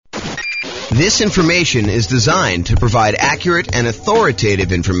This information is designed to provide accurate and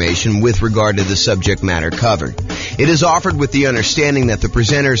authoritative information with regard to the subject matter covered. It is offered with the understanding that the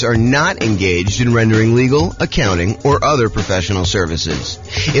presenters are not engaged in rendering legal, accounting, or other professional services.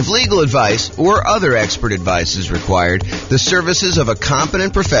 If legal advice or other expert advice is required, the services of a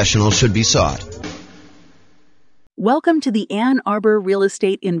competent professional should be sought. Welcome to the Ann Arbor Real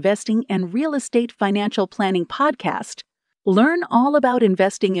Estate Investing and Real Estate Financial Planning Podcast. Learn all about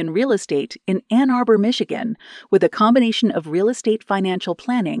investing in real estate in Ann Arbor, Michigan, with a combination of real estate financial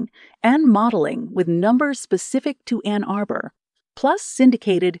planning and modeling with numbers specific to Ann Arbor, plus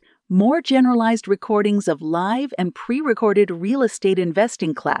syndicated, more generalized recordings of live and pre-recorded real estate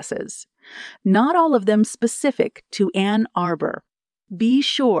investing classes, not all of them specific to Ann Arbor. Be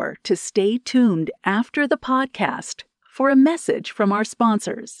sure to stay tuned after the podcast for a message from our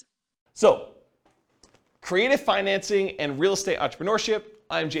sponsors. So, creative financing and real estate entrepreneurship.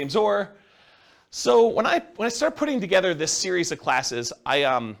 I'm James Orr. So when I started putting together this series of classes,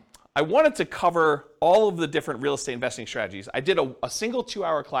 I wanted to cover all of the different real estate investing strategies. I did a single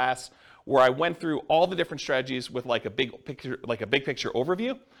 2-hour class where I went through all the different strategies with like a big picture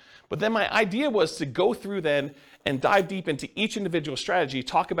overview. But then my idea was to go through then and dive deep into each individual strategy,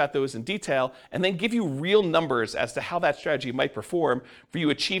 talk about those in detail, and then give you real numbers as to how that strategy might perform for you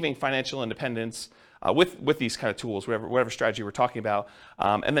achieving financial independence with these kind of tools, whatever strategy we're talking about,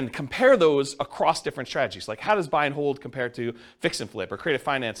 and then compare those across different strategies. Like how does buy and hold compare to fix and flip or creative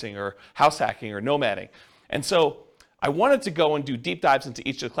financing or house hacking or nomading? And so I wanted to go and do deep dives into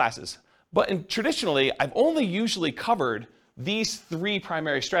each of the classes. But traditionally, I've only usually covered these 3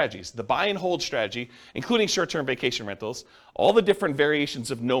 primary strategies: the buy and hold strategy, including short-term vacation rentals, all the different variations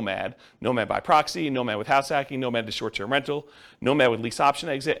of nomad by proxy, nomad with house hacking, nomad to short-term rental, nomad with lease option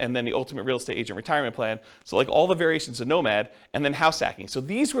exit, and then the ultimate real estate agent retirement plan. So like all the variations of nomad, and then house hacking. So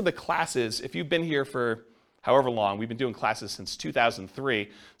these were the classes. If you've been here for however long, we've been doing classes since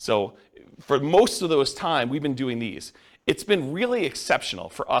 2003. So for most of those time, we've been doing these. It's been really exceptional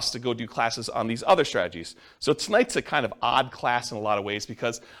for us to go do classes on these other strategies. So tonight's a kind of odd class in a lot of ways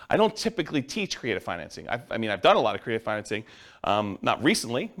because I don't typically teach creative financing. I've done a lot of creative financing, not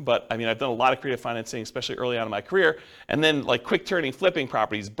recently, but I've done a lot of creative financing, especially early on in my career. And then like quick turning, flipping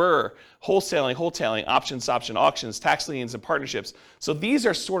properties, BRRRR, wholesaling, options, option auctions, tax liens, and partnerships. So these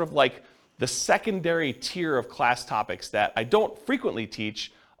are sort of like the secondary tier of class topics that I don't frequently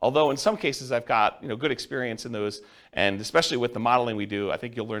teach, although in some cases I've got good experience in those, and especially with the modeling we do, I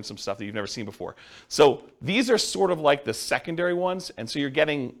think you'll learn some stuff that you've never seen before. So these are sort of like the secondary ones, and so you're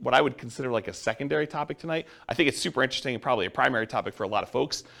getting what I would consider like a secondary topic tonight. I think it's super interesting and probably a primary topic for a lot of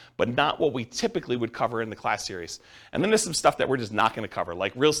folks, but not what we typically would cover in the class series. And then there's some stuff that we're just not going to cover,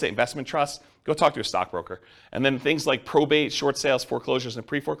 like real estate investment trusts. Go talk to a stockbroker. And then things like probate, short sales, foreclosures, and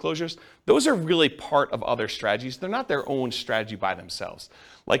pre-foreclosures, those are really part of other strategies. They're not their own strategy by themselves.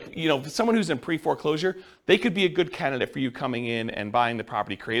 Like, someone who's in pre-foreclosure, they could be a good candidate for you coming in and buying the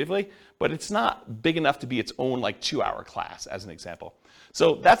property creatively, but it's not big enough to be its own like 2-hour class, as an example.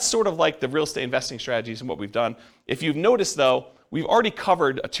 So that's sort of like the real estate investing strategies and what we've done. If you've noticed though, we've already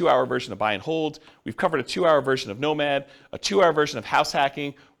covered a 2-hour version of buy and hold. We've covered a 2-hour version of nomad, a 2-hour version of house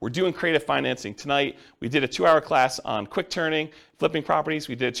hacking. We're doing creative financing tonight. We did a 2-hour class on quick turning, flipping properties.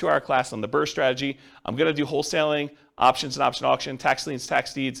 We did a 2-hour class on the BRRRR strategy. I'm going to do wholesaling, options and option auction, tax liens,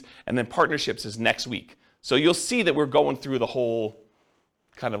 tax deeds, and then partnerships is next week. So you'll see that we're going through the whole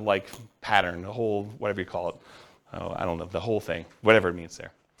kind of like pattern, the whole, whatever you call it. Oh, I don't know, the whole thing, whatever it means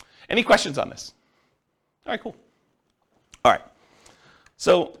there. Any questions on this? All right, cool. All right.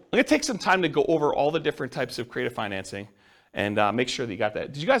 So I'm going to take some time to go over all the different types of creative financing and make sure that you got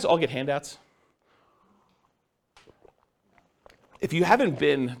that. Did you guys all get handouts? If you haven't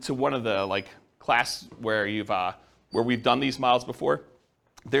been to one of the like class where we've done these models before,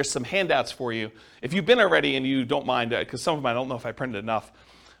 there's some handouts for you. If you've been already and you don't mind, because some of them I don't know if I printed enough,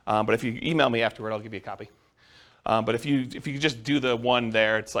 but if you email me afterward, I'll give you a copy. But if you just do the one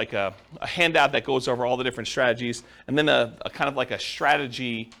there, it's like a handout that goes over all the different strategies, and then a kind of like a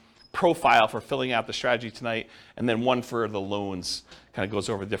strategy profile for filling out the strategy tonight, and then one for the loans, kind of goes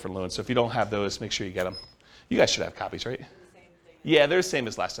over the different loans. So if you don't have those, make sure you get them. You guys should have copies, right? Yeah, they're the same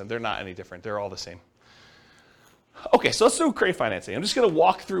as last time. They're not any different. They're all the same. Okay, so let's do creative financing. I'm just going to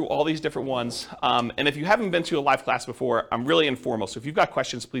walk through all these different ones. And if you haven't been to a live class before, I'm really informal. So if you've got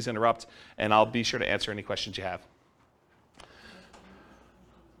questions, please interrupt, and I'll be sure to answer any questions you have.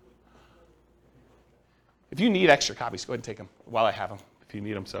 If you need extra copies, go ahead and take them while I have them, if you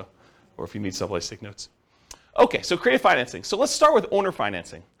need them, or if you need someplace to take notes. Okay, so creative financing. So let's start with owner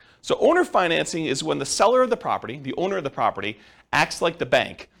financing. So owner financing is when the seller of the property, the owner of the property, acts like the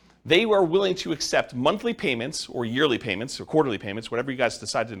bank they are willing to accept monthly payments or yearly payments or quarterly payments, whatever you guys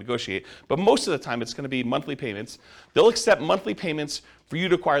decide to negotiate. But most of the time, it's going to be monthly payments. They'll accept monthly payments for you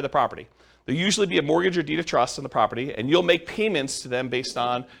to acquire the property. There'll usually be a mortgage or deed of trust on the property, and you'll make payments to them based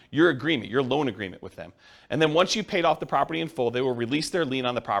on your agreement, your loan agreement with them. And then once you've paid off the property in full, they will release their lien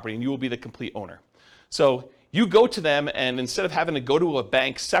on the property, and you will be the complete owner. So you go to them, and instead of having to go to a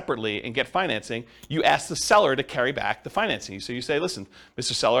bank separately and get financing, you ask the seller to carry back the financing. So you say, listen,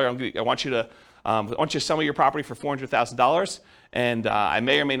 Mr. Seller, I want you to sell me your property for $400,000, and I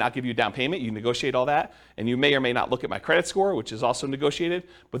may or may not give you a down payment. You negotiate all that, and you may or may not look at my credit score, which is also negotiated,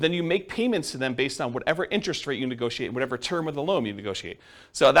 but then you make payments to them based on whatever interest rate you negotiate, whatever term of the loan you negotiate.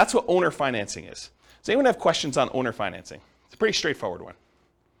 So that's what owner financing is. Does anyone have questions on owner financing? It's a pretty straightforward one.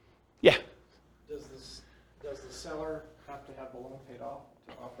 Yeah? Does the seller have to have the loan paid off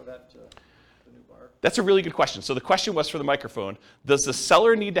to offer that to the new buyer? That's a really good question. So the question was for the microphone, does the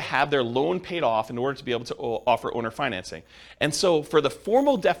seller need to have their loan paid off in order to be able to offer owner financing? And so for the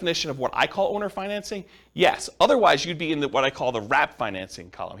formal definition of what I call owner financing, yes. Otherwise, you'd be in what I call the wrap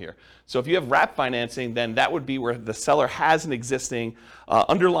financing column here. So if you have wrap financing, then that would be where the seller has an existing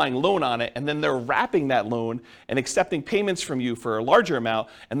underlying loan on it, and then they're wrapping that loan and accepting payments from you for a larger amount,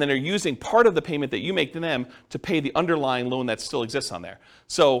 and then they're using part of the payment that you make to them to pay the underlying loan that still exists on there.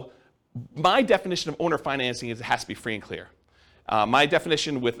 So my definition of owner financing is it has to be free and clear. My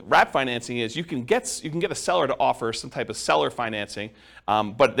definition with wrap financing is you can get a seller to offer some type of seller financing,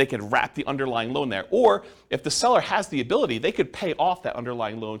 but they can wrap the underlying loan there. Or if the seller has the ability, they could pay off that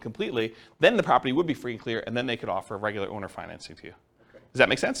underlying loan completely. Then the property would be free and clear, and then they could offer regular owner financing to you. Okay. Does that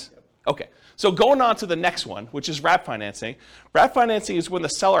make sense? Yep. Okay. So going on to the next one, which is wrap financing. Wrap financing is when the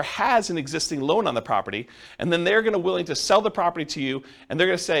seller has an existing loan on the property, and then they're going to willing to sell the property to you, and they're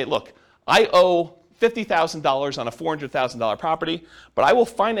going to say, look, I owe $50,000 on a $400,000 property, but I will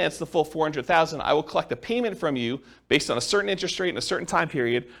finance the full $400,000. I will collect a payment from you based on a certain interest rate and a certain time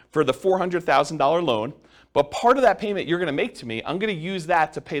period for the $400,000 loan. But part of that payment you're going to make to me, I'm going to use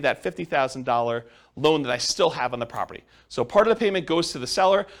that to pay that $50,000 loan that I still have on the property. So part of the payment goes to the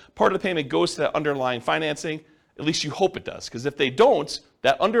seller, part of the payment goes to the underlying financing. At least you hope it does, because if they don't,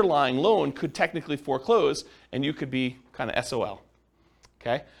 that underlying loan could technically foreclose and you could be kind of SOL.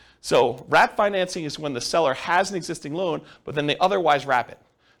 Okay? So wrap financing is when the seller has an existing loan, but then they otherwise wrap it.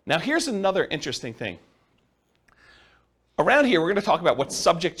 Now here's another interesting thing. Around here, we're going to talk about what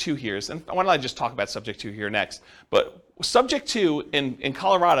subject to here is, and why don't I just talk about subject to here next. But subject to in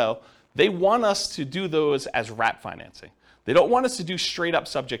Colorado, they want us to do those as wrap financing. They don't want us to do straight up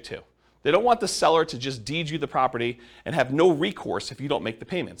subject to. They don't want the seller to just deed you the property and have no recourse if you don't make the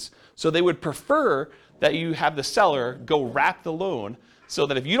payments. So they would prefer that you have the seller go wrap the loan so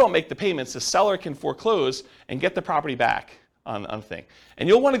that if you don't make the payments, the seller can foreclose and get the property back on the thing. And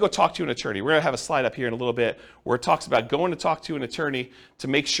you'll want to go talk to an attorney. We're going to have a slide up here in a little bit where it talks about going to talk to an attorney to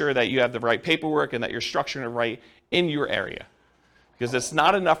make sure that you have the right paperwork and that you're structuring it right in your area. Because it's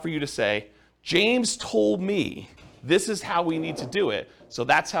not enough for you to say, James told me this is how we need to do it, so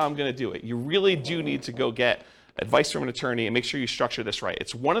that's how I'm going to do it. You really do need to go get advice from an attorney and make sure you structure this right.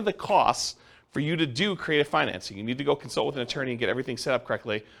 It's one of the costs for you to do creative financing. You need to go consult with an attorney and get everything set up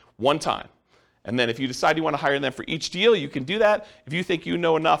correctly one time. And then if you decide you want to hire them for each deal, you can do that. If you think you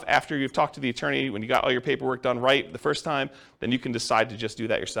know enough after you've talked to the attorney, when you got all your paperwork done right the first time, then you can decide to just do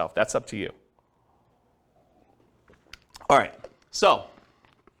that yourself. That's up to you. All right, so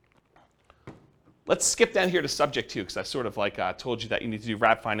let's skip down here to subject to, because I sort of told you that you need to do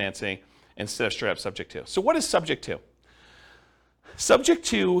wrap financing instead of straight up subject to. So what is subject to? Subject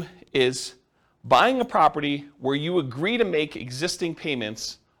to is buying a property where you agree to make existing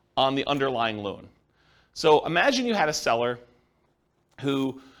payments on the underlying loan. So imagine you had a seller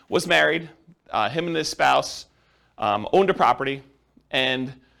who was married, him and his spouse owned a property,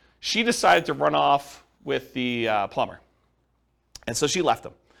 and she decided to run off with the plumber. And so she left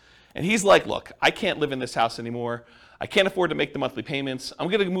him. And he's like, look, I can't live in this house anymore. I can't afford to make the monthly payments. I'm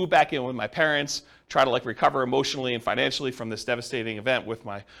going to move back in with my parents, try to recover emotionally and financially from this devastating event with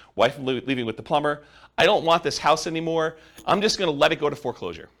my wife leaving with the plumber. I don't want this house anymore. I'm just going to let it go to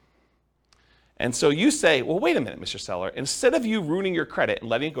foreclosure. And so you say, well, wait a minute, Mr. Seller. Instead of you ruining your credit and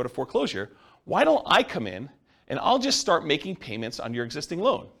letting it go to foreclosure, why don't I come in and I'll just start making payments on your existing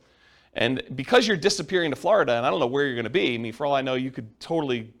loan? And because you're disappearing to Florida, and I don't know where you're going to be, I mean, for all I know, you could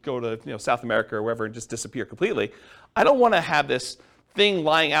totally go to South America or wherever and just disappear completely. I don't want to have this thing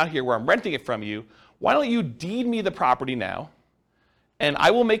lying out here where I'm renting it from you. Why don't you deed me the property now, and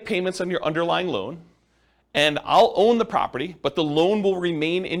I will make payments on your underlying loan, and I'll own the property, but the loan will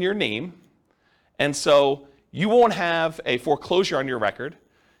remain in your name, and so you won't have a foreclosure on your record.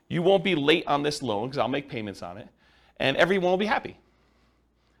 You won't be late on this loan because I'll make payments on it, and everyone will be happy.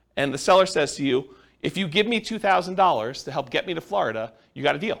 And the seller says to you, if you give me $2,000 to help get me to Florida, you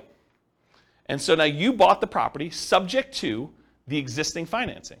got a deal. And so now you bought the property subject to the existing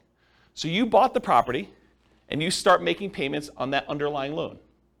financing. So you bought the property and you start making payments on that underlying loan.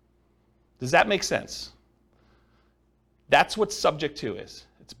 Does that make sense? That's what subject to is.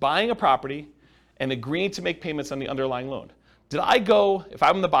 It's buying a property and agreeing to make payments on the underlying loan. Did I go, if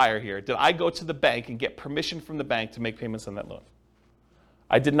I'm the buyer here, did I go to the bank and get permission from the bank to make payments on that loan?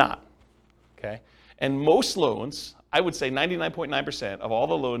 I did not, okay? And most loans, I would say 99.9% of all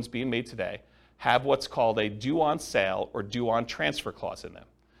the loans being made today have what's called a due on sale or due on transfer clause in them.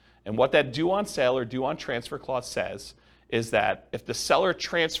 And what that due on sale or due on transfer clause says is that if the seller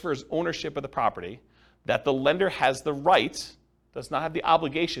transfers ownership of the property, that the lender has the right, does not have the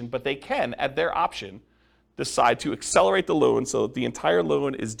obligation, but they can, at their option, decide to accelerate the loan so that the entire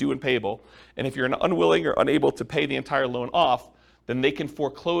loan is due and payable. And if you're unwilling or unable to pay the entire loan off, then they can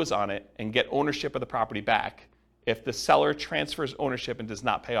foreclose on it and get ownership of the property back if the seller transfers ownership and does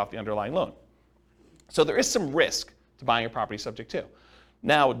not pay off the underlying loan. So there is some risk to buying a property subject to.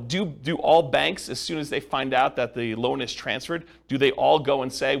 Now, do all banks, as soon as they find out that the loan is transferred, do they all go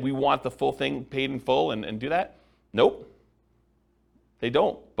and say, we want the full thing paid in full and do that? Nope. They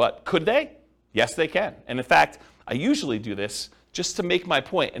don't. But could they? Yes, they can. And in fact, I usually do this just to make my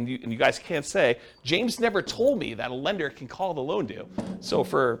point, and you guys can't say, James never told me that a lender can call the loan due. So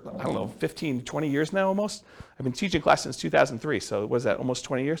for, 15, 20 years now almost, I've been teaching class since 2003, so what is that, almost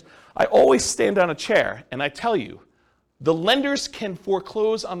 20 years? I always stand on a chair, and I tell you, the lenders can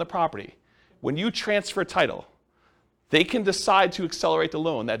foreclose on the property. When you transfer title, they can decide to accelerate the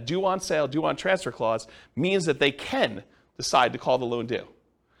loan. That due on sale, due on transfer clause means that they can decide to call the loan due.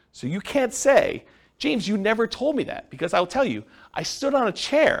 So you can't say, James, you never told me that, because I'll tell you, I stood on a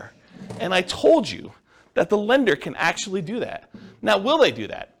chair and I told you that the lender can actually do that. Now, will they do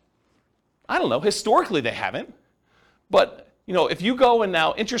that? I don't know. Historically, they haven't. But, if you go and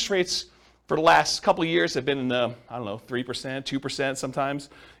now interest rates for the last couple of years have been in the, 3%, 2% sometimes,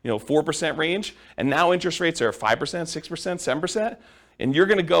 4% range, and now interest rates are 5%, 6%, 7%, and you're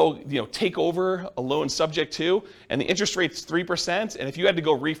going to go, take over a loan subject to, and the interest rate's 3%, and if you had to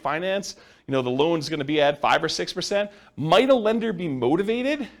go refinance, the loan's going to be at 5 or 6%, might a lender be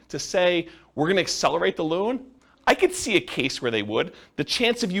motivated to say, we're going to accelerate the loan? I could see a case where they would. The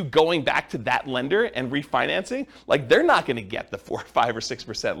chance of you going back to that lender and refinancing, they're not going to get the 4, 5, or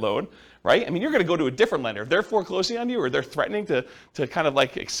 6% loan, right? I mean, you're going to go to a different lender. If they're foreclosing on you or they're threatening to kind of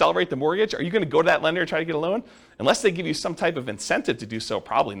accelerate the mortgage, are you going to go to that lender and try to get a loan? Unless they give you some type of incentive to do so,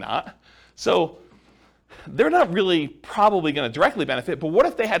 probably not. So they're not really probably going to directly benefit, but what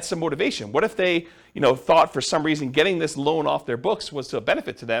if they had some motivation? What if they, thought for some reason getting this loan off their books was a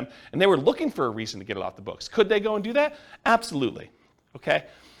benefit to them, and they were looking for a reason to get it off the books? Could they go and do that? Absolutely, okay?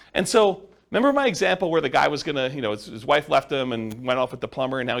 And so, remember my example where the guy was going to, his wife left him and went off with the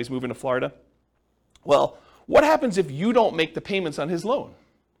plumber, and now he's moving to Florida? Well, what happens if you don't make the payments on his loan?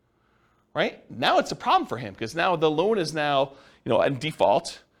 Right? Now it's a problem for him, because now the loan is now, in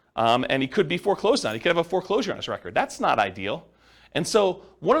default, and he could be foreclosed on. He could have a foreclosure on his record. That's not ideal. And so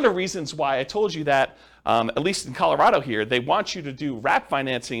one of the reasons why I told you that, at least in Colorado here, they want you to do wrap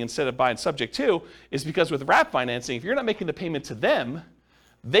financing instead of buying subject to, is because with wrap financing, if you're not making the payment to them,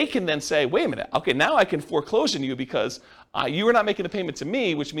 they can then say, wait a minute, okay, now I can foreclose on you because you are not making the payment to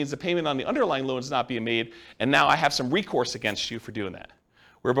me, which means the payment on the underlying loan is not being made, and now I have some recourse against you for doing that.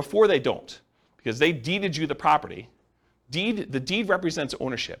 Where before they don't, because they deeded you the property. The deed represents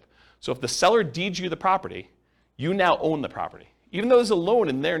ownership. So if the seller deeds you the property, you now own the property, even though there's a loan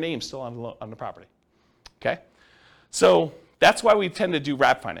in their name still on the property, okay? So that's why we tend to do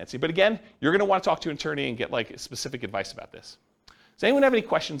wrap financing. But again, you're going to want to talk to an attorney and get specific advice about this. Does anyone have any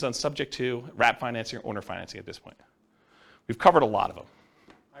questions on subject to wrap financing or owner financing at this point? We've covered a lot of them.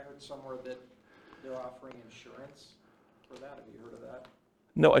 I heard somewhere that they're offering insurance for that. Have you heard of that?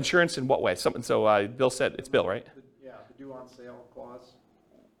 No, insurance in what way? Bill said, it's Bill, right? The due on sale clause.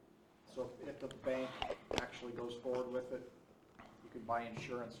 So if the bank actually goes forward with it, you can buy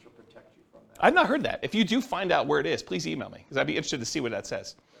insurance to protect you from that. I've not heard that. If you do find out where it is, please email me, because I'd be interested to see what that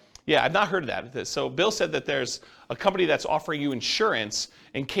says. Yeah, I've not heard of that. So Bill said that there's a company that's offering you insurance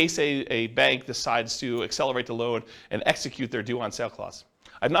in case a bank decides to accelerate the loan and execute their due on sale clause.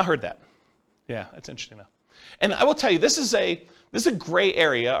 I've not heard that. Yeah, that's interesting though. And I will tell you, this is a gray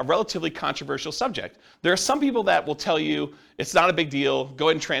area, a relatively controversial subject. There are some people that will tell you it's not a big deal, go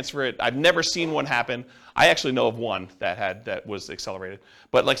ahead and transfer it. I've never seen one happen. I actually know of one that was accelerated.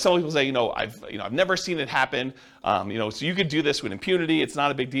 But like some people say, I've never seen it happen. So you could do this with impunity. It's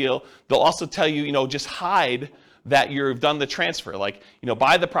not a big deal. They'll also tell you, just hide that you've done the transfer. Like,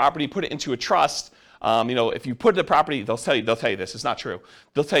 buy the property, put it into a trust. If you put the property, they'll tell you this, it's not true.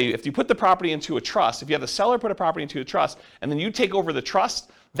 They'll tell you if you put the property into a trust, if you have the seller put a property into a trust, and then you take over the trust,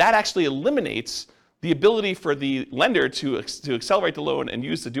 that actually eliminates the ability for the lender to accelerate the loan and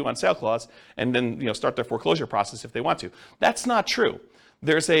use the due on sale clause, and then start their foreclosure process if they want to. That's not true.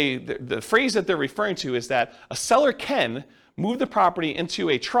 The phrase that they're referring to is that a seller can move the property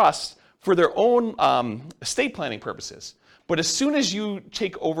into a trust for their own estate planning purposes. But as soon as you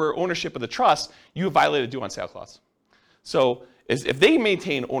take over ownership of the trust, you have violated due on sale clause. So if they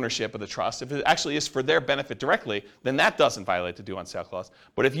maintain ownership of the trust, if it actually is for their benefit directly, then that doesn't violate the due on sale clause.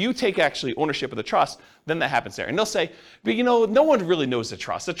 But if you take actually ownership of the trust, then that happens there. And they'll say, but no one really knows the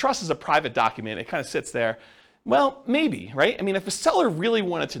trust. The trust is a private document. It kind of sits there. Well, maybe, right? I mean, if a seller really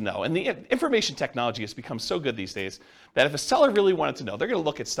wanted to know, and the information technology has become so good these days, that if a seller really wanted to know, they're going to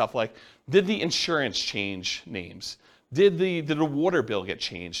look at stuff like, did the insurance change names? Did the water bill get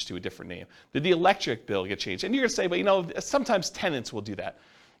changed to a different name? Did the electric bill get changed? And you're going to say, but sometimes tenants will do that.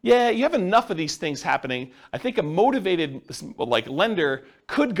 Yeah, you have enough of these things happening. I think a motivated lender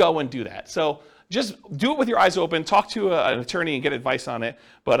could go and do that. So just do it with your eyes open. Talk to an attorney and get advice on it.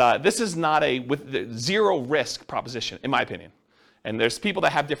 But this is not with zero risk proposition, in my opinion. And there's people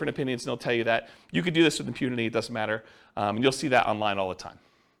that have different opinions, and they'll tell you that you could do this with impunity. It doesn't matter. And you'll see that online all the time.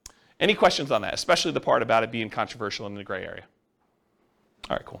 Any questions on that, especially the part about it being controversial in the gray area?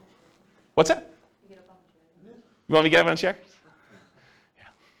 All right, cool. What's that? You want me to get up on a chair?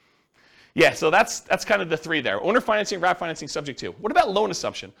 Yeah, so that's kind of the three there. Owner financing, wrap financing, subject to. What about loan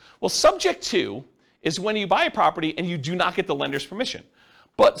assumption? Well, subject to is when you buy a property and you do not get the lender's permission.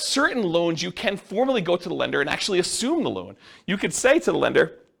 But certain loans, you can formally go to the lender and actually assume the loan. You could say to the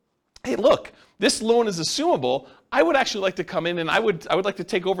lender, hey, look, this loan is assumable. I would actually like to come in and I would like to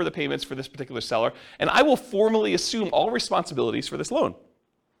take over the payments for this particular seller, and I will formally assume all responsibilities for this loan.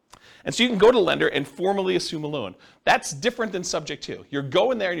 And so you can go to the lender and formally assume a loan. That's different than subject to. You're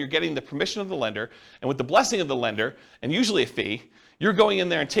going there and you're getting the permission of the lender, and with the blessing of the lender, and usually a fee, you're going in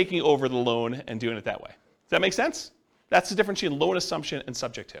there and taking over the loan and doing it that way. Does that make sense? That's the difference between loan assumption and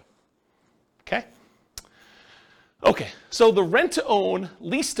subject to. Okay? Okay, so the rent-to-own,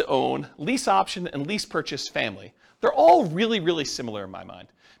 lease-to-own, lease option, and lease purchase family, they're all really, really similar in my mind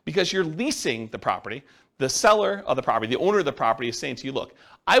because you're leasing the property. The seller of the property, the owner of the property is saying to you, look,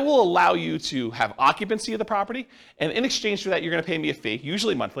 I will allow you to have occupancy of the property, and in exchange for that, you're going to pay me a fee,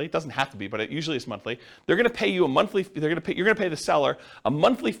 usually monthly. It doesn't have to be, but it usually is monthly. They're going to pay you a monthly, you're going to pay the seller a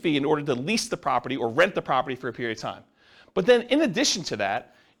monthly fee in order to lease the property or rent the property for a period of time. But then in addition to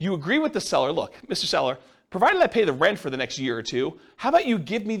that, you agree with the seller, look, Mr. Seller, provided I pay the rent for the next year or two, how about you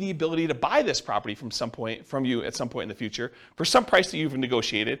give me the ability to buy this property from you at some point in the future for some price that you've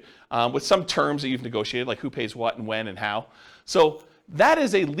negotiated, with some terms that you've negotiated, like who pays what and when and how. So that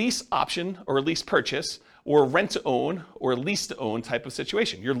is a lease option or a lease purchase or a rent-to-own or a lease-to-own type of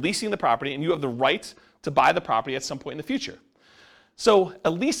situation. You're leasing the property and you have the right to buy the property at some point in the future. So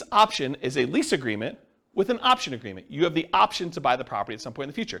a lease option is a lease agreement with an option agreement. You have the option to buy the property at some point in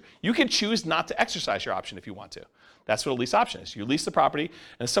the future. You can choose not to exercise your option if you want to. That's what a lease option is. You lease the property,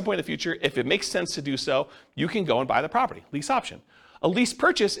 and at some point in the future, if it makes sense to do so, you can go and buy the property. Lease option. A lease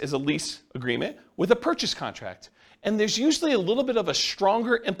purchase is a lease agreement with a purchase contract. And there's usually a little bit of a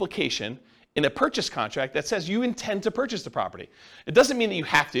stronger implication in a purchase contract that says you intend to purchase the property. It doesn't mean that you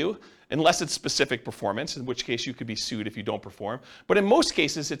have to, unless it's specific performance, in which case you could be sued if you don't perform. But in most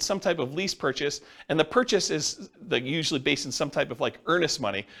cases, it's some type of lease purchase, and the purchase is usually based in some type of earnest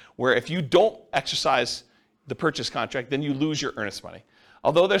money, where if you don't exercise the purchase contract, then you lose your earnest money.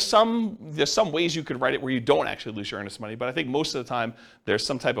 Although there's some ways you could write it where you don't actually lose your earnest money, but I think most of the time there's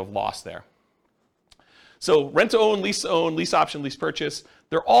some type of loss there. So rent-to-own, lease option, lease purchase,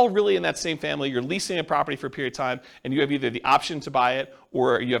 they're all really in that same family. You're leasing a property for a period of time, and you have either the option to buy it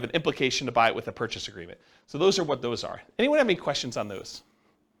or you have an implication to buy it with a purchase agreement. So those are what those are. Anyone have any questions on those?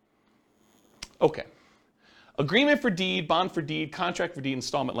 Okay. Agreement for deed, bond for deed, contract for deed,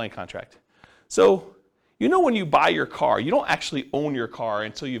 installment land contract. So when you buy your car, you don't actually own your car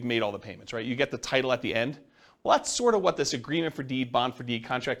until you've made all the payments, right? You get the title at the end. Well, that's sort of what this agreement for deed, bond for deed,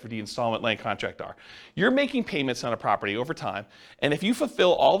 contract for deed, installment land contract are. You're making payments on a property over time, and if you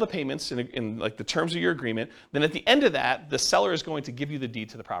fulfill all the payments in the terms of your agreement, then at the end of that, the seller is going to give you the deed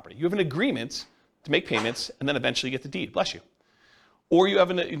to the property. You have an agreement to make payments and then eventually get the deed. Bless you. Or you have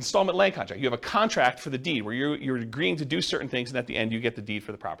an installment land contract. You have a contract for the deed where you're agreeing to do certain things, and at the end you get the deed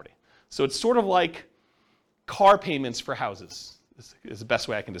for the property. So it's sort of like car payments for houses is the best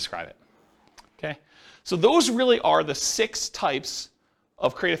way I can describe it. Okay? So those really are the 6 types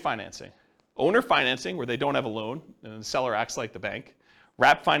of creative financing. Owner financing, where they don't have a loan and the seller acts like the bank.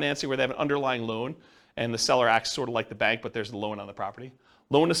 Wrap financing, where they have an underlying loan and the seller acts sort of like the bank, but there's a loan on the property.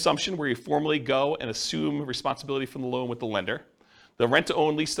 Loan assumption, where you formally go and assume responsibility from the loan with the lender. The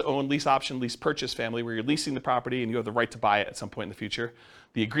rent-to-own, lease option, lease purchase family, where you're leasing the property and you have the right to buy it at some point in the future.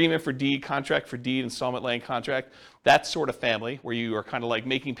 The agreement for deed, contract for deed, installment land contract, that sort of family, where you are kind of like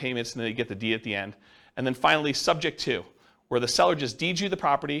making payments and then you get the deed at the end. And then finally, subject to, where the seller just deeds you the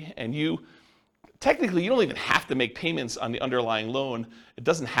property and technically, you don't even have to make payments on the underlying loan. It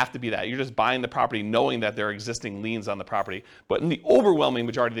doesn't have to be that. You're just buying the property knowing that there are existing liens on the property. But in the overwhelming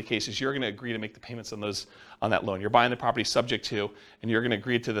majority of the cases, you're going to agree to make the payments on that loan. You're buying the property subject to, and you're going to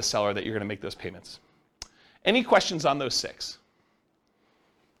agree to the seller that you're going to make those payments. Any questions on those 6?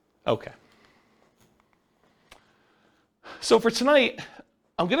 Okay. So for tonight,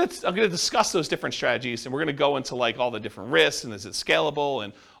 I'm going to discuss those different strategies, and we're going to go into like all the different risks and is it scalable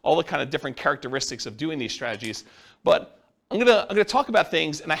and all the kind of different characteristics of doing these strategies. But I'm going to talk about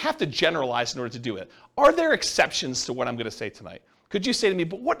things, and I have to generalize in order to do it. Are there exceptions to what I'm going to say tonight? Could you say to me,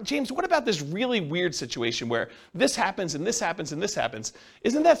 but James, what about this really weird situation where this happens and this happens and this happens?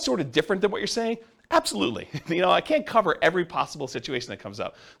 Isn't that sort of different than what you're saying? Absolutely. I can't cover every possible situation that comes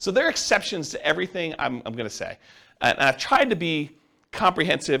up. So there are exceptions to everything I'm going to say. And I've tried to be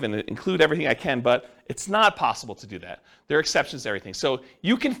comprehensive and include everything I can, but it's not possible to do that. There are exceptions to everything. So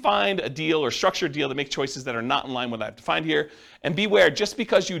you can find a deal or structure a deal to make choices that are not in line with what I have defined here. And beware, just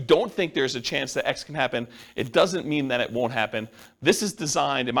because you don't think there's a chance that X can happen, it doesn't mean that it won't happen. This is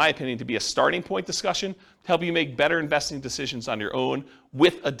designed, in my opinion, to be a starting point discussion to help you make better investing decisions on your own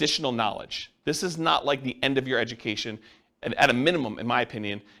with additional knowledge. This is not like the end of your education. And at a minimum, in my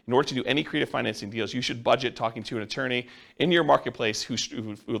opinion, in order to do any creative financing deals, you should budget talking to an attorney in your marketplace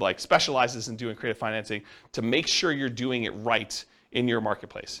who like specializes in doing creative financing to make sure you're doing it right in your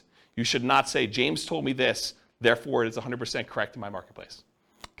marketplace. You should not say, James told me this, therefore it is 100% correct in my marketplace.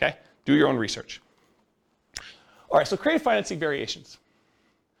 Okay? Do your own research. All right, so creative financing variations.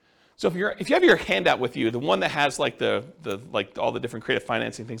 So if you have your handout with you, the one that has like all the different creative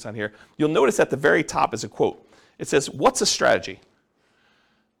financing things on here, you'll notice at the very top is a quote. It says, what's a strategy?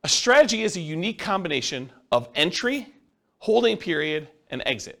 A strategy is a unique combination of entry, holding period, and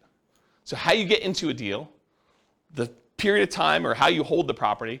exit. So how you get into a deal, the period of time or how you hold the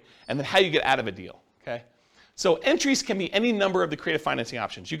property, and then how you get out of a deal. Okay? So entries can be any number of the creative financing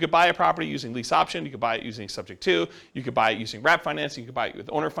options. You could buy a property using lease option, you could buy it using subject to, you could buy it using wrap financing, you could buy it with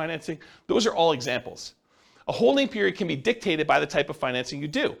owner financing. Those are all examples. A holding period can be dictated by the type of financing you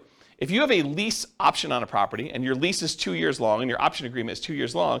do. If you have a lease option on a property and your lease is 2 years long and your option agreement is 2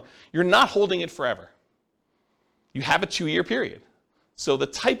 years long, you're not holding it forever. You have a 2-year period. So the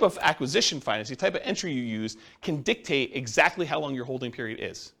type of acquisition financing, the type of entry you use can dictate exactly how long your holding period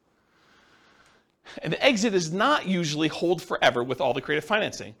is. And the exit is not usually hold forever with all the creative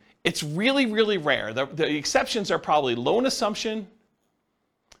financing. It's really, really rare. The exceptions are probably loan assumption,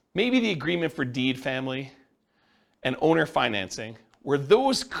 maybe the agreement for deed family, and owner financing, where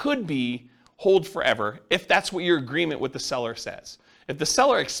those could be hold forever if that's what your agreement with the seller says. If the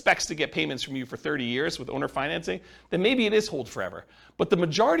seller expects to get payments from you for 30 years with owner financing, then maybe it is hold forever. But the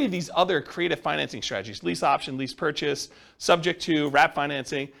majority of these other creative financing strategies, lease option, lease purchase, subject to, wrap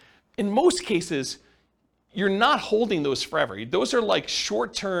financing, in most cases, you're not holding those forever. Those are like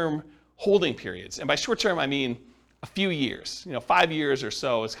short-term holding periods. And by short-term, I mean a few years, 5 years or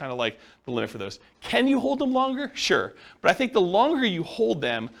so is kind of like the limit for those. Can you hold them longer? Sure. But I think the longer you hold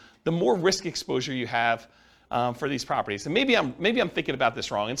them, the more risk exposure you have for these properties. And maybe I'm thinking about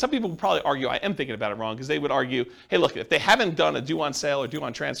this wrong. And some people would probably argue I am thinking about it wrong because they would argue, hey, look, if they haven't done a due on sale or due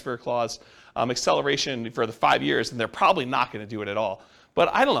on transfer clause acceleration for the 5 years, then they're probably not going to do it at all. But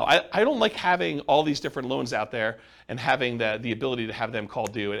I don't know. I don't like having all these different loans out there and having the ability to have them call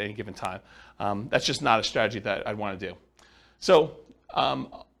due at any given time. That's just not a strategy that I'd want to do. So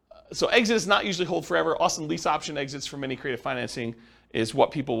exit is not usually hold forever. Often lease option exits for many creative financing is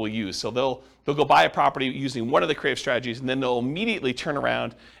what people will use. So they'll go buy a property using one of the creative strategies, and then they'll immediately turn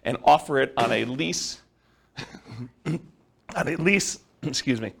around and offer it on a lease, on a lease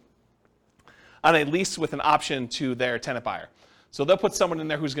with an option to their tenant buyer. So they'll put someone in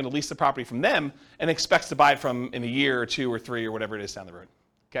there who's going to lease the property from them and expects to buy it from in a year or 2 or 3 or whatever it is down the road.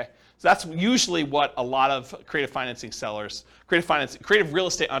 Okay, so that's usually what a lot of creative financing sellers, creative real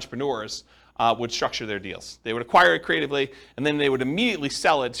estate entrepreneurs would structure their deals. They would acquire it creatively, and then they would immediately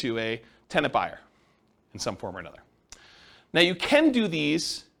sell it to a tenant buyer in some form or another. Now, you can do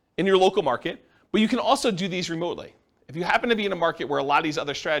these in your local market, but you can also do these remotely. If you happen to be in a market where a lot of these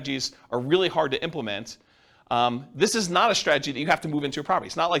other strategies are really hard to implement, this is not a strategy that you have to move into a property.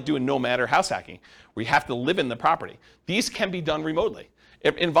 It's not like doing nomad or house hacking, where you have to live in the property. These can be done remotely.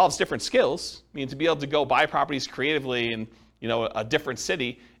 It involves different skills. I mean, to be able to go buy properties creatively in a different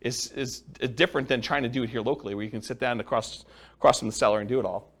city is different than trying to do it here locally, where you can sit down across from the seller and do it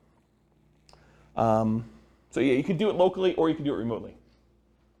all. So yeah, you can do it locally or you can do it remotely.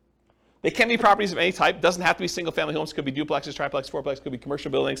 They can be properties of any type. It doesn't have to be single-family homes. It could be duplexes, triplex, fourplex. It could be commercial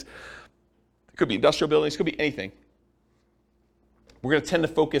buildings. It could be industrial buildings. It could be anything. We're going to tend to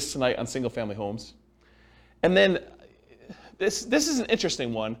focus tonight on single-family homes. And then this is an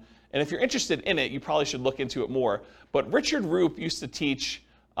interesting one. And if you're interested in it, you probably should look into it more. But Richard Roop used to teach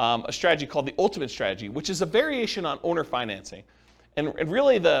a strategy called the ultimate strategy, which is a variation on owner financing. And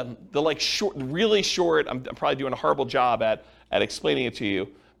really really short, I'm probably doing a horrible job at explaining it to you.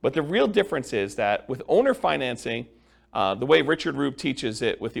 But the real difference is that with owner financing, the way Richard Roop teaches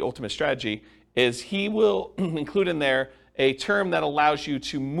it with the ultimate strategy is he will include in there a term that allows you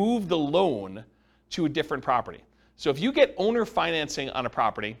to move the loan to a different property. So if you get owner financing on a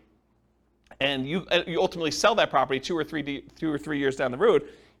property and you ultimately sell that property 2 or 3 years down the road,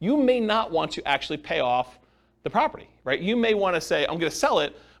 you may not want to actually pay off the property, right? You may want to say, I'm going to sell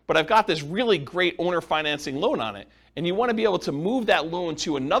it, but I've got this really great owner financing loan on it. And you want to be able to move that loan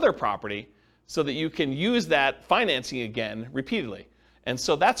to another property so that you can use that financing again repeatedly. And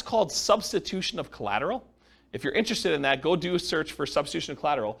so that's called substitution of collateral. If you're interested in that, go do a search for substitution of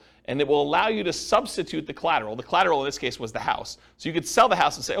collateral, and it will allow you to substitute the collateral. The collateral in this case was the house. So you could sell the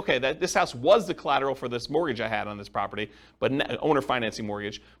house and say, okay, this house was the collateral for this mortgage I had on this property, but owner financing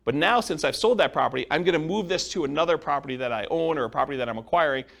mortgage. But now, since I've sold that property, I'm going to move this to another property that I own or a property that I'm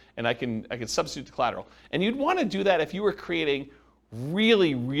acquiring, and I can substitute the collateral. And you'd want to do that if you were creating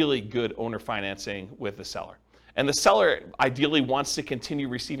really, really good owner financing with the seller. And the seller ideally wants to continue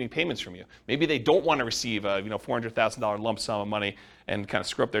receiving payments from you. Maybe they don't want to receive a $400,000 lump sum of money and kind of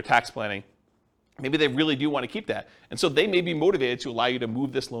screw up their tax planning. Maybe they really do want to keep that. And so they may be motivated to allow you to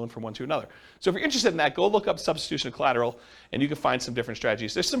move this loan from one to another. So if you're interested in that, go look up substitution of collateral, and you can find some different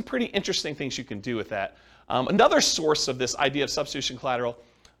strategies. There's some pretty interesting things you can do with that. Another source of this idea of substitution collateral,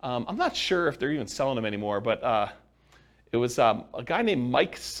 I'm not sure if they're even selling them anymore, but it was a guy named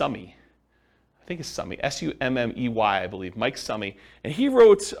Mike Summey. I think it's Summey, S-U-M-M-E-Y, I believe, Mike Summey. And he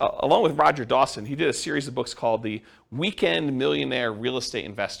wrote, along with Roger Dawson, he did a series of books called The Weekend Millionaire Real Estate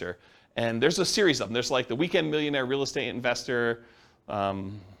Investor. And there's a series of them. There's like the Weekend Millionaire Real Estate Investor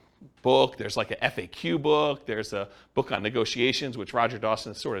book. There's like an FAQ book. There's a book on negotiations, which Roger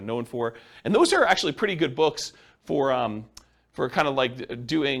Dawson is sort of known for. And those are actually pretty good books for kind of like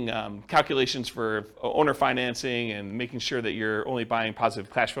doing calculations for owner financing and making sure that you're only buying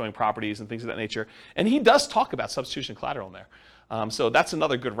positive cash flowing properties and things of that nature. And he does talk about substitution collateral in there. So that's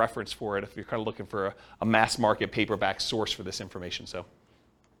another good reference for it if you're kind of looking for a mass market paperback source for this information. So,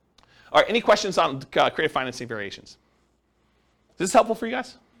 all right, any questions on creative financing variations? Is this helpful for you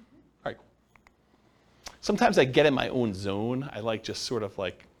guys? All right. Sometimes I get in my own zone. I like just sort of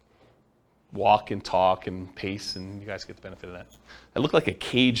like walk and talk and pace, and you guys get the benefit of that. I look like a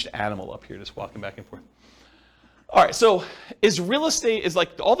caged animal up here just walking back and forth. All right, so is real estate, is like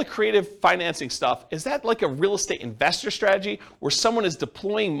all the creative financing stuff, is that like a real estate investor strategy where someone is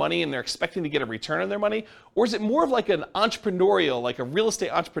deploying money and they're expecting to get a return on their money? Or is it more of like an entrepreneurial, like a real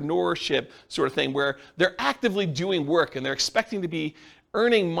estate entrepreneurship sort of thing where they're actively doing work and they're expecting to be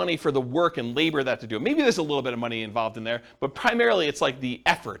earning money for the work and labor that to do? Maybe there's a little bit of money involved in there, but primarily it's like the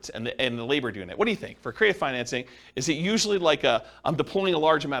effort and the labor doing it. What do you think? For creative financing, is it usually like I'm deploying a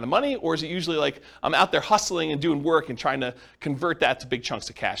large amount of money, or is it usually like I'm out there hustling and doing work and trying to convert that to big chunks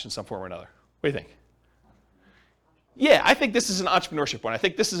of cash in some form or another? What do you think? Yeah, I think this is an entrepreneurship one. I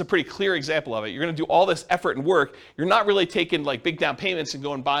think this is a pretty clear example of it. You're going to do all this effort and work. You're not really taking like big down payments and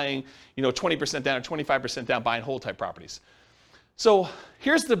going buying 20% down or 25% down buying whole type properties. So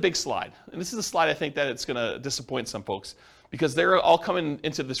here's the big slide. And this is the slide I think that it's going to disappoint some folks, because they're all coming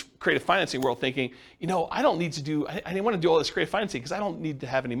into this creative financing world thinking, I don't need to do, I didn't want to do all this creative financing because I don't need to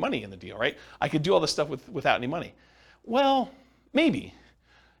have any money in the deal, right? I could do all this stuff without any money. Well, maybe.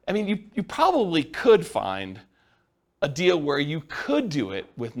 I mean, you probably could find a deal where you could do it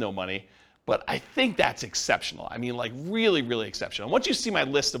with no money, but I think that's exceptional. I mean, like really, really exceptional. Once you see my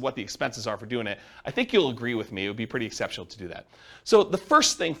list of what the expenses are for doing it, I think you'll agree with me. It would be pretty exceptional to do that. So the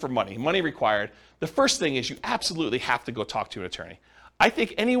first thing for money required, the first thing is you absolutely have to go talk to an attorney. I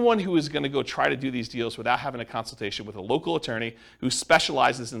think anyone who is going to go try to do these deals without having a consultation with a local attorney who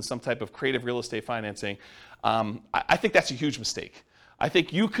specializes in some type of creative real estate financing, I think that's a huge mistake. I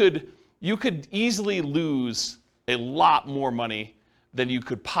think you could easily lose a lot more money than you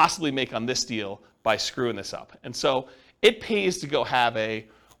could possibly make on this deal by screwing this up. And so it pays to go have a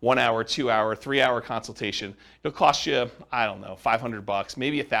 1 hour, 2 hour, 3 hour consultation. It'll cost you, I don't know, $500,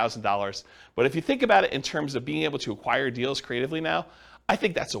 maybe $1,000. But if you think about it in terms of being able to acquire deals creatively now, I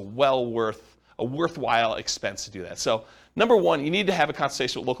think that's a worthwhile expense to do that. So number one, you need to have a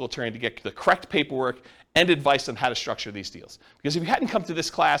consultation with a local attorney to get the correct paperwork and advice on how to structure these deals. Because if you hadn't come to this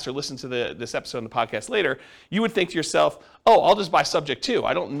class or listened to this episode on the podcast later, you would think to yourself, oh, I'll just buy subject to.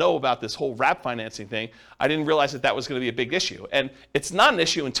 I don't know about this whole wrap financing thing. I didn't realize that was going to be a big issue. And it's not an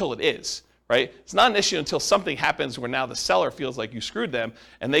issue until it is, right? It's not an issue until something happens where now the seller feels like you screwed them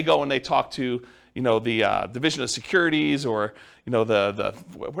and they go and they talk to the Division of Securities or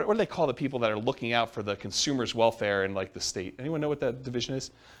what do they call the people that are looking out for the consumer's welfare in like the state? Anyone know what that division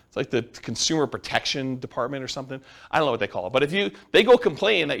is? It's like the Consumer Protection Department or something. I don't know what they call it. But if they go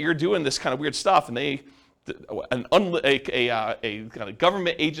complain that you're doing this kind of weird stuff and a kind of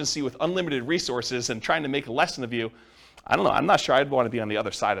government agency with unlimited resources and trying to make a lesson of you, I don't know. I'm not sure I'd want to be on the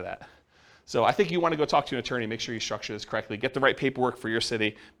other side of that. So I think you want to go talk to an attorney, make sure you structure this correctly, get the right paperwork for your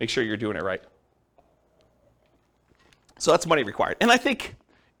city, make sure you're doing it right. So that's money required. And I think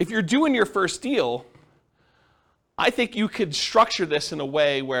if you're doing your first deal, I think you could structure this in a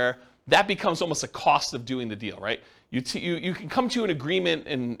way where that becomes almost a cost of doing the deal, right? You can come to an agreement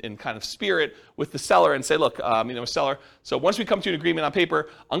in kind of spirit with the seller and say, look, seller, so once we come to an agreement on paper,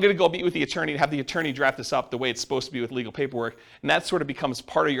 I'm going to go meet with the attorney and have the attorney draft this up the way it's supposed to be with legal paperwork. And that sort of becomes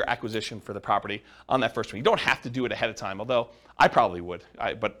part of your acquisition for the property on that first one. You don't have to do it ahead of time, although I probably would.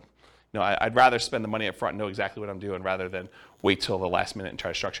 I'd rather spend the money up front and know exactly what I'm doing rather than wait till the last minute and try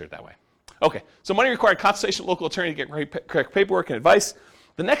to structure it that way. Okay, so money required, consultation with local attorney to get correct paperwork and advice.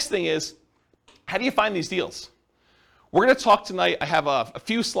 The next thing is, how do you find these deals? We're going to talk tonight, I have a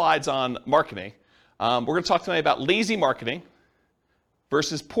few slides on marketing. We're going to talk tonight about lazy marketing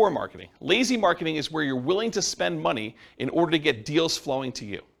versus poor marketing. Lazy marketing is where you're willing to spend money in order to get deals flowing to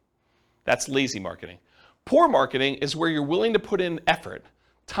you. That's lazy marketing. Poor marketing is where you're willing to put in effort,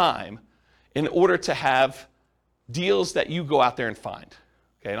 time, in order to have deals that you go out there and find.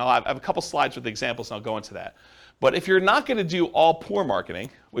 Okay, and I have a couple slides with examples and I'll go into that. But if you're not going to do all poor marketing,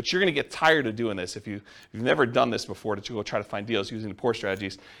 which you're going to get tired of doing this if you've never done this before to go try to find deals using the poor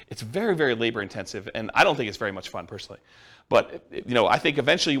strategies, it's very, very labor intensive and I don't think it's very much fun personally. But I think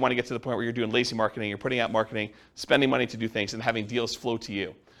eventually you want to get to the point where you're doing lazy marketing, you're putting out marketing, spending money to do things and having deals flow to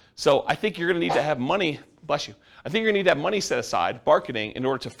you. So I think you're going to need to have money, bless you, I think you're going to need to have money set aside, marketing, in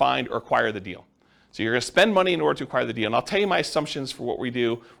order to find or acquire the deal. So you're going to spend money in order to acquire the deal. And I'll tell you my assumptions for what we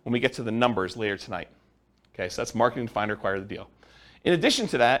do when we get to the numbers later tonight. Okay, so that's marketing to find or acquire the deal. In addition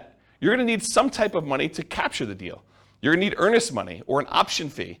to that, you're going to need some type of money to capture the deal. You're going to need earnest money or an option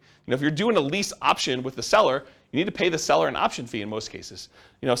fee. If you're doing a lease option with the seller, you need to pay the seller an option fee in most cases.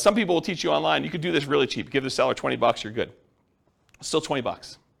 Some people will teach you online, you could do this really cheap. Give the seller $20, you're good. Still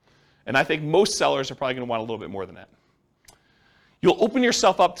 $20. And I think most sellers are probably going to want a little bit more than that. You'll open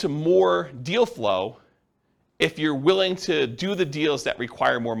yourself up to more deal flow if you're willing to do the deals that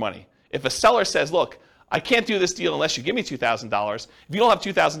require more money. If a seller says, look, I can't do this deal unless you give me $2,000. If you don't have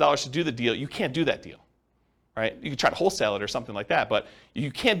 $2,000 to do the deal, you can't do that deal, right? You can try to wholesale it or something like that, but you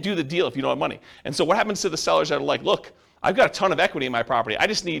can't do the deal if you don't have money. And so what happens to the sellers that are like, look, I've got a ton of equity in my property. I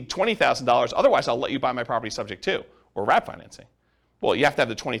just need $20,000. Otherwise, I'll let you buy my property subject to, or wrap financing. Well, you have to have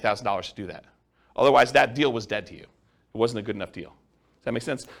the $20,000 to do that. Otherwise, that deal was dead to you. It wasn't a good enough deal. Does that make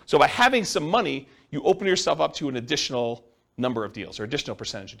sense? So by having some money, you open yourself up to an additional number of deals or additional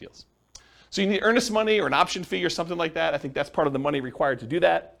percentage of deals. So you need earnest money or an option fee or something like that. I think that's part of the money required to do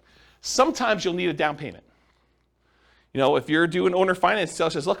that. Sometimes you'll need a down payment. If you're doing owner finance, the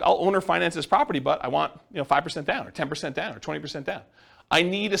seller says, look, I'll owner finance this property, but I want 5% down or 10% down or 20% down. I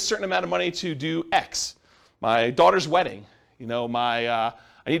need a certain amount of money to do X. My daughter's wedding. I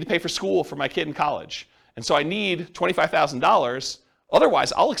need to pay for school for my kid in college. And so I need $25,000.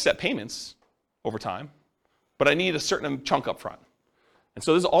 Otherwise, I'll accept payments over time, but I need a certain chunk up front. And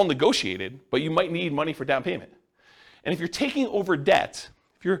so this is all negotiated, but you might need money for down payment. And if you're taking over debt,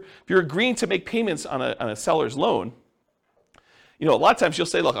 if you're agreeing to make payments on a seller's loan, a lot of times you'll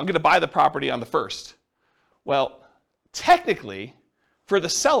say, look, I'm going to buy the property on the 1st. Well, technically, for the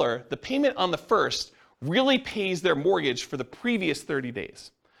seller, the payment on the 1st really pays their mortgage for the previous 30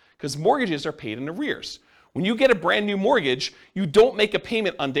 days because mortgages are paid in arrears. When you get a brand new mortgage, you don't make a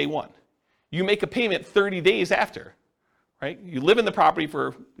payment on day 1. You make a payment 30 days after, right? You live in the property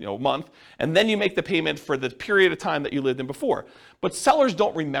for a month, and then you make the payment for the period of time that you lived in before. But sellers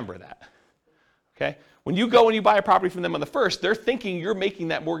don't remember that, okay? When you go and you buy a property from them on the 1st, they're thinking you're making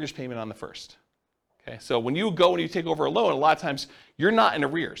that mortgage payment on the 1st. Okay, so when you go and you take over a loan, a lot of times you're not in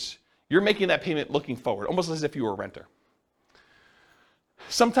arrears. You're making that payment looking forward, almost as if you were a renter.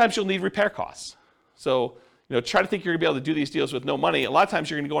 Sometimes you'll need repair costs. So, try to think you're gonna be able to do these deals with no money. A lot of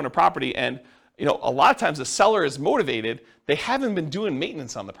times you're gonna go on a property and, a lot of times the seller is motivated. They haven't been doing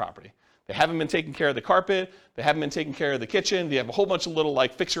maintenance on the property. They haven't been taking care of the carpet. They haven't been taking care of the kitchen. They have a whole bunch of little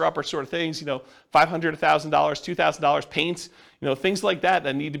fixer-upper sort of things, $500, $1,000, $2,000, paints, things like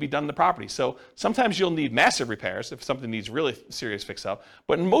that need to be done in the property. So sometimes you'll need massive repairs if something needs really serious fix-up.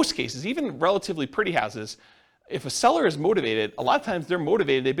 But in most cases, even relatively pretty houses, if a seller is motivated, a lot of times they're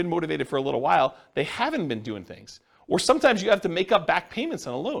motivated. They've been motivated for a little while. They haven't been doing things. Or sometimes you have to make up back payments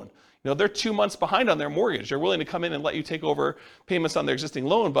on a loan. They're 2 months behind on their mortgage. They're willing to come in and let you take over payments on their existing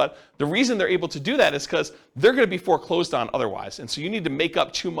loan, but the reason they're able to do that is because they're going to be foreclosed on otherwise, and so you need to make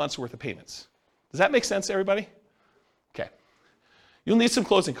up 2 months worth of payments. Does that make sense to everybody? Okay. You'll need some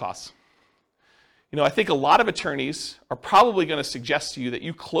closing costs. I think a lot of attorneys are probably going to suggest to you that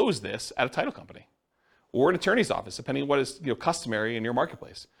you close this at a title company or an attorney's office, depending on what is customary in your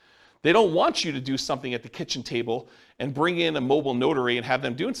marketplace. They don't want you to do something at the kitchen table and bring in a mobile notary and have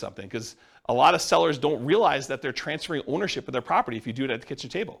them doing something, because a lot of sellers don't realize that they're transferring ownership of their property if you do it at the kitchen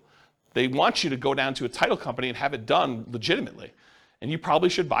table. They want you to go down to a title company and have it done legitimately. And you probably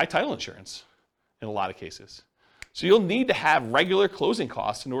should buy title insurance in a lot of cases. So you'll need to have regular closing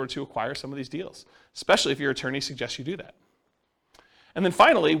costs in order to acquire some of these deals, especially if your attorney suggests you do that. And then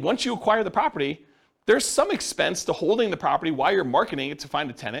finally, once you acquire the property, there's some expense to holding the property while you're marketing it to find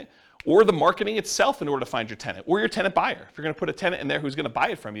a tenant, or the marketing itself in order to find your tenant, or your tenant buyer. If you're going to put a tenant in there who's going to buy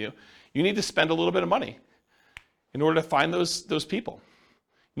it from you, you need to spend a little bit of money in order to find those people.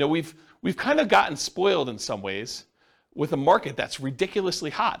 We've kind of gotten spoiled in some ways with a market that's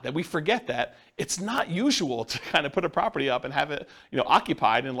ridiculously hot, that we forget that it's not usual to kind of put a property up and have it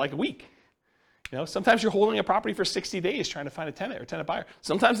occupied in like a week. Sometimes you're holding a property for 60 days trying to find a tenant or tenant buyer.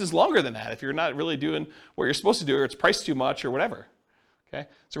 Sometimes it's longer than that if you're not really doing what you're supposed to do, or it's priced too much or whatever. Okay?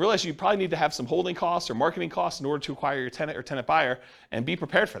 So realize you probably need to have some holding costs or marketing costs in order to acquire your tenant or tenant buyer, and be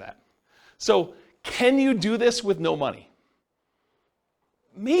prepared for that. So can you do this with no money?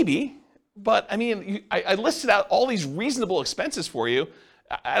 Maybe, but I listed out all these reasonable expenses for you.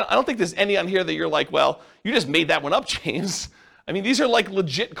 I don't think there's any on here that you're like, well, you just made that one up, James. These are like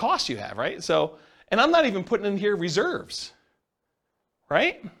legit costs you have, right? So, and I'm not even putting in here reserves,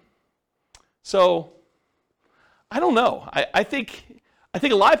 right? So I don't know. I think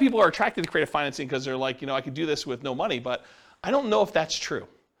a lot of people are attracted to creative financing because they're like, I could do this with no money, but I don't know if that's true.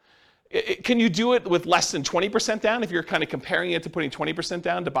 Can you do it with less than 20% down if you're kind of comparing it to putting 20%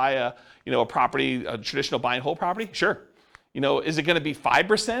 down to buy a property, a traditional buy and hold property? Sure. Is it going to be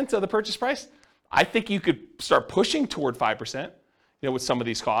 5% of the purchase price? I think you could start pushing toward 5%, with some of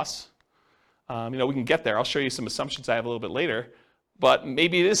these costs. We can get there. I'll show you some assumptions I have a little bit later, but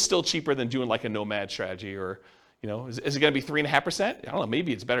maybe it is still cheaper than doing like a nomad strategy, or is it going to be 3.5%? I don't know.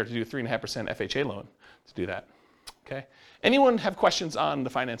 Maybe it's better to do a 3.5% FHA loan to do that. Okay. Anyone have questions on the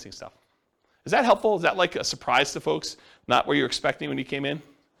financing stuff? Is that helpful? Is that like a surprise to folks? Not what you're expecting when you came in?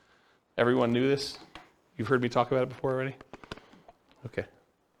 Everyone knew this? You've heard me talk about it before already? Okay.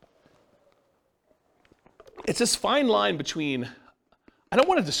 It's this fine line between, I don't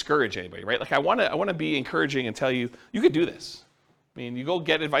want to discourage anybody, right? Like I want to be encouraging and tell you, you could do this. You go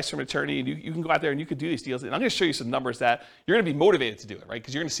get advice from an attorney, and you can go out there and you could do these deals. And I'm going to show you some numbers that you're going to be motivated to do it, right?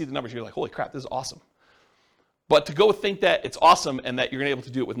 Because you're going to see the numbers, you're like, holy crap, this is awesome. But to go think that it's awesome and that you're going to be able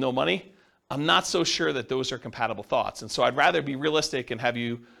to do it with no money, I'm not so sure that those are compatible thoughts. And so I'd rather be realistic and have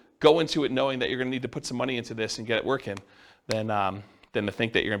you go into it knowing that you're going to need to put some money into this and get it working than to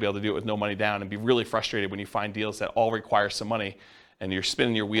think that you're going to be able to do it with no money down and be really frustrated when you find deals that all require some money and you're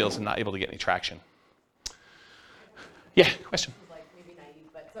spinning your wheels and not able to get any traction. Yeah, question? Like maybe naive,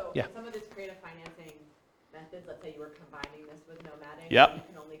 but so yeah. Some of this creative financing methods, let's say you were combining this with nomading, yep. You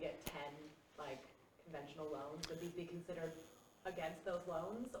can only get 10 like conventional loans. Would these be considered against those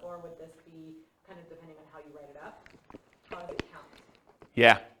loans, or would this be kind of depending on how you write it up? How does it count?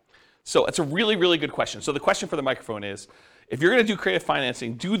 Yeah. So it's a really, really good question. So the question for the microphone is, if you're going to do creative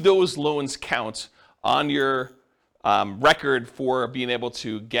financing, do those loans count on your record for being able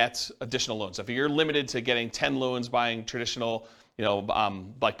to get additional loans? If you're limited to getting 10 loans buying traditional,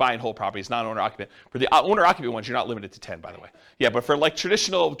 like buy and hold properties, non-owner occupant. For the owner occupant ones, you're not limited to 10, by the way. Yeah, but for like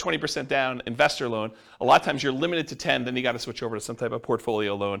traditional 20% down investor loan, a lot of times you're limited to 10, then you got to switch over to some type of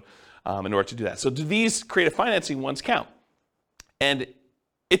portfolio loan in order to do that. So do these creative financing ones count? And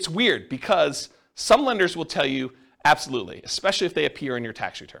it's weird because some lenders will tell you absolutely, especially if they appear in your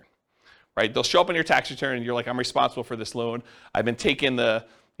tax return, right? They'll show up in your tax return and you're like, I'm responsible for this loan. I've been taking the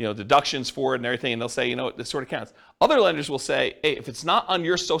deductions for it and everything, and they'll say, this sort of counts. Other lenders will say, hey, if it's not on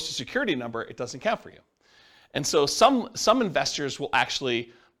your social security number, it doesn't count for you. And so some investors will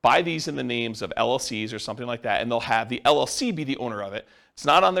actually buy these in the names of LLCs or something like that, and they'll have the LLC be the owner of it. It's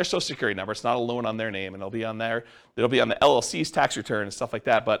not on their social security number. It's not a loan on their name, and it'll be on the LLC's tax return and stuff like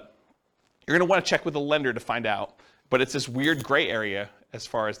that. But you're going to want to check with the lender to find out. But it's this weird gray area as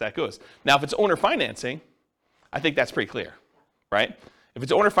far as that goes. Now, if it's owner financing, I think that's pretty clear, right? If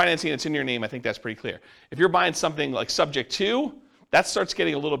it's owner financing and it's in your name, I think that's pretty clear. If you're buying something like subject to, that starts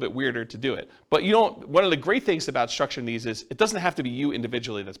getting a little bit weirder to do it. But one of the great things about structuring these is it doesn't have to be you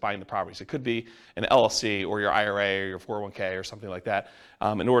individually that's buying the properties. It could be an LLC or your IRA or your 401k or something like that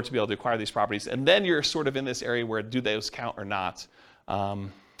in order to be able to acquire these properties. And then you're sort of in this area where do those count or not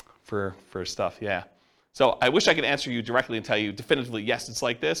for stuff, yeah. So I wish I could answer you directly and tell you definitively, yes, it's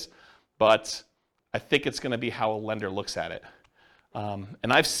like this, but I think it's going to be how a lender looks at it.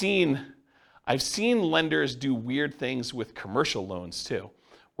 And I've seen lenders do weird things with commercial loans too,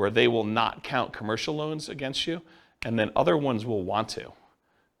 where they will not count commercial loans against you, and then other ones will want to.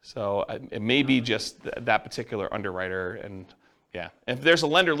 So it may be just that particular underwriter, and yeah. If there's a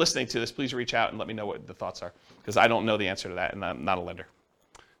lender listening to this, please reach out and let me know what the thoughts are, because I don't know the answer to that, and I'm not a lender.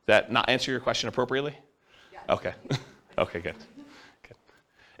 Does that not answer your question appropriately? Yeah. Okay. Okay, good.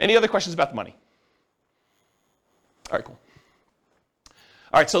 Any other questions about the money? All right, cool.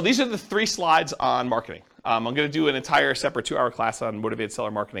 All right, so these are the 3 slides on marketing. I'm going to do an entire separate 2-hour class on motivated seller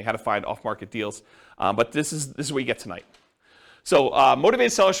marketing, how to find off-market deals. But this is what you get tonight. So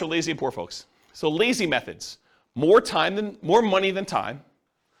motivated sellers for lazy and poor folks. So lazy methods: more money than time.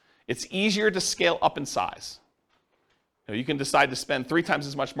 It's easier to scale up in size. You can decide to spend 3 times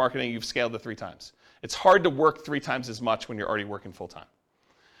as much marketing. You've scaled it 3 times. It's hard to work 3 times as much when you're already working full time.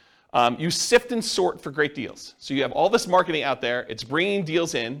 You sift and sort for great deals. So you have all this marketing out there. It's bringing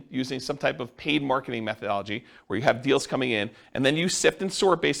deals in using some type of paid marketing methodology where you have deals coming in, and then you sift and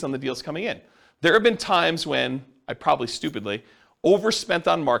sort based on the deals coming in. There have been times when I probably stupidly overspent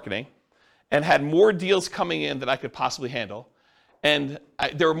on marketing and had more deals coming in than I could possibly handle. And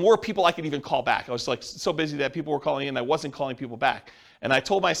there were more people I could even call back. I was like so busy that people were calling in, I wasn't calling people back. And I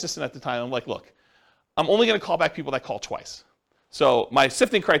told my assistant at the time, I'm like, look, I'm only going to call back people that call twice. So my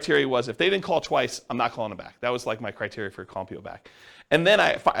sifting criteria was if they didn't call twice, I'm not calling them back. That was like my criteria for calling people back. And then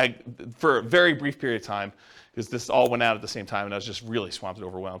I for a very brief period of time, because this all went out at the same time and I was just really swamped and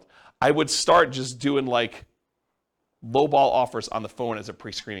overwhelmed, I would start just doing like lowball offers on the phone as a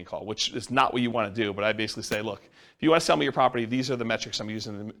pre-screening call, which is not what you want to do. But I basically say, look, if you want to sell me your property, these are the metrics I'm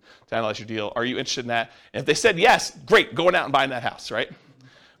using to analyze your deal. Are you interested in that? And if they said yes, great, going out and buying that house, right?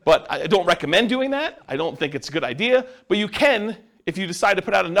 But I don't recommend doing that. I don't think it's a good idea. But you can if you decide to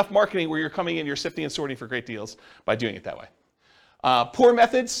put out enough marketing where you're coming in, you're sifting and sorting for great deals by doing it that way. Poor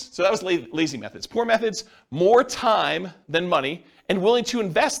methods, so that was lazy methods. Poor methods, more time than money, and willing to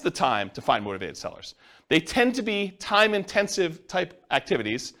invest the time to find motivated sellers. They tend to be time-intensive type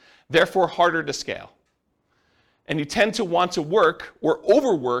activities, therefore harder to scale. And you tend to want to work or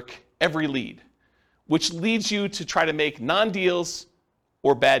overwork every lead, which leads you to try to make non-deals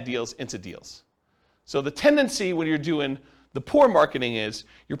or bad deals into deals. So the tendency when you're doing the poor marketing is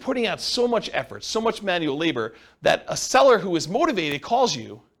you're putting out so much effort, so much manual labor that a seller who is motivated calls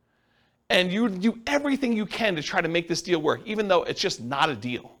you and you do everything you can to try to make this deal work, even though it's just not a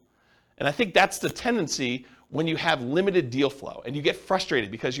deal. And I think that's the tendency when you have limited deal flow and you get frustrated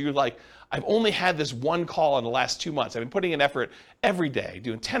because you're like, I've only had this one call in the last 2 months. I've been putting in effort every day,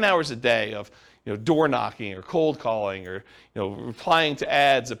 doing 10 hours a day of door knocking or cold calling or replying to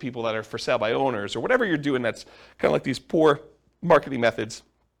ads of people that are for sale by owners or whatever you're doing that's kind of like these poor marketing methods.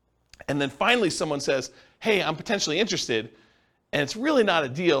 And then finally someone says, hey, I'm potentially interested, and it's really not a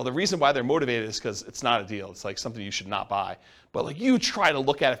deal. The reason why they're motivated is because it's not a deal. It's like something you should not buy. But like you try to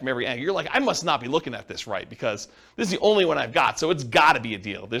look at it from every angle. You're like, I must not be looking at this right because this is the only one I've got, so it's got to be a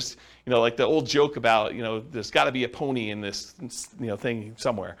deal. There's, like the old joke about, there's got to be a pony in this, thing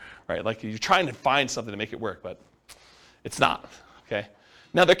somewhere, right? Like you're trying to find something to make it work, but it's not, okay?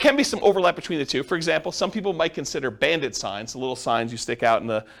 Now there can be some overlap between the two. For example, some people might consider bandit signs, the little signs you stick out in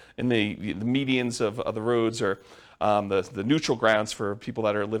the medians of the roads, or the neutral grounds for people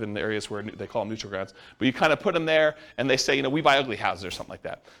that are living in areas where they call them neutral grounds. But you kind of put them there and they say, we buy ugly houses or something like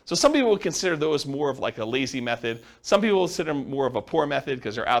that. So some people would consider those more of like a lazy method. Some people would consider them more of a poor method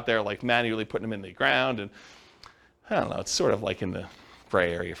because they're out there like manually putting them in the ground. And I don't know, it's sort of like in the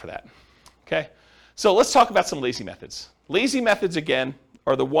gray area for that. Okay? So let's talk about some lazy methods. Lazy methods, again,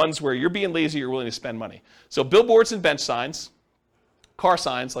 are the ones where you're being lazy, you're willing to spend money. So billboards and bench signs, car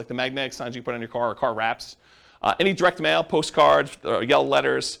signs, like the magnetic signs you put on your car or car wraps, any direct mail, postcards, yellow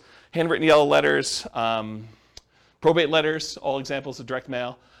letters, handwritten yellow letters, probate letters, all examples of direct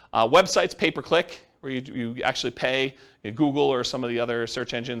mail. Websites, pay-per-click, where you actually pay Google or some of the other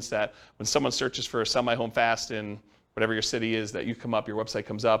search engines that when someone searches for sell my home fast in whatever your city is, that you come up, your website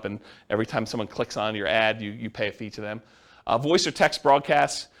comes up, and every time someone clicks on your ad, you pay a fee to them. Voice or text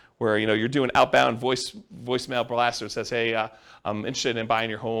broadcasts, where you're doing outbound voicemail blast that says, hey, I'm interested in buying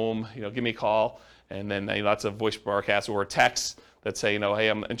your home, give me a call. And then lots of voice broadcasts or texts that say, hey,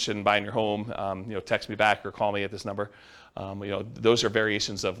 I'm interested in buying your home, text me back or call me at this number. Those are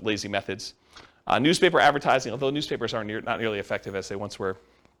variations of lazy methods. Newspaper advertising, although newspapers are not nearly effective as they once were.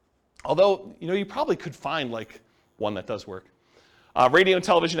 Although, you probably could find like one that does work. Radio and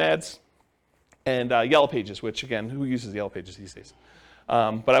television ads, and Yellow Pages, which again, who uses Yellow Pages these days?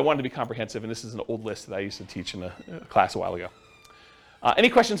 But I wanted to be comprehensive, and this is an old list that I used to teach in a class a while ago. Any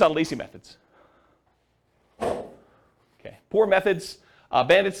questions on lazy methods? Okay. Poor methods,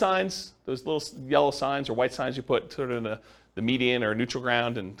 bandit signs, those little yellow signs or white signs you put sort of in the median or neutral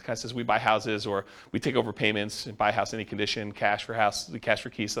ground, and kind of says we buy houses or we take over payments and buy a house any condition, cash for house, cash for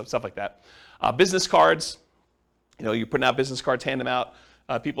keys, stuff like that. Business cards, you're putting out business cards, hand them out.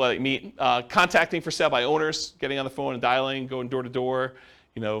 People that you meet, contacting for sale by owners, getting on the phone and dialing, going door to door,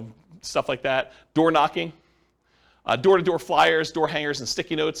 stuff like that. Door knocking, door-to-door flyers, door hangers, and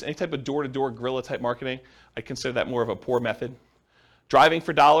sticky notes, any type of door-to-door guerrilla type marketing. I consider that more of a poor method. Driving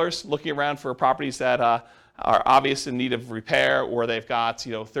for dollars, looking around for properties that are obvious in need of repair, or they've got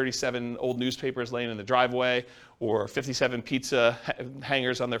 37 old newspapers laying in the driveway, or 57 pizza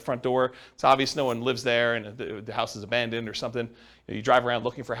hangers on their front door. It's obvious no one lives there and the house is abandoned or something. You drive around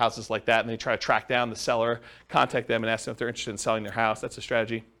looking for houses like that, and they try to track down the seller, contact them, and ask them if they're interested in selling their house. That's a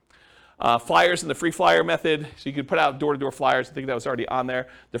strategy. Flyers and the free flyer method. So you could put out door-to-door flyers. I think that was already on there.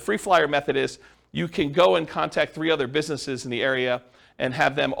 The free flyer method is you can go and contact 3 other businesses in the area and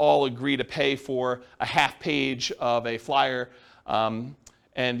have them all agree to pay for a half page of a flyer.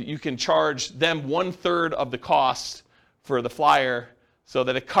 And you can charge them 1/3 of the cost for the flyer so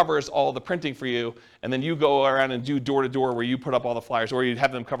that it covers all the printing for you. And then you go around and do door-to-door where you put up all the flyers, or you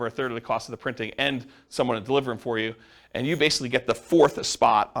have them cover 1/3 of the cost of the printing and someone to deliver them for you. And you basically get the 4th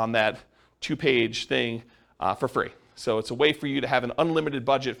spot on that 2-page thing for free. So it's a way for you to have an unlimited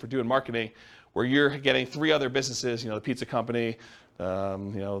budget for doing marketing where you're getting 3 other businesses, the pizza company,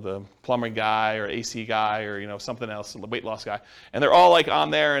 the plumbing guy or AC guy or, something else, the weight loss guy. And they're all like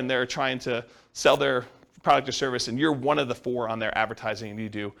on there and they're trying to sell their product or service, and you're one of the 4 on their advertising, and you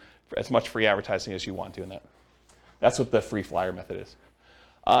do as much free advertising as you want doing that. That's what the free flyer method is.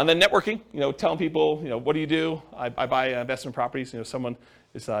 And then networking, telling people, what do you do? I buy investment properties. Someone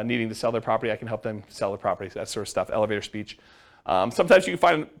is needing to sell their property, I can help them sell their properties, that sort of stuff, elevator speech. Sometimes you can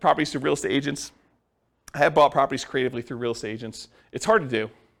find properties through real estate agents. I have bought properties creatively through real estate agents. It's hard to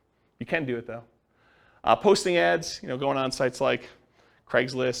do. You can do it though. Posting ads, going on sites like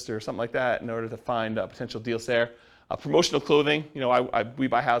Craigslist or something like that in order to find potential deals there. Promotional clothing, we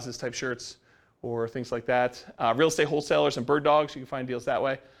buy houses type shirts or things like that. Real estate wholesalers and bird dogs, you can find deals that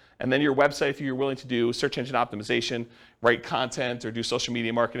way. And then your website, if you're willing to do search engine optimization, write content, or do social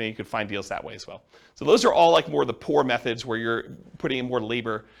media marketing, you can find deals that way as well. So those are all like more the poor methods where you're putting in more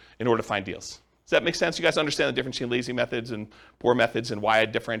labor in order to find deals. Does that make sense? You guys understand the difference between lazy methods and poor methods and why I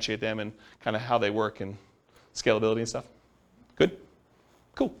differentiate them and kind of how they work and scalability and stuff? Good?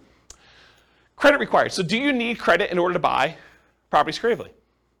 Cool. Credit required. So do you need credit in order to buy properties creatively?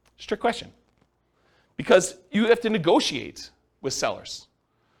 Strict question. Because you have to negotiate with sellers.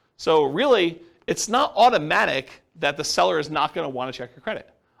 So really, it's not automatic that the seller is not going to want to check your credit.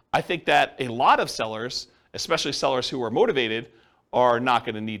 I think that a lot of sellers, especially sellers who are motivated, are not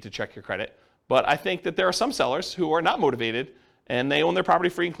going to need to check your credit. But I think that there are some sellers who are not motivated and they own their property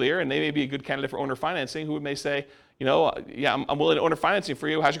free and clear, and they may be a good candidate for owner financing, who may say, yeah, I'm willing to owner financing for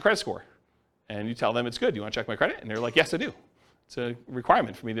you. How's your credit score? And you tell them it's good. You want to check my credit? And they're like, yes, I do. It's a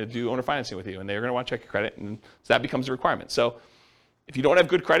requirement for me to do owner financing with you, and they're going to want to check your credit, and so that becomes a requirement. So if you don't have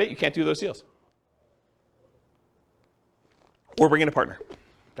good credit, you can't do those deals. Or bring in a partner.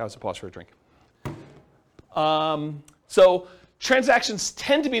 That was a pause for a drink. So transactions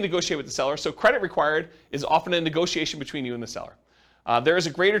tend to be negotiated with the seller, so credit required is often a negotiation between you and the seller. There is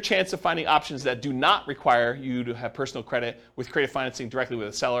a greater chance of finding options that do not require you to have personal credit with creative financing directly with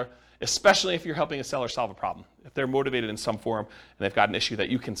a seller, especially if you're helping a seller solve a problem, if they're motivated in some form and they've got an issue that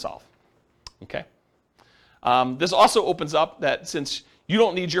you can solve. Okay? This also opens up that since you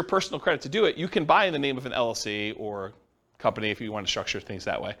don't need your personal credit to do it. You can buy in the name of an LLC or company if you want to structure things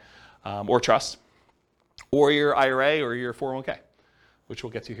that way, or trust, or your IRA or your 401k, which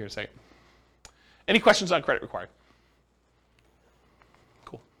we'll get to here in a second. Any questions on credit required?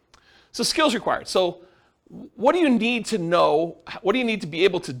 Cool. So skills required. So what do you need to know? What do you need to be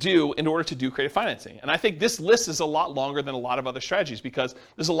able to do in order to do creative financing? And I think this list is a lot longer than a lot of other strategies because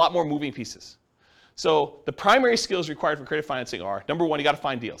there's a lot more moving pieces. So the primary skills required for creative financing are, number one, you got to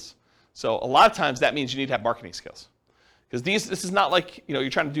find deals. So a lot of times that means you need to have marketing skills. Because this is not like, you're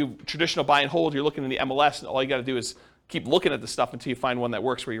trying to do traditional buy and hold, you're looking in the MLS, and all you got to do is keep looking at the stuff until you find one that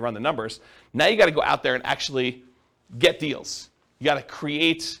works where you run the numbers. Now you got to go out there and actually get deals. You got to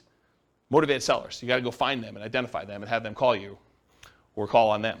create motivated sellers. You got to go find them and identify them and have them call you or call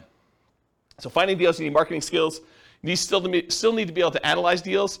on them. So finding deals, you need marketing skills. You still need to be able to analyze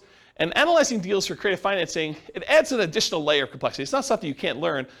deals. And analyzing deals for creative financing, it adds an additional layer of complexity. It's not something you can't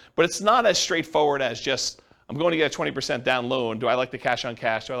learn, but it's not as straightforward as just, I'm going to get a 20% down loan. Do I like the cash on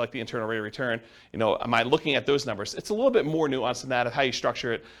cash? Do I like the internal rate of return? Am I looking at those numbers? It's a little bit more nuanced than that of how you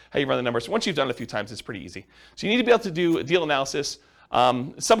structure it, how you run the numbers. Once you've done it a few times, it's pretty easy. So you need to be able to do a deal analysis.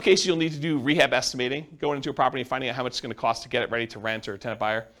 In some cases, you'll need to do rehab estimating, going into a property and finding out how much it's going to cost to get it ready to rent or tenant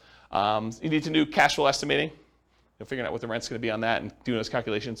buyer. You need to do cash flow estimating, figuring out what the rent's going to be on that and doing those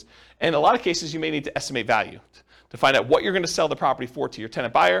calculations. And in a lot of cases, you may need to estimate value to find out what you're going to sell the property for to your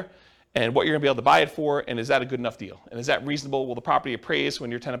tenant buyer and what you're going to be able to buy it for, and is that a good enough deal? And is that reasonable? Will the property appraise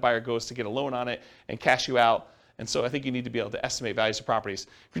when your tenant buyer goes to get a loan on it and cash you out? And so I think you need to be able to estimate values of properties.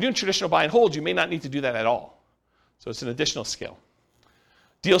 If you're doing traditional buy and hold, you may not need to do that at all. So it's an additional skill.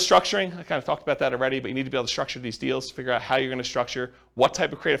 Deal structuring, I kind of talked about that already, but you need to be able to structure these deals, figure out how you're going to structure, what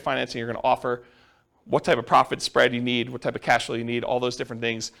type of creative financing you're going to offer, what type of profit spread you need, what type of cash flow you need, all those different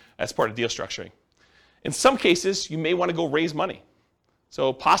things as part of deal structuring. In some cases, you may want to go raise money.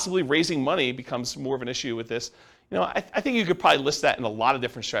 So possibly raising money becomes more of an issue with this. I think you could probably list that in a lot of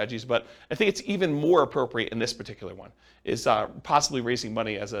different strategies, but I think it's even more appropriate in this particular one, is possibly raising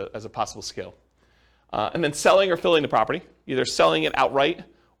money as a possible skill. And then selling or filling the property, either selling it outright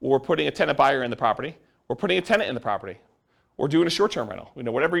or putting a tenant buyer in the property or putting a tenant in the property or doing a short-term rental.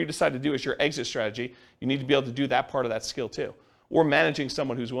 Whatever you decide to do as your exit strategy, you need to be able to do that part of that skill too, or managing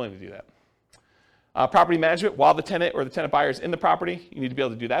someone who's willing to do that. Property management, while the tenant or the tenant buyer is in the property, you need to be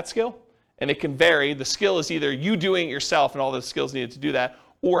able to do that skill. And it can vary. The skill is either you doing it yourself and all the skills needed to do that,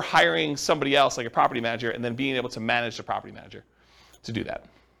 or hiring somebody else like a property manager and then being able to manage the property manager to do that.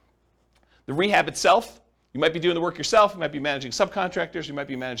 The rehab itself, you might be doing the work yourself, you might be managing subcontractors, you might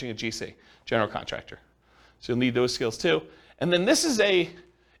be managing a GC, general contractor. So you'll need those skills too. And then this is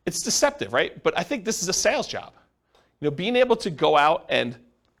it's deceptive, right? But I think this is a sales job. Being able to go out and,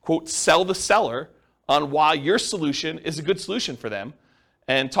 quote, sell the seller on why your solution is a good solution for them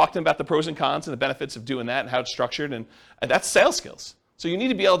and talk to them about the pros and cons and the benefits of doing that and how it's structured, and that's sales skills. So you need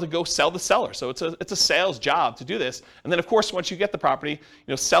to be able to go sell the seller. So it's a sales job to do this. And then of course, once you get the property,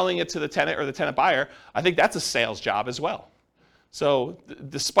 selling it to the tenant or the tenant buyer, I think that's a sales job as well. So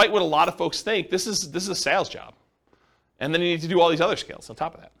despite what a lot of folks think, this is a sales job. And then you need to do all these other skills on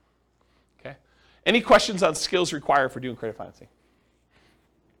top of that. Okay. Any questions on skills required for doing creative financing?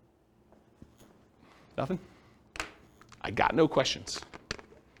 Nothing? I got no questions.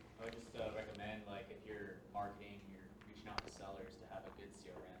 I would just recommend, if you're marketing, you're reaching out to sellers to have a good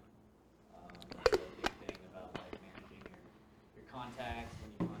CRM. That's a big thing about managing your contacts, when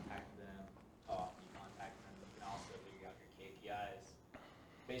you contact them, how often you contact them. You can also figure out your KPIs.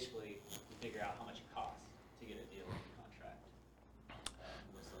 Basically, you figure out how much it costs to get a deal in the contract.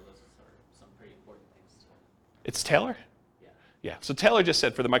 So those are some pretty important things. It's Taylor? Yeah. So Taylor just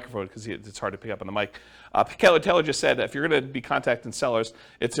said, for the microphone, because it's hard to pick up on the mic, Taylor just said if you're going to be contacting sellers,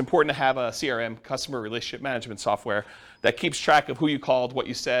 it's important to have a CRM, customer relationship management software, that keeps track of who you called, what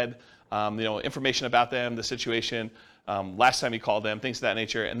you said, information about them, the situation, last time you called them, things of that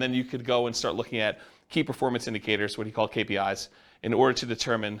nature. And then you could go and start looking at key performance indicators, what he called KPIs, in order to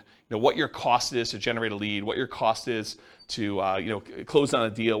determine what your cost is to generate a lead, what your cost is to close on a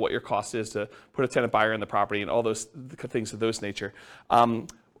deal, what your cost is to put a tenant buyer in the property, and all those things of those nature.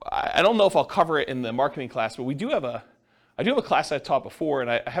 I don't know if I'll cover it in the marketing class, but I do have a class I've taught before, and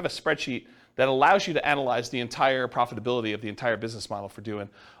I have a spreadsheet that allows you to analyze the entire profitability of the entire business model for doing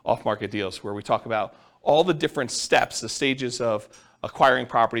off-market deals, where we talk about all the different steps, the stages of acquiring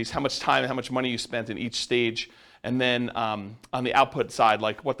properties, how much time and how much money you spent in each stage, and then on the output side,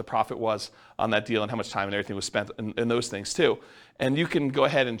 like what the profit was on that deal and how much time and everything was spent in those things too. And you can go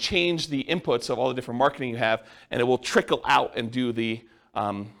ahead and change the inputs of all the different marketing you have, and it will trickle out and do the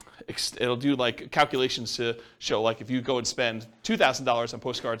it'll do like calculations to show like if you go and spend $2,000 on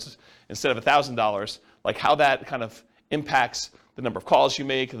postcards instead of $1,000, like how that kind of impacts the number of calls you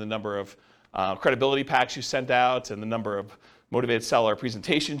make and the number of credibility packs you send out and the number of motivated seller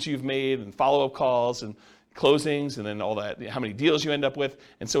presentations you've made and follow-up calls and closings and then all that, how many deals you end up with.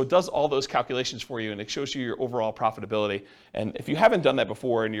 And so it does all those calculations for you and it shows you your overall profitability. And if you haven't done that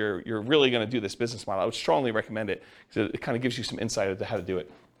before and you're really going to do this business model, I would strongly recommend it because it kind of gives you some insight into how to do it.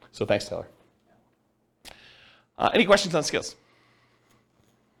 So thanks, Taylor. Any questions on skills?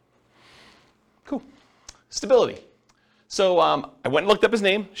 Cool. Stability. So I went and looked up his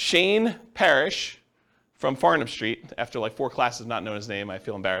name, Shane Parrish from Farnham Street. After like 4 classes not knowing his name, I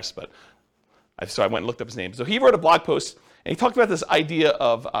feel embarrassed, but so I went and looked up his name. So he wrote a blog post, and he talked about this idea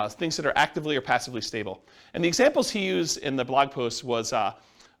of things that are actively or passively stable. And the examples he used in the blog post was a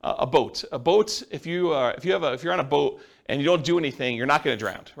boat. A boat, if you're on a boat and you don't do anything, you're not going to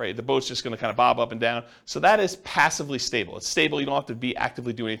drown, right? The boat's just going to kind of bob up and down. So that is passively stable. It's stable. You don't have to be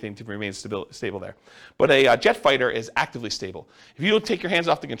actively doing anything to remain stable there. But a jet fighter is actively stable. If you don't take your hands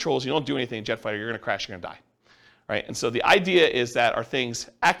off the controls, you don't do anything in jet fighter, you're going to crash, you're going to die. Right? And so the idea is that are things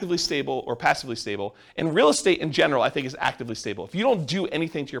actively stable or passively stable? And real estate in general, I think, is actively stable. If you don't do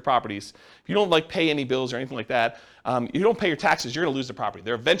anything to your properties, if you don't like pay any bills or anything like that, you don't pay your taxes, you're going to lose the property.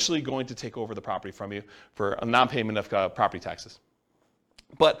 They're eventually going to take over the property from you for a non-payment of property taxes.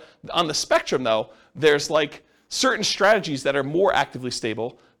 But on the spectrum, though, there's like certain strategies that are more actively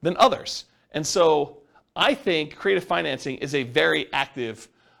stable than others. And so I think creative financing is a very active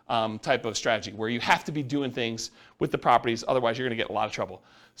type of strategy where you have to be doing things with the properties, otherwise you're going to get a lot of trouble.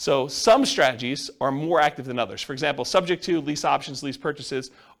 So some strategies are more active than others. For example, subject to, lease options, lease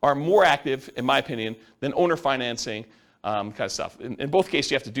purchases are more active, in my opinion, than owner financing kind of stuff. In both cases,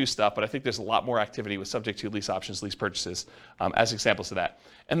 you have to do stuff, but I think there's a lot more activity with subject to, lease options, lease purchases as examples of that.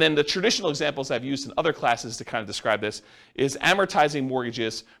 And then the traditional examples I've used in other classes to kind of describe this is amortizing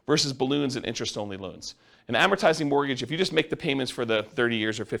mortgages versus balloons and interest-only loans. An amortizing mortgage, if you just make the payments for the 30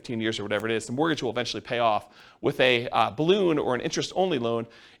 years or 15 years or whatever it is, the mortgage will eventually pay off. With a balloon or an interest-only loan,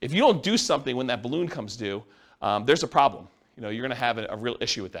 if you don't do something when that balloon comes due, there's a problem. You're going to have a real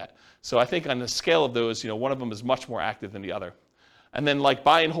issue with that. So I think on the scale of those, one of them is much more active than the other. And then like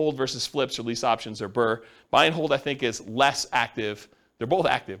buy and hold versus flips or lease options or BRRRR, buy and hold I think is less active. They're both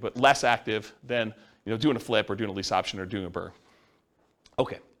active, but less active than doing a flip or doing a lease option or doing a BRRRR.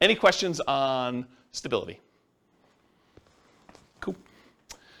 Okay, any questions on stability? Cool.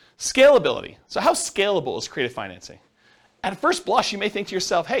 Scalability. So how scalable is creative financing? At first blush, you may think to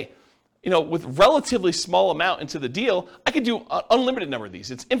yourself, hey, with relatively small amount into the deal, I could do an unlimited number of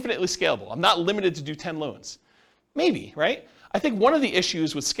these. It's infinitely scalable. I'm not limited to do 10 loans. Maybe, right? I think one of the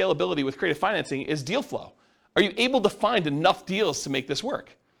issues with scalability with creative financing is deal flow. Are you able to find enough deals to make this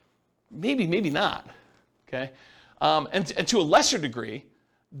work? Maybe, maybe not, okay? And to a lesser degree,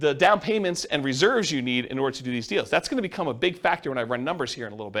 the down payments and reserves you need in order to do these deals. That's going to become a big factor when I run numbers here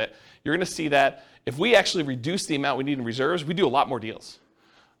in a little bit. You're going to see that if we actually reduce the amount we need in reserves, we do a lot more deals.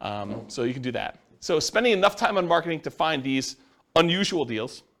 So you can do that. So spending enough time on marketing to find these unusual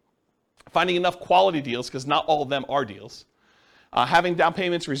deals, finding enough quality deals, because not all of them are deals, having down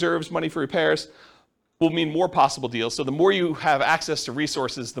payments, reserves, money for repairs will mean more possible deals. So the more you have access to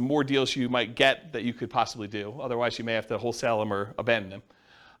resources, the more deals you might get that you could possibly do. Otherwise, you may have to wholesale them or abandon them.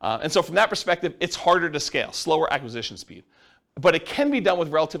 And so from that perspective, it's harder to scale, slower acquisition speed. But it can be done with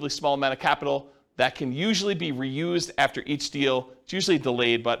relatively small amount of capital that can usually be reused after each deal. It's usually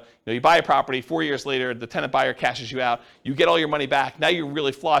delayed, but you buy a property, 4 years later, the tenant buyer cashes you out, you get all your money back, now you're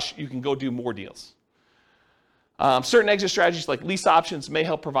really flush, you can go do more deals. Certain exit strategies like lease options may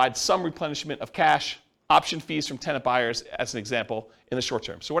help provide some replenishment of cash, option fees from tenant buyers as an example in the short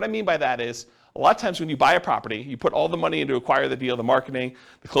term. So what I mean by that is, a lot of times when you buy a property, you put all the money in to acquire the deal, the marketing,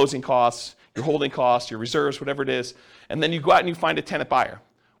 the closing costs, your holding costs, your reserves, whatever it is, and then you go out and you find a tenant buyer.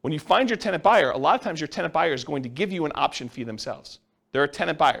 When you find your tenant buyer, a lot of times your tenant buyer is going to give you an option fee themselves. They're a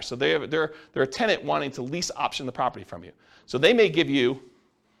tenant buyer, so they're a tenant wanting to lease option the property from you. So they may give you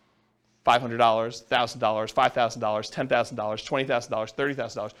 $500, $1,000, $5,000, $10,000, $20,000,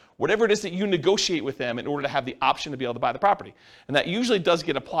 $30,000, whatever it is that you negotiate with them in order to have the option to be able to buy the property. And that usually does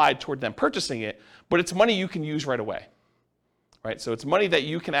get applied toward them purchasing it, but it's money you can use right away. Right? So it's money that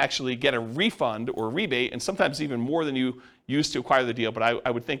you can actually get a refund or rebate, and sometimes even more than you use to acquire the deal, but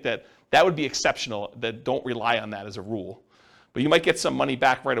I would think that that would be exceptional, that don't rely on that as a rule. But you might get some money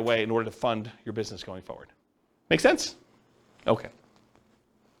back right away in order to fund your business going forward. Make sense? Okay.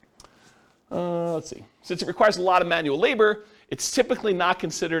 Let's see. Since it requires a lot of manual labor, it's typically not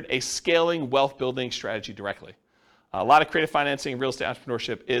considered a scaling wealth building strategy directly. A lot of creative financing and real estate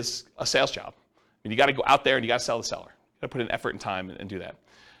entrepreneurship is a sales job. I mean, you got to go out there and you got to sell the seller. You got to put in effort and time and do that.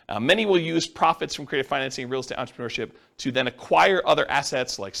 Many will use profits from creative financing and real estate entrepreneurship to then acquire other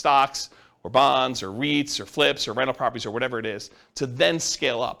assets like stocks or bonds or REITs or flips or rental properties or whatever it is to then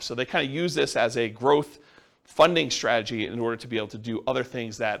scale up. So they kind of use this as a growth funding strategy in order to be able to do other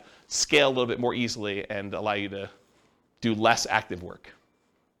things that scale a little bit more easily and allow you to do less active work.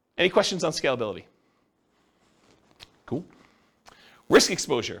 Any questions on scalability? Cool. Risk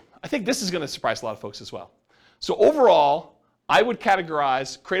exposure. I think this is going to surprise a lot of folks as well. So overall, I would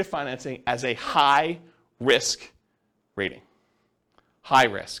categorize creative financing as a high risk rating. High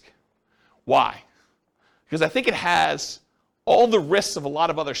risk. Why? Because I think it has all the risks of a lot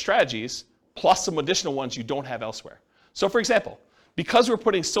of other strategies, plus some additional ones you don't have elsewhere. So for example, because we're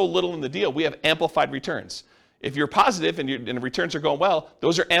putting so little in the deal, we have amplified returns. If you're positive and the returns are going well,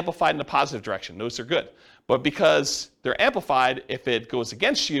 those are amplified in a positive direction. Those are good. But because they're amplified, if it goes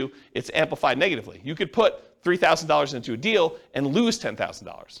against you, it's amplified negatively. You could put $3,000 into a deal and lose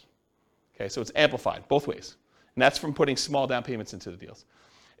 $10,000. Okay, so it's amplified both ways. And that's from putting small down payments into the deals.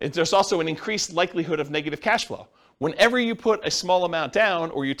 There's also an increased likelihood of negative cash flow. Whenever you put a small amount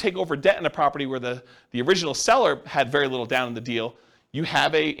down or you take over debt in a property where the original seller had very little down in the deal, you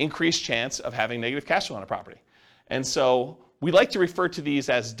have an increased chance of having negative cash flow on a property. And so we like to refer to these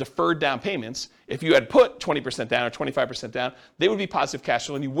as deferred down payments. If you had put 20% down or 25% down, they would be positive cash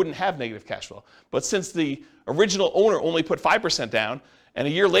flow and you wouldn't have negative cash flow. But since the original owner only put 5% down and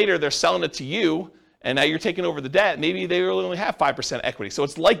a year later they're selling it to you and now you're taking over the debt, maybe they really only have 5% equity. So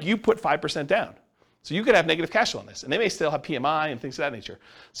it's like you put 5% down. So you could have negative cash flow on this. And they may still have PMI and things of that nature.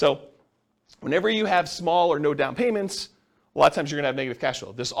 So whenever you have small or no down payments, a lot of times you're going to have negative cash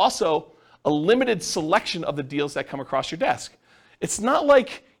flow. There's also a limited selection of the deals that come across your desk. It's not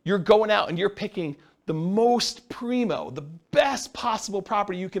like you're going out and you're picking the most primo, the best possible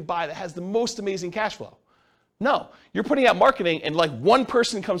property you can buy that has the most amazing cash flow. No, you're putting out marketing and like one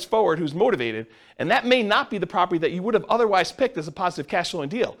person comes forward who's motivated, and that may not be the property that you would have otherwise picked as a positive cash flowing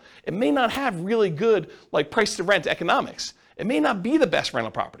deal. It may not have really good like price to rent economics. It may not be the best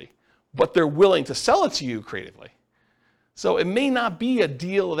rental property, but they're willing to sell it to you creatively. So it may not be a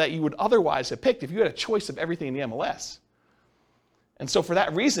deal that you would otherwise have picked if you had a choice of everything in the MLS. And so for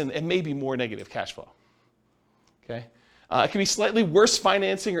that reason, it may be more negative cash flow. Okay? It can be slightly worse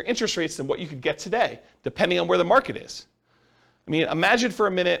financing or interest rates than what you could get today, depending on where the market is. I mean, imagine for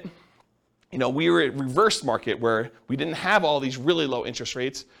a minute, we were at reverse market where we didn't have all these really low interest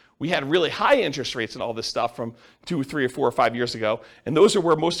rates. We had really high interest rates and all this stuff from 2, 3, or 4, or 5 years ago. And those are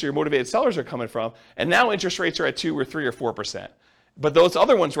where most of your motivated sellers are coming from. And now interest rates are at 2 or 3 or 4%. But those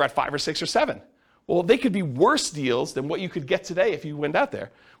other ones were at 5 or 6 or 7. Well, they could be worse deals than what you could get today if you went out there.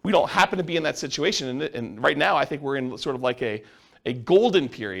 We don't happen to be in that situation. And right now, I think we're in sort of like a golden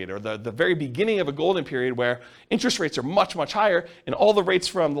period or the very beginning of a golden period where interest rates are much, much higher. And all the rates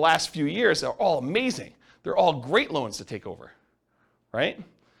from the last few years are all amazing. They're all great loans to take over, right?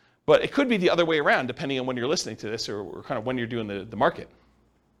 But it could be the other way around, depending on when you're listening to this or kind of when you're doing the market.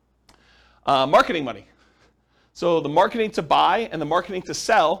 Marketing money. So the marketing to buy and the marketing to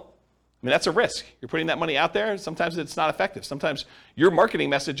sell, I mean, that's a risk. You're putting that money out there. Sometimes it's not effective. Sometimes your marketing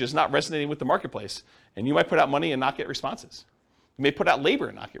message is not resonating with the marketplace. And you might put out money and not get responses. You may put out labor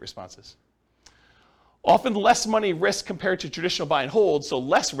and not get responses. Often less money risk compared to traditional buy and hold, so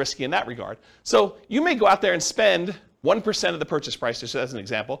less risky in that regard. So you may go out there and spend 1% of the purchase price, just as an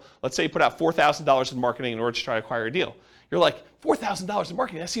example. Let's say you put out $4,000 in marketing in order to try to acquire a deal. You're like, $4,000 in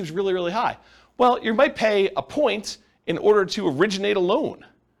marketing, that seems really, really high. Well, you might pay a point in order to originate a loan,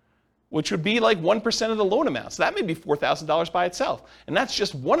 which would be like 1% of the loan amount. So that may be $4,000 by itself. And that's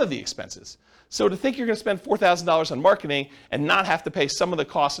just one of the expenses. So to think you're going to spend $4,000 on marketing and not have to pay some of the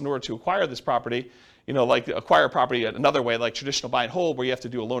costs in order to acquire this property, like acquire property another way, like traditional buy and hold, where you have to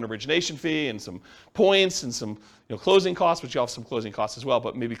do a loan origination fee and some points and some closing costs, which you have some closing costs as well,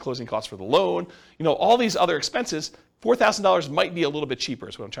 but maybe closing costs for the loan. All these other expenses, $4,000 might be a little bit cheaper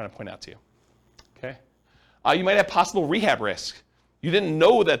is what I'm trying to point out to you. Okay? You might have possible rehab risk. You didn't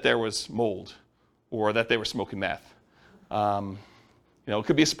know that there was mold or that they were smoking meth. It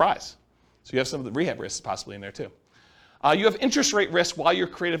could be a surprise. So you have some of the rehab risks possibly in there too. You have interest rate risk while you're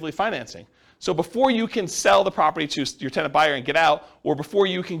creatively financing. So before you can sell the property to your tenant buyer and get out, or before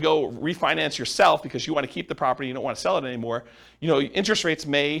you can go refinance yourself because you want to keep the property, you don't want to sell it anymore, interest rates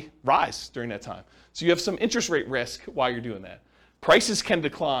may rise during that time. So you have some interest rate risk while you're doing that. Prices can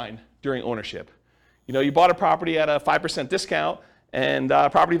decline during ownership. You bought a property at a 5% discount and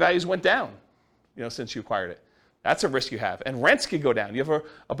property values went down, since you acquired it. That's a risk you have. And rents could go down. You have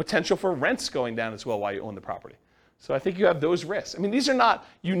a potential for rents going down as well while you own the property. So I think you have those risks. I mean, these are not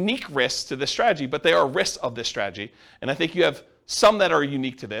unique risks to this strategy, but they are risks of this strategy. And I think you have some that are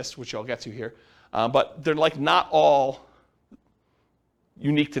unique to this, which I'll get to here. But they're like not all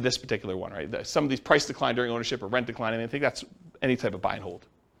unique to this particular one, right? Some of these price decline during ownership or rent decline, I mean, I think that's any type of buy and hold.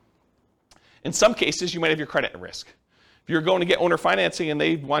 In some cases, you might have your credit at risk. If you're going to get owner financing and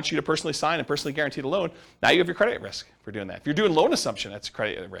they want you to personally sign and personally guarantee the loan, now you have your credit at risk for doing that. If you're doing loan assumption, that's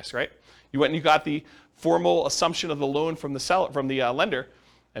credit at risk, right? You went and you got the formal assumption of the loan from the lender.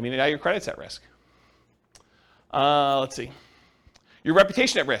 I mean, now your credit's at risk. Let's see. Your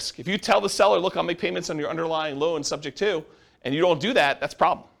reputation at risk. If you tell the seller, look, I'll make payments on your underlying loan subject to, and you don't do that, that's a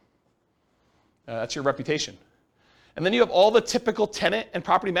problem. That's your reputation. And then you have all the typical tenant and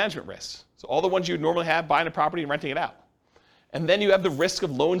property management risks. So all the ones you would normally have buying a property and renting it out. And then you have the risk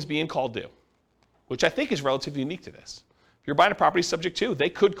of loans being called due, which I think is relatively unique to this. If you're buying a property subject to, they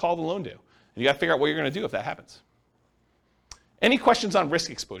could call the loan due. And you got to figure out what you're going to do if that happens. Any questions on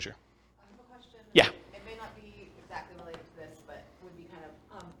risk exposure? I have a question. Yeah. It may not be exactly related to this, but would be kind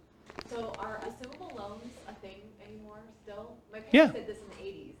of, so are assumable loans a thing anymore still? My parents did this in the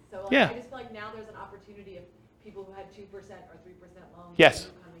 80s. So like, I just feel like now there's an opportunity of people who had 2% or 3% loans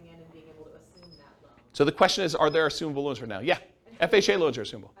coming in and being able to assume that loan. So the question is, are there assumable loans right now? Yeah. FHA loans are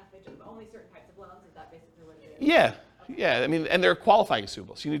assumable. FHA, but only certain types of loans? Is that basically what it is? Yeah. Yeah. I mean, and they're qualifying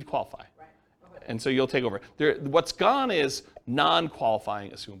assumable, so you need to qualify. Right. Okay. And so you'll take over. What's gone is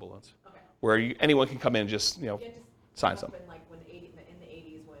non-qualifying assumable loans, where anyone can come in and just sign something. Like in the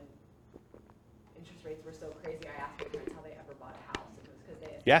 80s when interest rates were so crazy, I asked my parents how they ever bought a house. It was because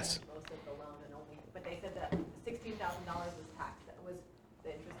they had most of the loan and only, but they said that $16,000 was taxed. The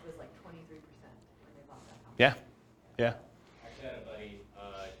interest was like 23% when they bought that house. Yeah. Yeah. I actually had a buddy,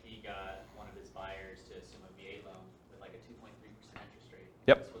 he got one of his buyers to assume a VA loan with like a 2.3% interest rate.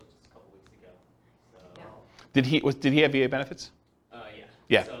 Yep. This was just a couple weeks ago. So, Did he have VA benefits? yeah.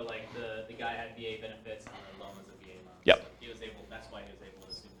 Yeah. So like the guy had VA benefits and the loan was a VA loan. Yep. So he was able, that's why he was able to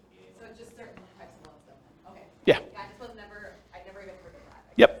assume the VA So loan. just certain types of loans then. Okay. Yeah. I just was never, I never even heard of that.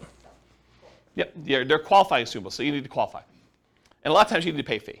 Yep. So, cool. Yep. They're qualifying assumable, so you need to qualify. And a lot of times you need to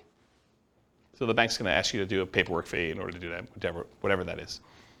pay a fee. So the bank's going to ask you to do a paperwork fee in order to do that, whatever that is.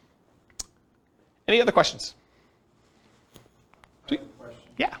 Any other questions? I have a question.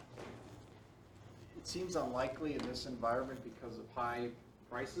 Yeah. It seems unlikely in this environment because of high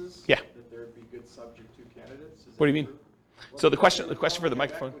prices Yeah. that there'd be good subject to candidates. Is What do that you mean? true? Well, So the because question they for the don't have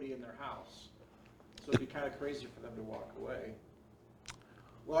microphone. Equity in their house, so it'd be kind of crazy for them to walk away.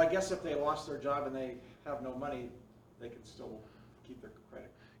 Well, I guess if they lost their job and they have no money, they can still keep their credit.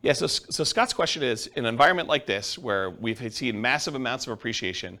 Yeah, so Scott's question is, in an environment like this, where we've seen massive amounts of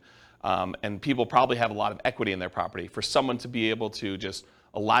appreciation, and people probably have a lot of equity in their property, for someone to be able to just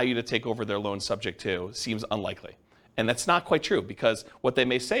allow you to take over their loan subject to seems unlikely. And that's not quite true, because what they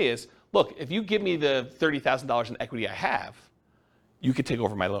may say is, look, if you give me the $30,000 in equity I have, you could take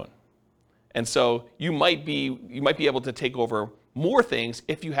over my loan. And so you might be able to take over more things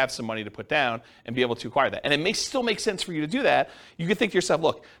if you have some money to put down and be able to acquire that. And it may still make sense for you to do that. You could think to yourself,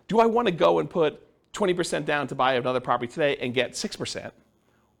 look, do I want to go and put 20% down to buy another property today and get 6%?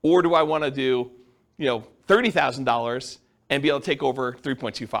 Or do I want to do, $30,000 and be able to take over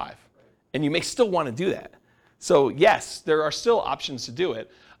 3.25? And you may still want to do that. So yes, there are still options to do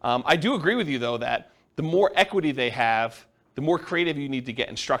it. I do agree with you, though, that the more equity they have, the more creative you need to get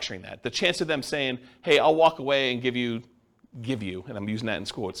in structuring that. The chance of them saying, hey, I'll walk away and give you, and I'm using that in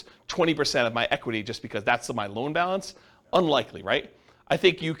quotes, 20% of my equity just because that's my loan balance, unlikely, right? I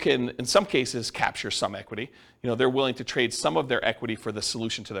think you can, in some cases, capture some equity. They're willing to trade some of their equity for the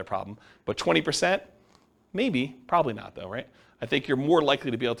solution to their problem. But 20%, maybe, probably not, though, right? I think you're more likely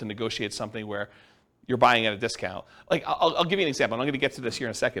to be able to negotiate something where you're buying at a discount. Like, I'll give you an example. I'm going to get to this here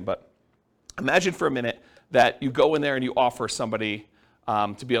in a second, but imagine for a minute that you go in there and you offer somebody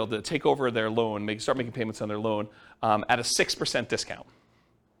to be able to take over their loan, start making payments on their loan at a 6% discount.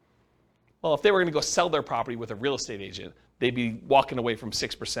 Well, if they were going to go sell their property with a real estate agent, they'd be walking away from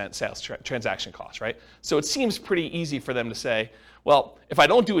 6% sales transaction costs, right? So it seems pretty easy for them to say, well, if I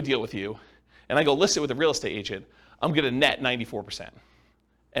don't do a deal with you and I go list it with a real estate agent, I'm going to net 94%.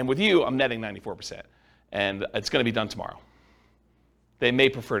 And with you, I'm netting 94%. And it's going to be done tomorrow. They may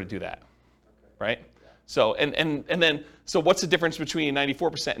prefer to do that, right? So so what's the difference between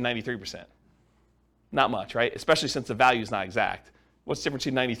 94% and 93%? Not much, right? Especially since the value is not exact. What's the difference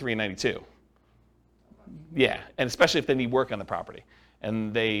between 93 and 92? Yeah, and especially if they need work on the property.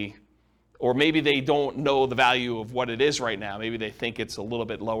 And or maybe they don't know the value of what it is right now. Maybe they think it's a little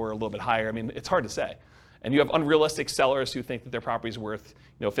bit lower, a little bit higher. I mean, it's hard to say. And you have unrealistic sellers who think that their property is worth,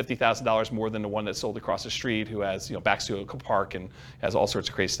 $50,000 more than the one that sold across the street, who has, backs to a park and has all sorts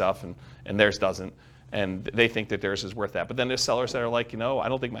of crazy stuff, and theirs doesn't. And they think that theirs is worth that. But then there's sellers that are like, I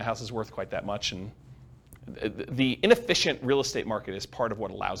don't think my house is worth quite that much. And the inefficient real estate market is part of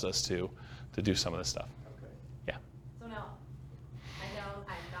what allows us to do some of this stuff. Okay. Yeah. So now, I know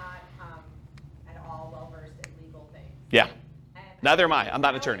I'm not at all well-versed in legal things. Yeah. And Neither am I. I'm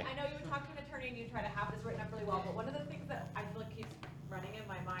not an attorney. I know you would talk to an attorney and you try to have this written up really well, but one of the things that I feel like keeps running in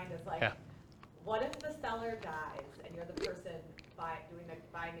my mind is like, Yeah. what if the seller dies and you're the person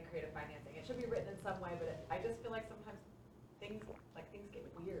buying the creative financing? It should be written in some way, but I just feel like sometimes things get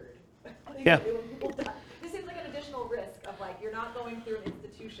weird. Yeah. When people die. This seems like an additional risk of like, you're not going through an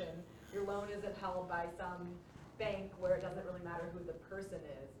institution, your loan isn't held by some bank where it doesn't really matter who the person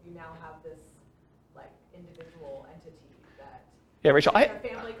is. You now have this like individual entity that Rachel, their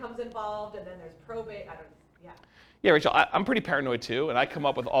family comes involved, and then there's probate. Yeah, Rachel, I'm pretty paranoid too, and I come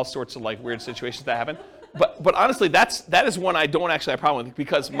up with all sorts of like weird situations that happen. But honestly, that is one I don't actually have a problem with,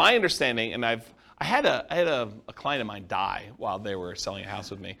 because my understanding, and I had a client of mine die while they were selling a house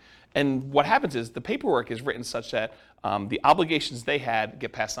with me, and what happens is the paperwork is written such that the obligations they had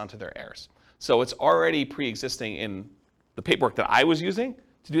get passed on to their heirs. So it's already pre-existing in the paperwork that I was using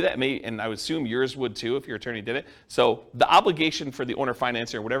to do that, and I would assume yours would too if your attorney did it. So the obligation for the owner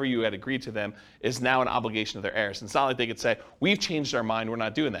financier, or whatever you had agreed to them, is now an obligation of their heirs. And it's not like they could say, we've changed our mind, we're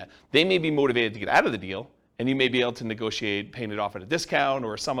not doing that. They may be motivated to get out of the deal, and you may be able to negotiate paying it off at a discount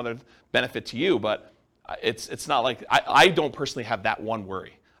or some other benefit to you, but it's not like, I don't personally have that one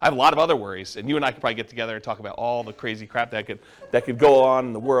worry. I have a lot of other worries, and you and I could probably get together and talk about all the crazy crap that could go on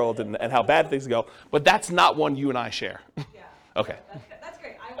in the world and how bad things go, but that's not one you and I share. Yeah. Okay. That's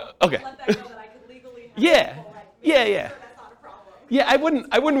great. I will Okay. let that go that I could legally have Yeah. people, like, Yeah, make yeah. sure that's not a problem. Yeah, I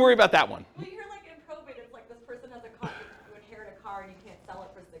wouldn't worry about that one. Well, you hear like in probate, it's like this person has a car, you inherit a car and you can't sell it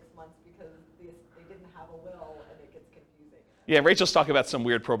for 6 months because they didn't have a will, and it gets confusing. Yeah, Rachel's talking about some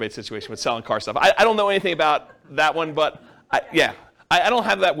weird probate situation with selling car stuff. I don't know anything about that one, but I don't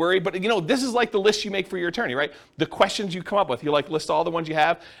have that worry. But this is like the list you make for your attorney, right? The questions you come up with, you like list all the ones you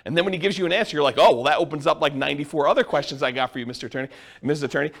have, and then when he gives you an answer, you're like, oh, well, that opens up like 94 other questions I got for you, Mr. Attorney, Mrs.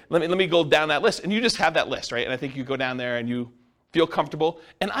 Attorney. Let me go down that list, and you just have that list, right? And I think you go down there and you feel comfortable.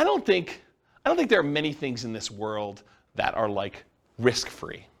 And I don't think there are many things in this world that are like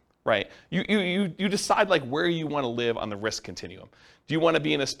risk-free. Right? You decide like where you want to live on the risk continuum. Do you want to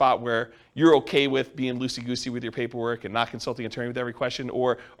be in a spot where you're okay with being loosey-goosey with your paperwork and not consulting an attorney with every question?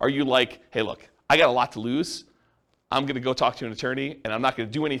 Or are you like, hey, look, I got a lot to lose. I'm going to go talk to an attorney, and I'm not going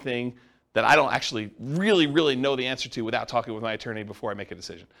to do anything that I don't actually really, really know the answer to without talking with my attorney before I make a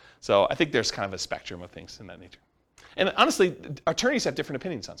decision. So I think there's kind of a spectrum of things in that nature. And honestly, attorneys have different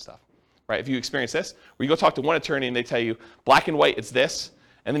opinions on stuff. Right? If you experience this, where you go talk to one attorney and they tell you black and white, it's this.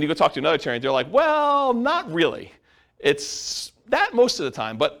 And then you go talk to another attorney, they're like, well, not really. It's that most of the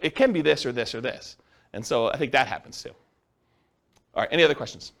time, but it can be this or this or this. And so I think that happens too. All right, any other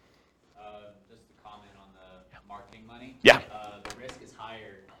questions? Just a comment on the marketing money. Yeah. The risk is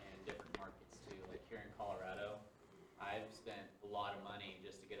higher in different markets too. Like here in Colorado, I've spent a lot of money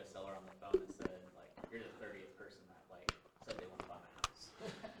just to get a seller on the phone that said, like, you're the 30th person that said they want to buy my house.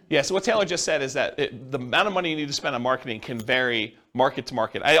 Yeah, so what Taylor just said is that the amount of money you need to spend on marketing can vary market to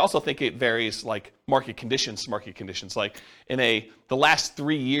market. I also think it varies like market conditions to market conditions. Like in the last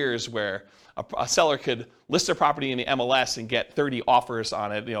 3 years where a seller could list their property in the MLS and get 30 offers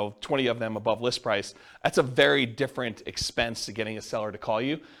on it, 20 of them above list price, that's a very different expense to getting a seller to call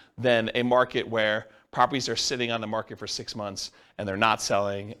you than a market where properties are sitting on the market for 6 months and they're not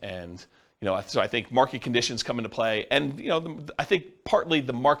selling. And so I think market conditions come into play, and I think partly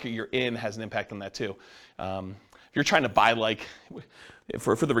the market you're in has an impact on that too. If you're trying to buy, like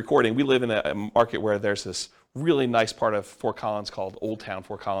for the recording, we live in a market where there's this really nice part of Fort Collins called Old Town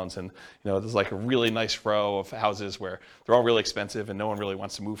Fort Collins, and there's like a really nice row of houses where they're all really expensive and no one really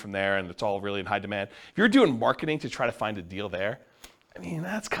wants to move from there, and it's all really in high demand. If you're doing marketing to try to find a deal there, I mean,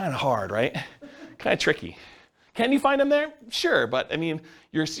 that's kind of hard, right? Kind of tricky. Can you find them there? Sure, but I mean,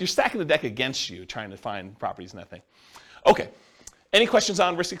 you're stacking the deck against you trying to find properties in that thing. Okay, any questions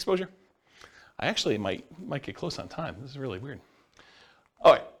on risk exposure? I actually might get close on time. This is really weird.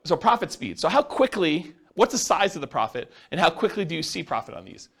 All right, so profit speed. So how quickly, what's the size of the profit, and how quickly do you see profit on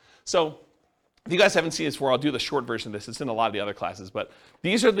these? So If you guys haven't seen this before, I'll do the short version of this. It's in a lot of the other classes, but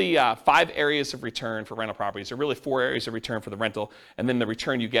these are the 5 areas of return for rental properties. There are really 4 areas of return for the rental, and then the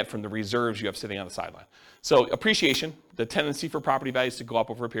return you get from the reserves you have sitting on the sideline. So appreciation, the tendency for property values to go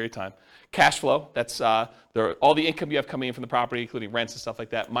up over a period of time. Cash flow, that's all the income you have coming in from the property, including rents and stuff like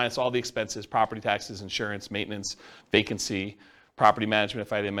that, minus all the expenses, property taxes, insurance, maintenance, vacancy, property management,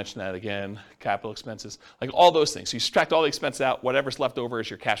 if I didn't mention that again, capital expenses, like all those things. So you subtract all the expenses out, whatever's left over is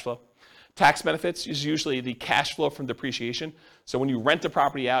your cash flow. Tax benefits is usually the cash flow from depreciation. So when you rent the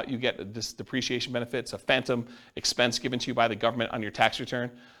property out, you get this depreciation benefit. It's a phantom expense given to you by the government on your tax return.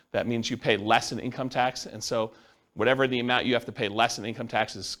 That means you pay less in income tax. And so whatever the amount you have to pay less in income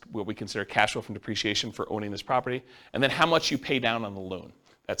tax is what we consider cash flow from depreciation for owning this property. And then how much you pay down on the loan.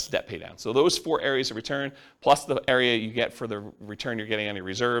 That's debt pay down. So those 4 areas of return, plus the area you get for the return you're getting on your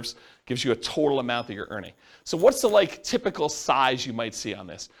reserves, gives you a total amount that you're earning. So what's the typical size you might see on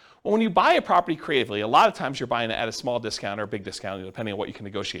this? Well, when you buy a property creatively, a lot of times you're buying it at a small discount or a big discount, depending on what you can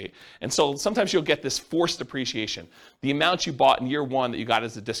negotiate. And so sometimes you'll get this forced depreciation. The amount you bought in year 1 that you got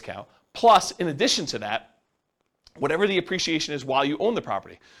as a discount, plus in addition to that, whatever the appreciation is while you own the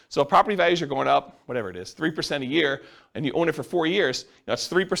property. So if property values are going up, whatever it is, 3% a year, and you own it for 4 years, it's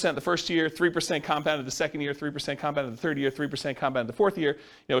 3% the first year, 3% compounded the second year, 3% compounded the third year, 3% compounded the fourth year.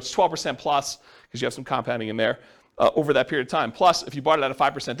 It's 12% plus, because you have some compounding in there over that period of time. Plus, if you bought it at a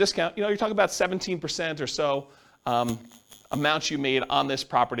 5% discount, you're talking about 17% or so amounts you made on this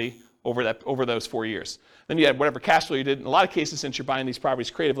property over those 4 years. Then you had whatever cash flow you did. In a lot of cases, since you're buying these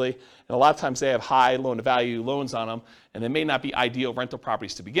properties creatively, and a lot of times they have high loan-to-value loans on them, and they may not be ideal rental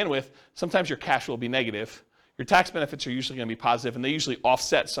properties to begin with, sometimes your cash flow will be negative. Your tax benefits are usually going to be positive, and they usually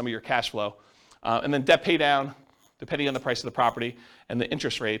offset some of your cash flow. And then debt pay down, depending on the price of the property and the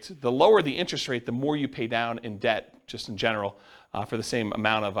interest rate. The lower the interest rate, the more you pay down in debt, just in general, for the same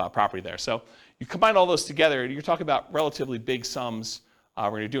amount of property there. So you combine all those together, you're talking about relatively big sums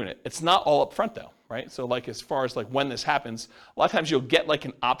when you're doing it. It's not all up front though, right? So as far as when this happens, a lot of times you'll get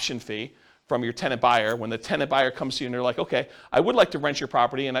an option fee from your tenant buyer. When the tenant buyer comes to you and they're like, okay, I would like to rent your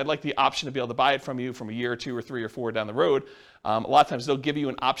property and I'd like the option to be able to buy it from you from a year or 2 or 3 or 4 down the road. A lot of times they'll give you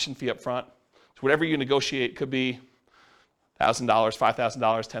an option fee up front. So whatever you negotiate, could be $1,000, $5,000,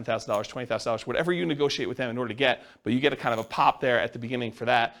 $10,000, $20,000, whatever you negotiate with them in order to get, but you get a kind of a pop there at the beginning for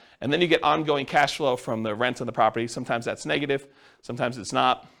that. And then you get ongoing cash flow from the rent on the property. Sometimes that's negative, sometimes it's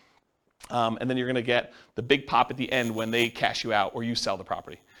not. And then you're going to get the big pop at the end when they cash you out or you sell the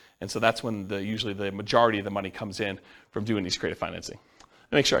property. And so that's when usually the majority of the money comes in from doing these creative financing.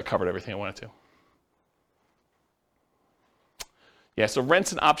 Let me make sure I covered everything I wanted to. Yeah, so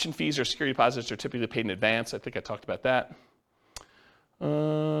rents and option fees or security deposits are typically paid in advance. I think I talked about that.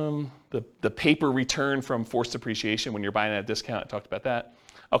 The paper return from forced depreciation when you're buying at a discount, I talked about that.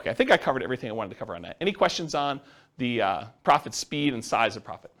 Okay, I think I covered everything I wanted to cover on that. Any questions on the profit speed and size of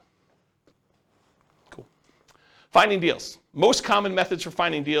profit? Cool. Finding deals. Most common methods for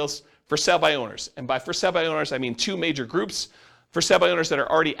finding deals for sale by owners. And by for sale by owners, I mean 2 major groups. For sale by owners that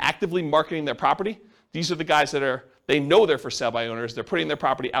are already actively marketing their property. These are the guys that they know they're for sale by owners. They're putting their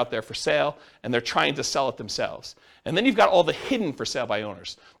property out there for sale, and they're trying to sell it themselves. And then you've got all the hidden for sale by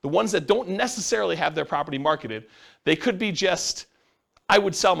owners. The ones that don't necessarily have their property marketed. They could be just, I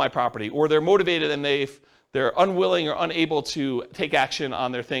would sell my property, or they're motivated and they're unwilling or unable to take action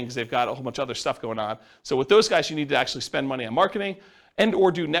on their things. They've got a whole bunch of other stuff going on. So with those guys, you need to actually spend money on marketing and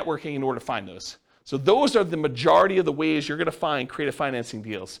or do networking in order to find those. So those are the majority of the ways you're going to find creative financing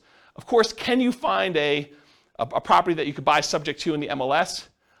deals. Of course, can you find a property that you could buy subject to in the MLS?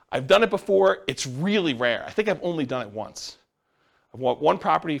 I've done it before. It's really rare. I think I've only done it once. I've bought one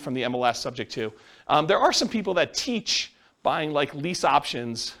property from the MLS subject to. There are some people that teach buying lease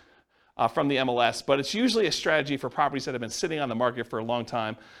options from the MLS, but it's usually a strategy for properties that have been sitting on the market for a long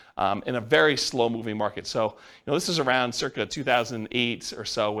time in a very slow-moving market. So, this is around circa 2008 or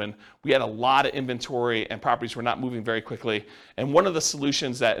so when we had a lot of inventory and properties were not moving very quickly. And one of the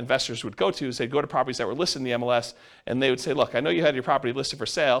solutions that investors would go to is they'd go to properties that were listed in the MLS and they would say, look, I know you had your property listed for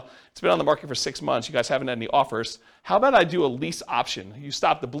sale. It's been on the market for 6 months. You guys haven't had any offers. How about I do a lease option? You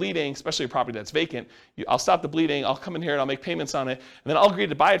stop the bleeding, especially a property that's vacant. I'll stop the bleeding. I'll come in here and I'll make payments on it. And then I'll agree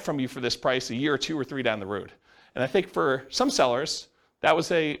to buy it from you for this price a year or 2 or 3 down the road. And I think for some sellers, that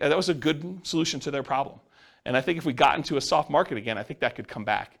was a good solution to their problem. And I think if we got into a soft market again, I think that could come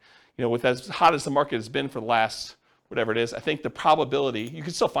back. With as hot as the market has been for the last, whatever it is, I think the probability, you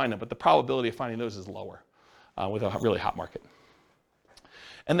can still find them, but the probability of finding those is lower with a really hot market.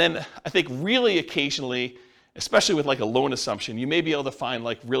 And then I think really occasionally, especially with a loan assumption, you may be able to find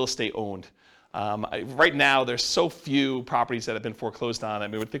real estate owned Right now, there's so few properties that have been foreclosed on. I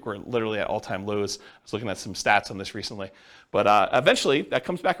mean, I think we're literally at all-time lows. I was looking at some stats on this recently. But eventually, that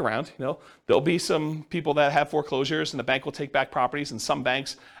comes back around. There'll be some people that have foreclosures, and the bank will take back properties. And some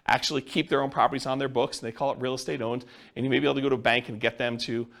banks actually keep their own properties on their books, and they call it real estate owned. And you may be able to go to a bank and get them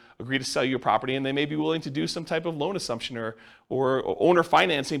to agree to sell you a property, and they may be willing to do some type of loan assumption or owner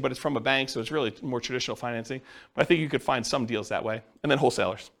financing, but it's from a bank, so it's really more traditional financing. But I think you could find some deals that way. And then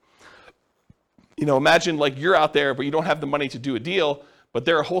wholesalers. Imagine like you're out there, but you don't have the money to do a deal, but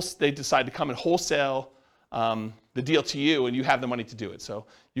they decide to come and wholesale the deal to you, and you have the money to do it. So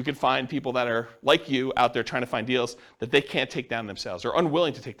you can find people that are like you out there trying to find deals that they can't take down themselves or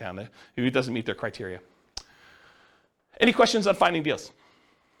unwilling to take down if it doesn't meet their criteria. Any questions on finding deals?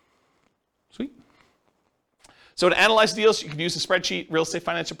 Sweet. So to analyze deals, you can use the spreadsheet,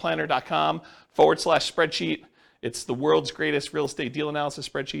 realestatefinancialplanner.com/spreadsheet. It's the world's greatest real estate deal analysis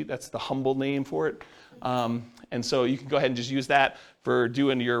spreadsheet. That's the humble name for it. And so you can go ahead and just use that for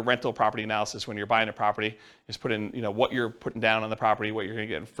doing your rental property analysis when you're buying a property. Just put in what you're putting down on the property, what you're going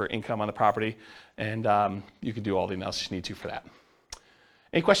to get for income on the property, and you can do all the analysis you need to for that.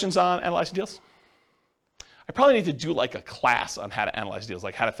 Any questions on analyzing deals? I probably need to do like a class on how to analyze deals,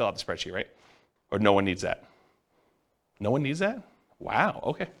 like how to fill out the spreadsheet, right? Or no one needs that? No one needs that? Wow,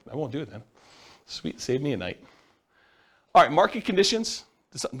 okay, I won't do it then. Sweet, save me a night. All right, market conditions.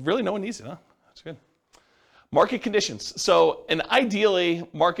 Really, no one needs it, huh? That's good. Market conditions. So, and ideally,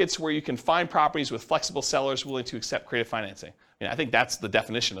 markets where you can find properties with flexible sellers willing to accept creative financing. I think that's the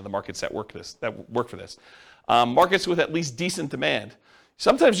definition of the markets that work for this. Markets with at least decent demand.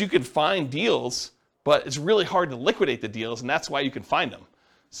 Sometimes you can find deals, but it's really hard to liquidate the deals, and that's why you can find them.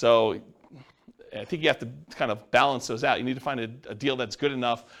 So I think you have to kind of balance those out. You need to find a deal that's good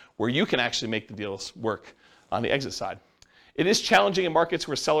enough where you can actually make the deals work on the exit side. It is challenging in markets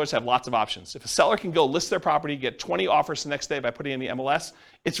where sellers have lots of options. If a seller can go list their property, get 20 offers the next day by putting in the MLS,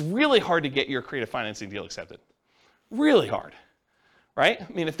 it's really hard to get your creative financing deal accepted. Really hard, right?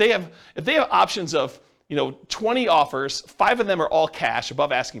 I mean, if they have options of 20 offers, 5 of them are all cash,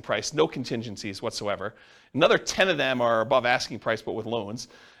 above asking price, no contingencies whatsoever. Another 10 of them are above asking price but with loans,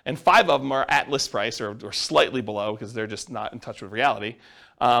 and 5 of them are at list price or slightly below because they're just not in touch with reality.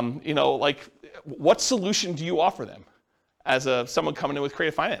 What solution do you offer them as someone coming in with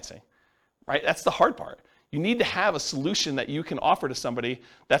creative financing, right? That's the hard part. You need to have a solution that you can offer to somebody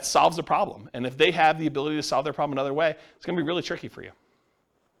that solves a problem. And if they have the ability to solve their problem another way, it's going to be really tricky for you.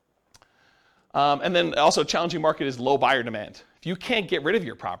 And then also a challenging market is low buyer demand. If you can't get rid of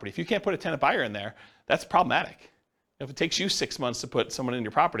your property, if you can't put a tenant buyer in there, that's problematic. If it takes you 6 months to put someone in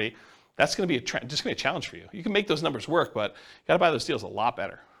your property, that's going to be just going to be a challenge for you. You can make those numbers work, but you got to buy those deals a lot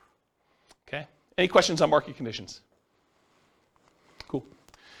better. Okay? Any questions on market conditions? Cool.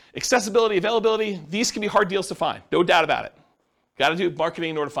 Accessibility, availability, these can be hard deals to find, no doubt about it. Got to do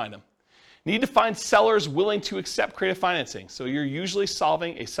marketing in order to find them. You need to find sellers willing to accept creative financing, so you're usually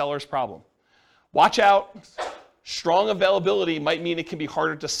solving a seller's problem. Watch out, strong availability might mean it can be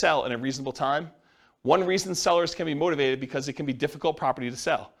harder to sell in a reasonable time. One reason sellers can be motivated because it can be difficult property to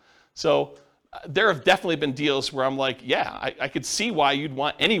sell. So there have definitely been deals where I'm like, yeah, I could see why you'd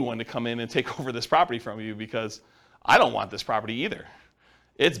want anyone to come in and take over this property from you because I don't want this property either.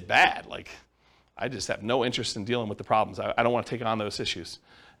 It's bad. I just have no interest in dealing with the problems. I don't want to take on those issues.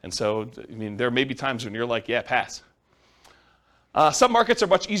 And so, there may be times when you're like, yeah, pass. Some markets are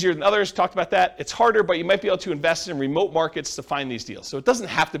much easier than others. Talked about that. It's harder, but you might be able to invest in remote markets to find these deals. So it doesn't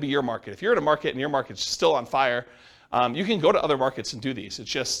have to be your market. If you're in a market and your market's still on fire, you can go to other markets and do these.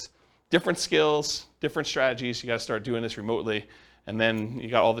 It's just different skills, different strategies. You got to start doing this remotely. And then you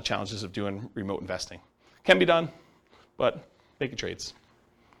got all the challenges of doing remote investing. Can be done, but make it trades.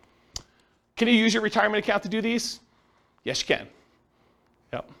 Can you use your retirement account to do these? Yes, you can.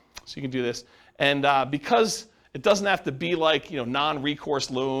 Yep. So you can do this. And because it doesn't have to be like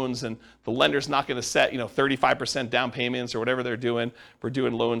non-recourse loans, and the lender's not going to set 35% down payments or whatever they're doing for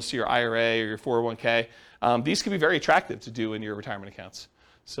doing loans to your IRA or your 401k. These can be very attractive to do in your retirement accounts.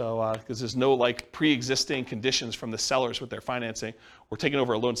 So because there's no pre-existing conditions from the sellers with their financing. We're taking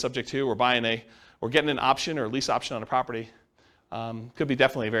over a loan subject to, we're getting an option or a lease option on a property. Could be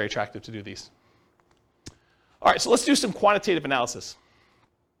definitely very attractive to do these. All right, so let's do some quantitative analysis.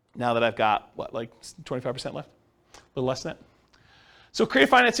 Now that I've got, 25% left? A little less than that. So creative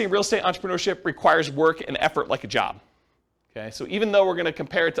financing and real estate entrepreneurship requires work and effort like a job. Okay, so even though we're going to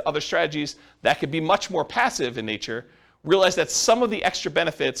compare it to other strategies that could be much more passive in nature, realize that some of the extra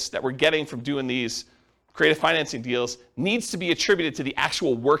benefits that we're getting from doing these creative financing deals needs to be attributed to the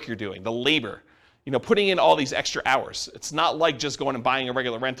actual work you're doing, the labor. putting in all these extra hours. It's not like just going and buying a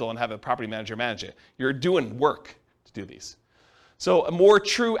regular rental and have a property manager manage it. You're doing work to do these. So a more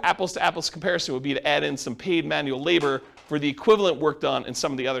true apples to apples comparison would be to add in some paid manual labor for the equivalent work done in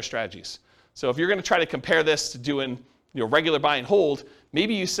some of the other strategies. So if you're going to try to compare this to doing regular buy and hold,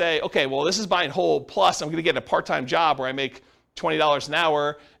 maybe you say, okay, well, this is buy and hold, plus I'm going to get a part-time job where I make $20 an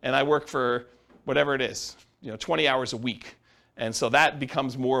hour and I work for whatever it is, 20 hours a week. And so that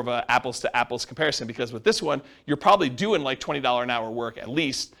becomes more of an apples to apples comparison, because with this one, you're probably doing like $20 an hour work at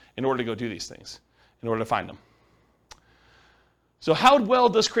least in order to go do these things, in order to find them. So how well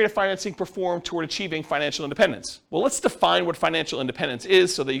does creative financing perform toward achieving financial independence? Well, let's define what financial independence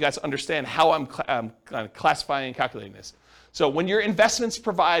is so that you guys understand how I'm classifying and calculating this. So when your investments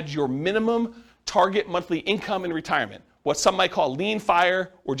provide your minimum target monthly income in retirement, what some might call lean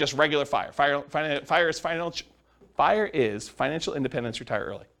FIRE or just regular FIRE. FIRE is financial independence, retire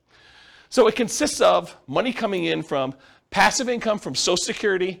early. So it consists of money coming in from passive income from Social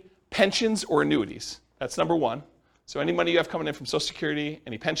Security, pensions, or annuities. That's number one. So any money you have coming in from Social Security,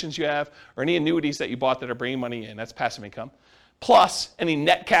 any pensions you have, or any annuities that you bought that are bringing money in, that's passive income. Plus any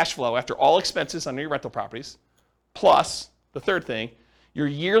net cash flow after all expenses under your rental properties. Plus, the third thing, your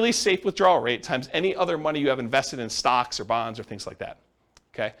yearly safe withdrawal rate times any other money you have invested in stocks or bonds or things like that.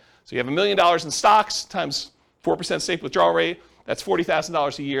 Okay? So you have $1 million in stocks times 4% safe withdrawal rate. That's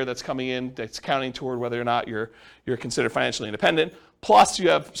 $40,000 a year that's coming in, that's counting toward whether or not you're considered financially independent. Plus you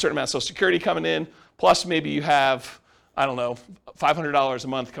have a certain amount of Social Security coming in. Plus maybe you have, I don't know, $500 a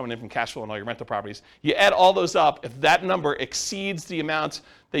month coming in from cash flow on all your rental properties. You add all those up. If that number exceeds the amount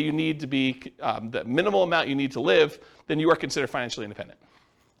that you need to be, the minimal amount you need to live, then you are considered financially independent.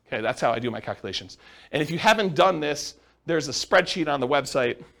 Okay, that's how I do my calculations. And if you haven't done this, there's a spreadsheet on the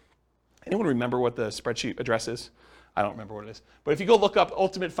website. Anyone remember what the spreadsheet address is? I don't remember what it is. But if you go look up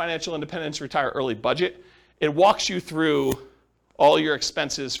Ultimate Financial Independence Retire Early Budget, it walks you through all your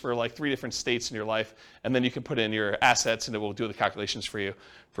expenses for like 3 different states in your life, and then you can put in your assets and it will do the calculations for you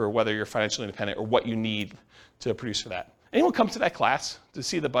for whether you're financially independent or what you need to produce for that. Anyone come to that class to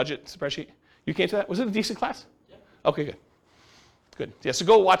see the budget spreadsheet? You came to that? Was it a decent class? Yeah. Okay, good. Good. Yeah, so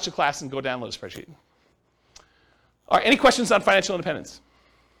go watch the class and go download the spreadsheet. All right, any questions on financial independence?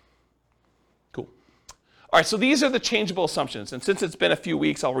 Cool. All right, so these are the changeable assumptions, and since it's been a few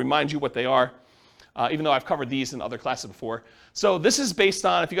weeks, I'll remind you what they are. Even though I've covered these in other classes before. So this is based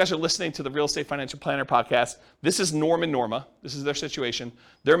on, if you guys are listening to the Real Estate Financial Planner podcast, this is Norm and Norma. This is their situation.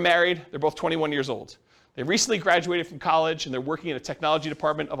 They're married. They're both 21 years old. They recently graduated from college, and they're working in a technology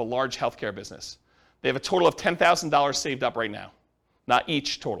department of a large healthcare business. They have a total of $10,000 saved up right now, not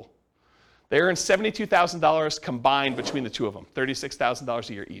each total. They earn $72,000 combined between the two of them, $36,000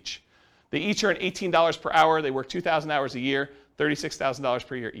 a year each. They each earn $18 per hour. They work 2,000 hours a year, $36,000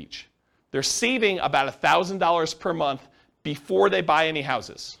 per year each. They're saving about $1,000 per month before they buy any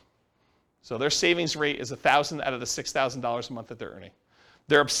houses. So their savings rate is $1,000 out of the $6,000 a month that they're earning.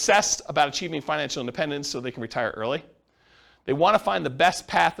 They're obsessed about achieving financial independence so they can retire early. They want to find the best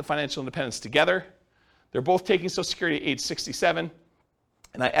path to financial independence together. They're both taking Social Security at age 67.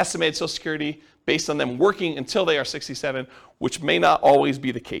 And I estimate Social Security based on them working until they are 67, which may not always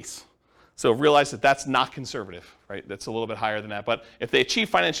be the case. So realize that that's not conservative, right? That's a little bit higher than that. But if they achieve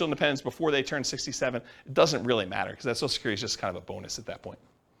financial independence before they turn 67, it doesn't really matter because that Social Security is just kind of a bonus at that point.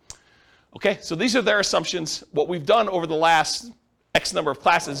 Okay, so these are their assumptions. What we've done over the last X number of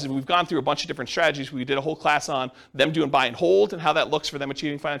classes is we've gone through a bunch of different strategies. We did a whole class on them doing buy and hold and how that looks for them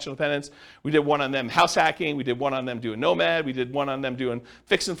achieving financial independence. We did one on them house hacking. We did one on them doing nomad. We did one on them doing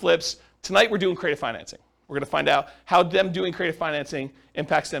fix and flips. Tonight we're doing creative financing. We're going to find out how them doing creative financing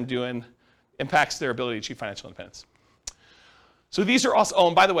impacts their ability to achieve financial independence. So these are also, oh,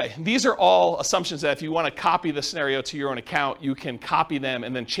 and by the way, these are all assumptions that if you want to copy the scenario to your own account, you can copy them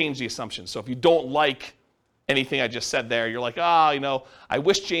and then change the assumptions. So if you don't like anything I just said there, you're like, I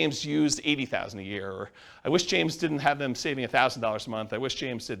wish James used $80,000 a year, or I wish James didn't have them saving $1,000 a month. I wish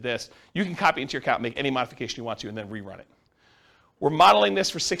James did this. You can copy it into your account, make any modification you want to, and then rerun it. We're modeling this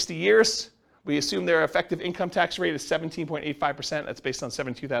for 60 years. We assume their effective income tax rate is 17.85%. That's based on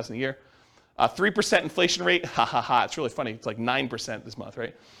 $72,000 a year. 3% inflation rate, it's really funny. It's like 9% this month,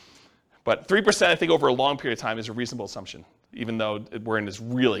 right? But 3%, I think, over a long period of time is a reasonable assumption, even though we're in this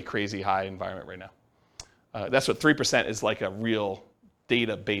really crazy high environment right now. That's what 3% is, like a real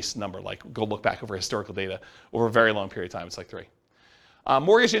data-based number. Like, go look back over historical data. Over a very long period of time, it's like 3.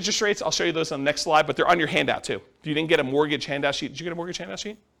 Mortgage interest rates, I'll show you those on the next slide, but they're on your handout too. If you didn't get a mortgage handout sheet, did you get a mortgage handout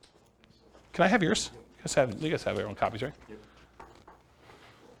sheet? Can I have yours? You guys have your own copies, right? Yep.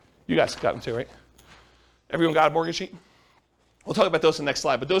 You guys got them too, right? Everyone got a mortgage sheet? We'll talk about those in the next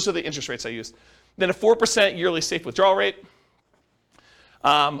slide, but those are the interest rates I used. Then a 4% yearly safe withdrawal rate.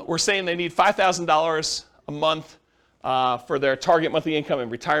 We're saying they need $5,000 a month for their target monthly income in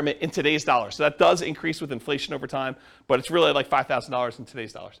retirement in today's dollars. So that does increase with inflation over time, but it's really like $5,000 in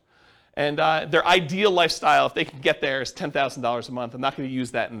today's dollars. And their ideal lifestyle, if they can get there, is $10,000 a month. I'm not going to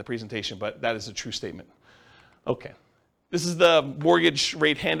use that in the presentation, but that is a true statement. Okay. This is the mortgage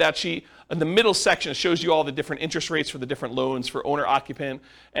rate handout sheet. In the middle section, it shows you all the different interest rates for the different loans for owner-occupant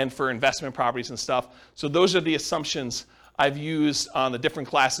and for investment properties and stuff. So those are the assumptions I've used on the different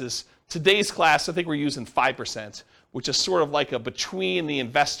classes. Today's class, I think we're using 5%, which is sort of like a between the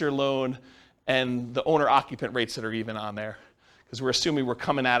investor loan and the owner-occupant rates that are even on there. Because we're assuming we're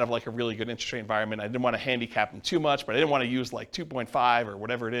coming out of like a really good interest rate environment. I didn't want to handicap them too much, but I didn't want to use like 2.5 or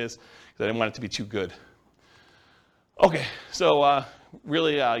whatever it is, because I didn't want it to be too good. Okay, so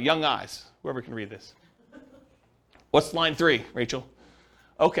really young eyes, whoever can read this. What's line 3, Rachel?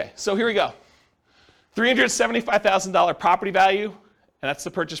 Okay, so here we go. $375,000 property value, and that's the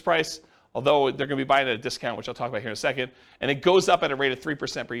purchase price, although they're going to be buying at a discount, which I'll talk about here in a second, and it goes up at a rate of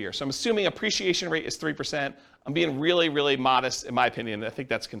 3% per year. So I'm assuming appreciation rate is 3%. I'm being really, really modest in my opinion. I think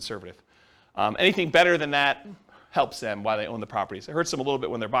that's conservative. Anything better than that helps them while they own the properties. It hurts them a little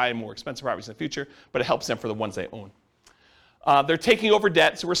bit when they're buying more expensive properties in the future, but it helps them for the ones they own. They're taking over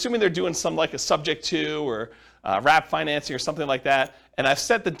debt, so we're assuming they're doing some like a subject to or wrap financing or something like that. And I've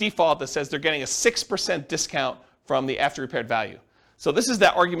set the default that says they're getting a 6% discount from the after repaired value. So this is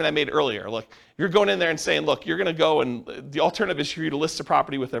that argument I made earlier. Look, you're going in there and saying, look, you're going to go and the alternative is for you to list a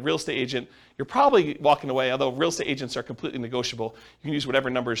property with a real estate agent. You're probably walking away, although real estate agents are completely negotiable. You can use whatever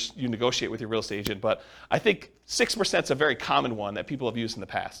numbers you negotiate with your real estate agent. But I think 6% is a very common one that people have used in the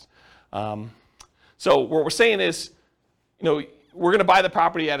past. So what we're saying is, we're going to buy the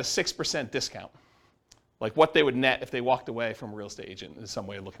property at a 6% discount. Like what they would net if they walked away from a real estate agent is some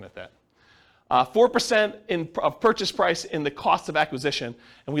way of looking at that. 4% of purchase price in the cost of acquisition,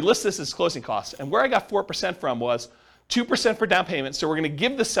 and we list this as closing costs. And where I got 4% from was 2% for down payment. So we're going to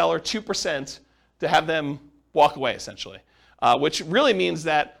give the seller 2% to have them walk away, essentially, which really means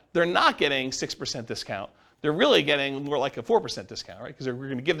that they're not getting 6% discount. They're really getting more like a 4% discount, right? Because we're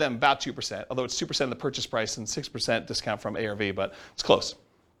going to give them about 2%, although it's 2% of the purchase price and 6% discount from ARV, but it's close.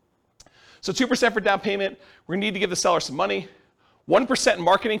 So 2% for down payment. We're going to need to give the seller some money. 1% in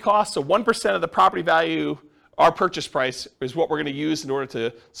marketing costs, so 1% of the property value, our purchase price, is what we're going to use in order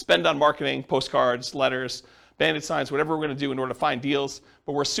to spend on marketing, postcards, letters, bandit signs, whatever we're going to do in order to find deals.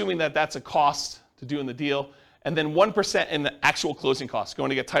 But we're assuming that that's a cost to doing the deal. And then 1% in the actual closing costs, going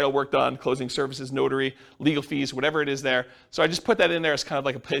to get title work done, closing services, notary, legal fees, whatever it is there. So I just put that in there as kind of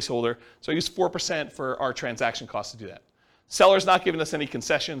like a placeholder. So I use 4% for our transaction costs to do that. Seller's not giving us any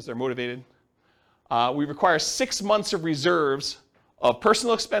concessions. They're motivated. We require 6 months of reserves of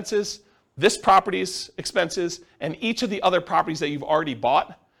personal expenses, this property's expenses, and each of the other properties that you've already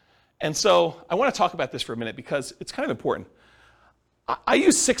bought. And so I want to talk about this for a minute because it's kind of important. I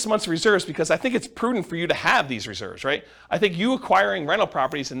use 6 months reserves because I think it's prudent for you to have these reserves, right? I think you acquiring rental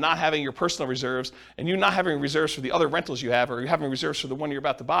properties and not having your personal reserves and you not having reserves for the other rentals you have or you having reserves for the one you're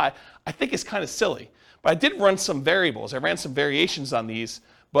about to buy, I think is kind of silly. But I did run some variables. I ran some variations on these.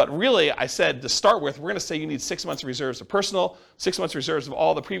 But really, I said to start with, we're going to say you need 6 months of reserves of personal, 6 months of reserves of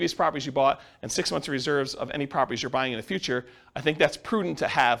all the previous properties you bought, and 6 months of reserves of any properties you're buying in the future. I think that's prudent to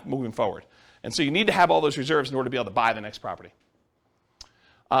have moving forward. And so you need to have all those reserves in order to be able to buy the next property.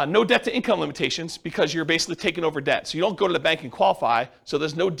 No debt to income limitations because you're basically taking over debt. So you don't go to the bank and qualify, so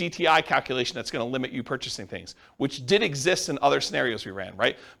there's no DTI calculation that's going to limit you purchasing things, which did exist in other scenarios we ran,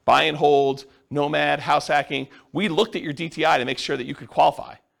 right? Buy and hold, nomad, house hacking. We looked at your DTI to make sure that you could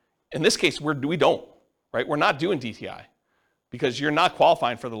qualify. In this case, we don't, right? We're not doing DTI because you're not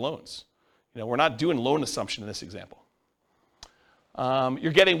qualifying for the loans. We're not doing loan assumption in this example.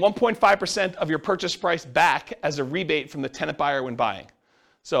 You're getting 1.5% of your purchase price back as a rebate from the tenant buyer when buying.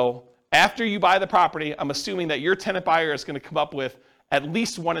 So after you buy the property, I'm assuming that your tenant buyer is going to come up with at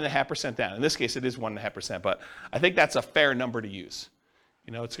least 1.5% down. In this case, it is 1.5%, but I think that's a fair number to use.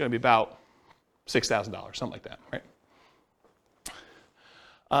 It's going to be about $6,000, something like that, right?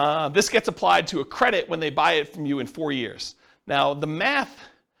 This gets applied to a credit when they buy it from you in 4 years. Now, the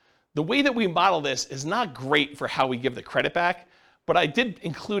way that we model this is not great for how we give the credit back, but I did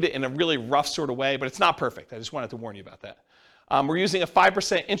include it in a really rough sort of way, but it's not perfect. I just wanted to warn you about that. We're using a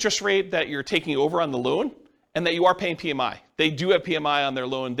 5% interest rate that you're taking over on the loan and that you are paying PMI. They do have PMI on their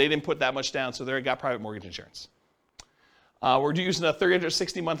loan. They didn't put that much down, so they've got private mortgage insurance. We're using a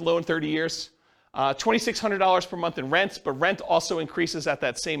 360-month loan, 30 years. $2,600 per month in rent, but rent also increases at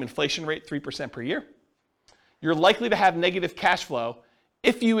that same inflation rate, 3% per year. You're likely to have negative cash flow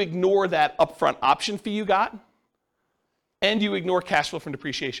if you ignore that upfront option fee you got and you ignore cash flow from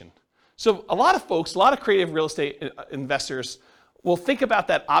depreciation. So a lot of folks, a lot of creative real estate investors will think about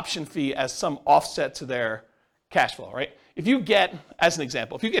that option fee as some offset to their cash flow, right? If you get, as an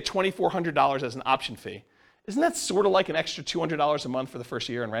example, if you get $2,400 as an option fee, isn't that sort of like an extra $200 a month for the first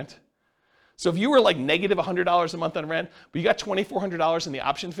year in rent? So if you were like negative $100 a month on rent, but you got $2,400 in the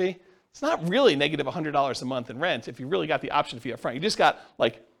option fee, it's not really negative $100 a month in rent if you really got the option fee up front. You just got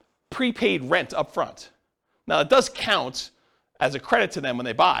like prepaid rent up front. Now it does count as a credit to them when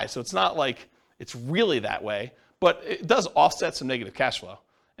they buy, so it's not like it's really that way, but it does offset some negative cash flow.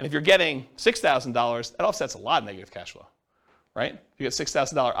 And if you're getting $6,000, that offsets a lot of negative cash flow, right? If you get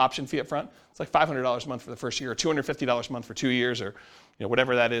 $6,000 option fee up front, it's like $500 a month for the first year, or $250 a month for 2 years, or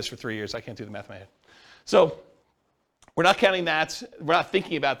whatever that is for 3 years. I can't do the math in my head. So we're not counting that. We're not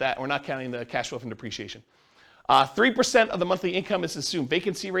thinking about that. We're not counting the cash flow from depreciation. 3% of the monthly income is the assumed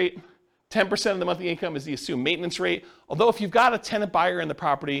vacancy rate. 10% of the monthly income is the assumed maintenance rate. Although if you've got a tenant buyer in the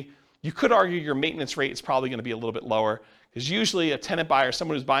property, you could argue your maintenance rate is probably going to be a little bit lower, because usually a tenant buyer,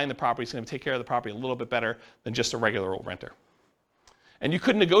 someone who's buying the property, is going to take care of the property a little bit better than just a regular old renter. And you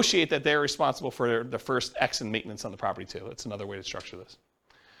could negotiate that they're responsible for the first X in maintenance on the property too. That's another way to structure this.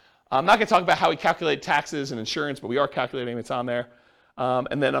 I'm not going to talk about how we calculate taxes and insurance, but we are calculating, it's on there.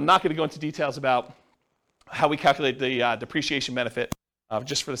 And then I'm not going to go into details about how we calculate the depreciation benefit,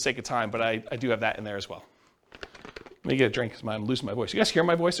 just for the sake of time, but I do have that in there as well. Let me get a drink because I'm losing my voice. You guys hear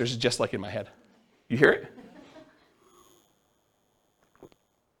my voice, or is it just like in my head? You hear it?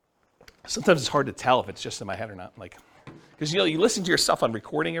 Sometimes it's hard to tell if it's just in my head or not. Because you listen to yourself on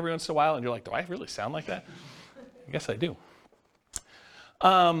recording every once in a while, and you're like, do I really sound like that? I guess I do.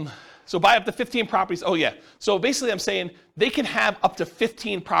 So buy up to 15 properties. Oh yeah. So basically I'm saying they can have up to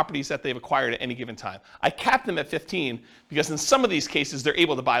 15 properties that they've acquired at any given time. I capped them at 15 because in some of these cases they're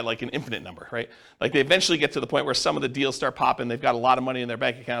able to buy like an infinite number, right? Like they eventually get to the point where some of the deals start popping, they've got a lot of money in their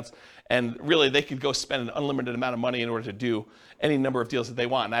bank accounts, and really they could go spend an unlimited amount of money in order to do any number of deals that they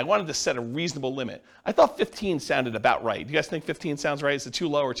want. And I wanted to set a reasonable limit. I thought 15 sounded about right. Do you guys think 15 sounds right? Is it too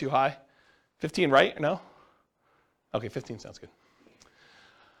low or too high? 15 right or no? Okay, 15 sounds good.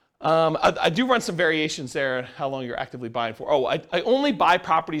 I do run some variations there, how long you're actively buying for. Oh, I only buy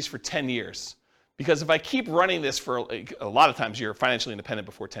properties for 10 years. Because if I keep running this for, a lot of times you're financially independent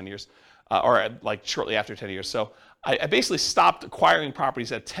before 10 years, or like shortly after 10 years. So I basically stopped acquiring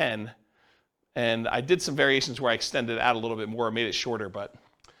properties at 10, and I did some variations where I extended it out a little bit more, made it shorter, but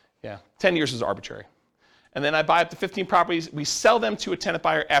yeah, 10 years is arbitrary. And then I buy up to 15 properties. We sell them to a tenant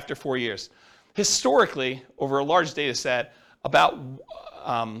buyer after 4 years. Historically, over a large data set,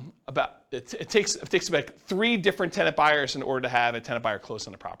 it takes about 3 different tenant buyers in order to have a tenant buyer close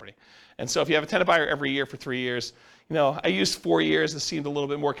on the property. And so if you have a tenant buyer every year for 3 years, I used 4 years. This seemed a little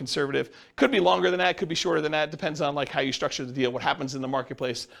bit more conservative. Could be longer than that, could be shorter than that. It depends on like how you structure the deal, what happens in the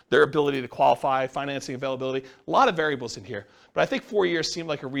marketplace, their ability to qualify, financing availability, a lot of variables in here. But I think 4 years seemed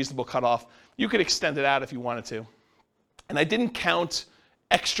like a reasonable cutoff. You could extend it out if you wanted to. And I didn't count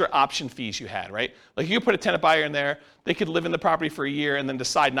extra option fees you had, right? Like you put a tenant buyer in there, they could live in the property for a year and then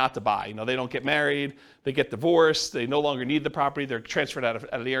decide not to buy. They don't get married, they get divorced, they no longer need the property, they're transferred out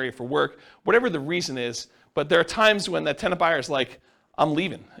of the area for work, whatever the reason is. But there are times when that tenant buyer is like, I'm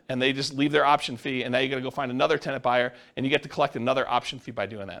leaving, and they just leave their option fee, and now you got to go find another tenant buyer, and you get to collect another option fee by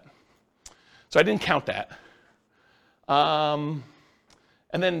doing that. So I didn't count that. And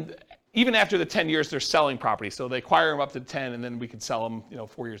then even after the 10 years, they're selling property. So they acquire them up to 10, and then we could sell them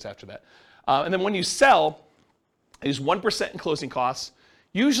 4 years after that. And then when you sell, I use 1% in closing costs.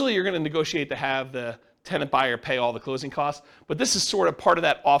 Usually you're going to negotiate to have the tenant buyer pay all the closing costs, but this is sort of part of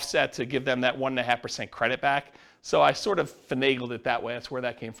that offset to give them that 1.5% credit back. So I sort of finagled it that way. That's where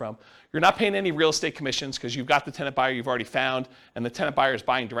that came from. You're not paying any real estate commissions because you've got the tenant buyer you've already found, and the tenant buyer is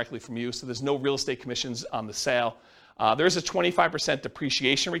buying directly from you, so there's no real estate commissions on the sale. There's a 25%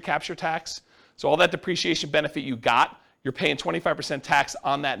 depreciation recapture tax. So all that depreciation benefit you got, you're paying 25% tax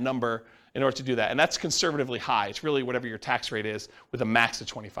on that number in order to do that. And that's conservatively high. It's really whatever your tax rate is with a max of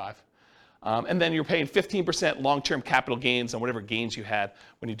 25. And then you're paying 15% long-term capital gains on whatever gains you had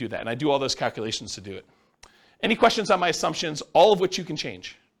when you do that. And I do all those calculations to do it. Any questions on my assumptions, all of which you can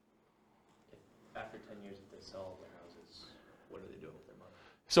change? After 10 years, if they sell their houses, what do they do with their money?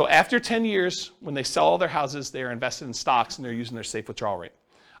 So after 10 years, when they sell all their houses, they are invested in stocks and they're using their safe withdrawal rate.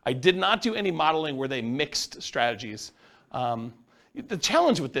 I did not do any modeling where they mixed strategies. The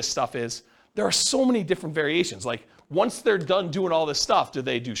challenge with this stuff is there are so many different variations. Like once they're done doing all this stuff, do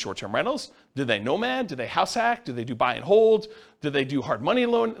they do short-term rentals? Do they nomad? Do they house hack? Do they do buy and hold? Do they do hard money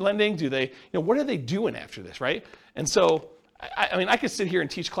loan lending? Do they, what are they doing after this, right? And so I mean, I could sit here and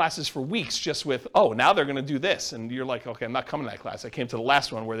teach classes for weeks just with, oh, now they're going to do this. And you're like, okay, I'm not coming to that class. I came to the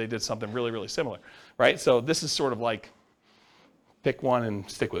last one where they did something really, really similar, right? So this is sort of like pick one and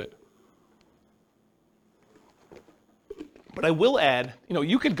stick with it. But I will add,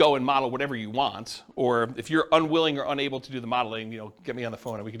 you could go and model whatever you want, or if you're unwilling or unable to do the modeling, get me on the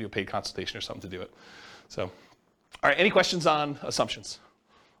phone and we can do a paid consultation or something to do it. So, all right, any questions on assumptions?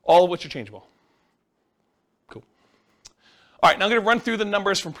 All of which are changeable. Cool. All right, now I'm going to run through the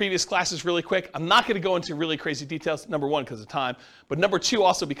numbers from previous classes really quick. I'm not going to go into really crazy details, number one, because of time, but number two,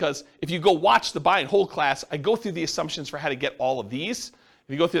 also because if you go watch the buy and hold class, I go through the assumptions for how to get all of these.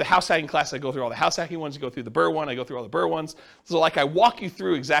 If you go through the house hacking class, I go through all the house hacking ones. You go through the Burr one, I go through all the Burr ones. So I walk you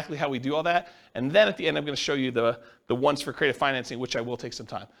through exactly how we do all that, and then at the end, I'm going to show you the ones for creative financing, which I will take some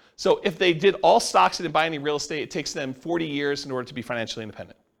time. So if they did all stocks and didn't buy any real estate, it takes them 40 years in order to be financially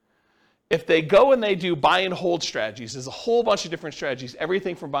independent. If they go and they do buy and hold strategies, there's a whole bunch of different strategies,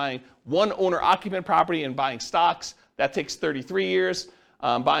 everything from buying one owner-occupant property and buying stocks, that takes 33 years.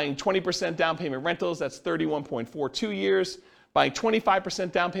 Buying 20% down payment rentals, that's 31.42 years. Buying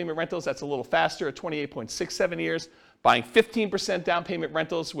 25% down payment rentals, that's a little faster at 28.67 years. Buying 15% down payment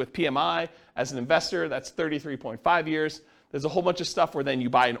rentals with PMI as an investor, that's 33.5 years. There's a whole bunch of stuff where then you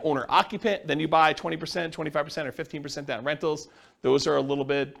buy an owner-occupant, then you buy 20%, 25%, or 15% down rentals. Those are a little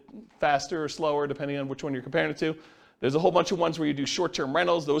bit faster or slower depending on which one you're comparing it to. There's a whole bunch of ones where you do short-term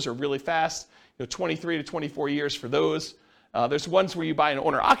rentals. Those are really fast, 23 to 24 years for those. There's ones where you buy an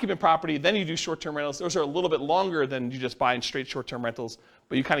owner-occupant property, then you do short-term rentals. Those are a little bit longer than you just buying straight short-term rentals,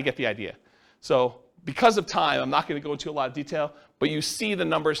 but you kind of get the idea. So because of time, I'm not going to go into a lot of detail, but you see the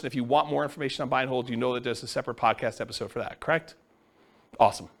numbers, and if you want more information on buy and hold, you know that there's a separate podcast episode for that, correct?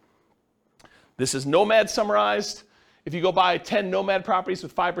 Awesome. This is Nomad summarized. If you go buy 10 Nomad properties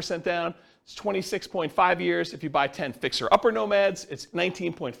with 5% down, it's 26.5 years. If you buy 10 fixer-upper Nomads, it's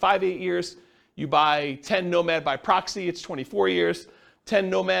 19.58 years. You buy 10 Nomad by proxy, it's 24 years. 10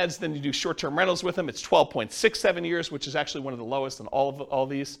 Nomads, then you do short-term rentals with them, it's 12.67 years, which is actually one of the lowest in all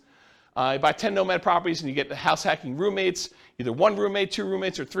these. You buy 10 Nomad properties and you get the house hacking roommates, either one roommate, two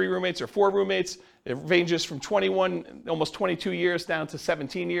roommates, or three roommates, or four roommates. It ranges from 21, almost 22 years down to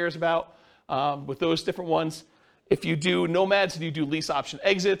 17 years about with those different ones. If you do Nomads and you do lease option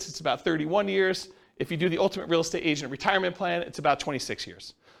exits, it's about 31 years. If you do the Ultimate Real Estate Agent Retirement Plan, it's about 26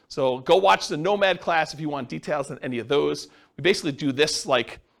 years. So go watch the Nomad class if you want details on any of those. We basically do this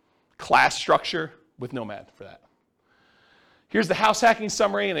class structure with Nomad for that. Here's the house hacking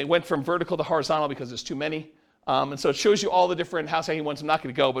summary, and it went from vertical to horizontal because there's too many. And so it shows you all the different house hacking ones. I'm not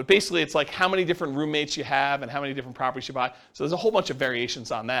going to go, but basically it's how many different roommates you have and how many different properties you buy. So there's a whole bunch of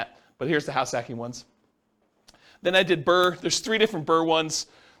variations on that, but here's the house hacking ones. Then I did Burr. There's 3 different Burr ones.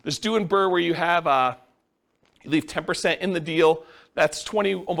 There's doing Burr where you have, you leave 10% in the deal. That's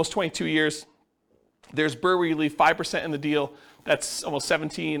almost 22 years. There's Burr where you leave 5% in the deal. That's almost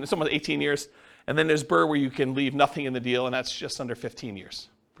 17, it's almost 18 years. And then there's Burr where you can leave nothing in the deal, and that's just under 15 years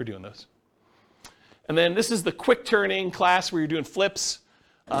for doing those. And then this is the quick turning class where you're doing flips,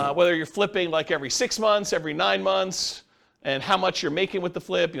 whether you're flipping every 6 months, every 9 months, and how much you're making with the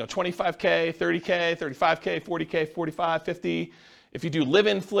flip, 25K, 30K, 35K, 40K, 45, 50. If you do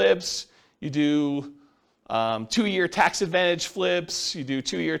live-in flips, you do 2-year tax advantage flips, you do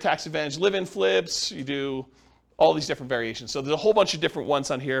 2-year tax advantage live-in flips, you do all these different variations. So there's a whole bunch of different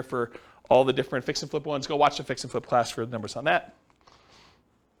ones on here for all the different fix and flip ones. Go watch the fix and flip class for the numbers on that.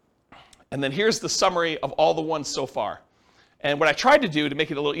 And then here's the summary of all the ones so far. And what I tried to do to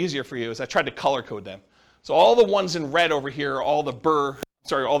make it a little easier for you is I tried to color code them. So all the ones in red over here are all the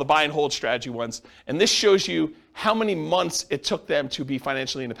all the buy and hold strategy ones. And this shows you how many months it took them to be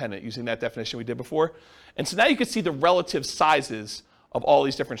financially independent using that definition we did before. And so now you can see the relative sizes of all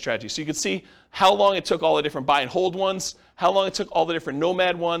these different strategies. So you can see how long it took all the different buy and hold ones, how long it took all the different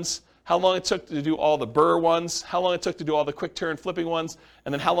Nomad ones, how long it took to do all the Burr ones, how long it took to do all the quick turn flipping ones,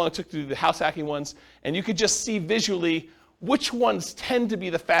 and then how long it took to do the house hacking ones. And you could just see visually which ones tend to be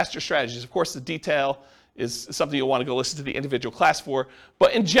the faster strategies. Of course, the detail is something you'll want to go listen to the individual class for.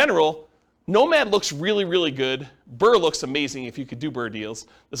 But in general, Nomad looks really, really good. Burr looks amazing if you could do Burr deals.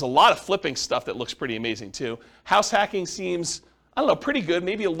 There's a lot of flipping stuff that looks pretty amazing too. House hacking seems, I don't know, pretty good,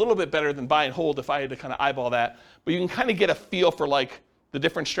 maybe a little bit better than buy and hold if I had to kind of eyeball that. But you can kind of get a feel for the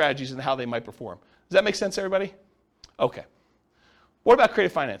different strategies and how they might perform. Does that make sense, everybody? Okay. What about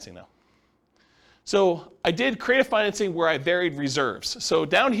creative financing though? So I did creative financing where I varied reserves. So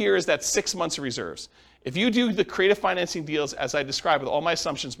down here is that 6 months of reserves. If you do the creative financing deals as I described with all my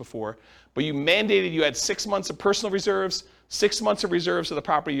assumptions before, but you mandated you had 6 months of personal reserves, 6 months of reserves of the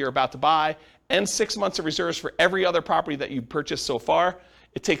property you're about to buy, and 6 months of reserves for every other property that you've purchased so far,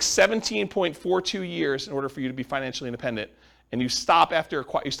 it takes 17.42 years in order for you to be financially independent, and you stop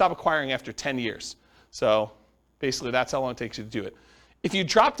acquiring after 10 years. So basically, that's how long it takes you to do it. If you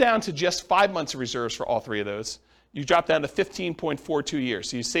drop down to just 5 months of reserves for all three of those, you drop down to 15.42 years.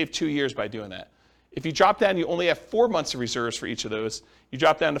 So you save 2 years by doing that. If you drop down, you only have 4 months of reserves for each of those. You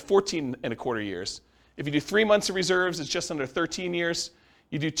drop down to 14.25 years. If you do 3 months of reserves, it's just under 13 years.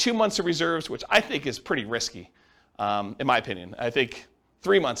 You do 2 months of reserves, which I think is pretty risky, in my opinion. I think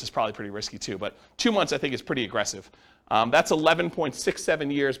 3 months is probably pretty risky too, but 2 months I think is pretty aggressive. That's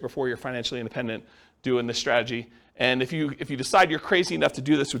 11.67 years before you're financially independent doing this strategy. And if you decide you're crazy enough to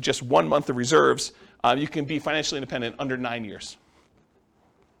do this with just 1 month of reserves, you can be financially independent under 9 years.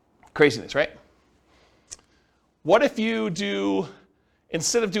 Craziness, right? What if you do,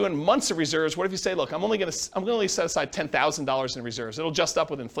 instead of doing months of reserves, what if you say, look, I'm going to set aside $10,000 in reserves. It'll adjust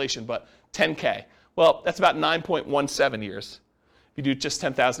up with inflation, but 10K. Well, that's about 9.17 years. If you do just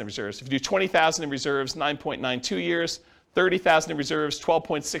 10,000 in reserves. If you do 20,000 in reserves, 9.92 years. 30,000 in reserves,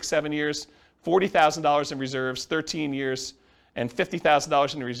 12.67 years. $40,000 in reserves, 13 years. And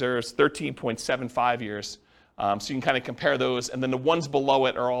 $50,000 in reserves, 13.75 years. So you can kind of compare those. And then the ones below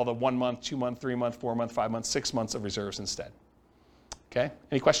it are all the 1 month, 2 month, 3 month, 4 month, 5 month, 6 months of reserves instead. Okay,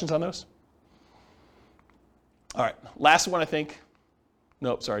 any questions on those? All right, last one I think.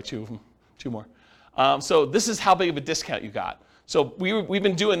 Nope, sorry, two more. So this is how big of a discount you got. So we've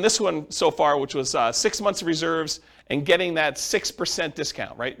been doing this one so far, which was 6 months of reserves and getting that 6%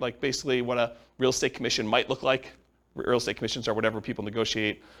 discount, right? Like basically what a real estate commission might look like. Real estate commissions are whatever people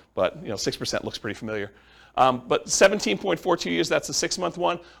negotiate, but 6% looks pretty familiar. But 17.42 years, that's the 6 month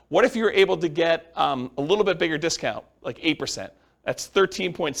one. What if you were able to get a little bit bigger discount, like 8%? That's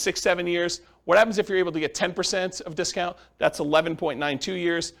 13.67 years. What happens if you're able to get 10% of discount? That's 11.92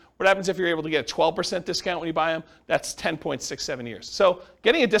 years. What happens if you're able to get a 12% discount when you buy them? That's 10.67 years. So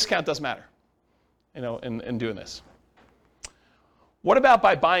getting a discount does matter, in doing this. What about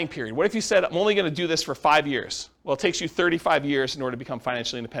by buying period? What if you said, I'm only going to do this for 5 years? Well, it takes you 35 years in order to become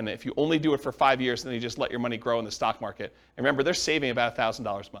financially independent. If you only do it for 5 years, then you just let your money grow in the stock market. And remember, they're saving about $1,000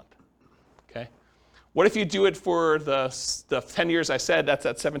 a month. Okay? What if you do it for the 10 years I said? That's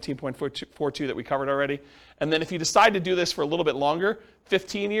at 17.42 that we covered already. And then if you decide to do this for a little bit longer,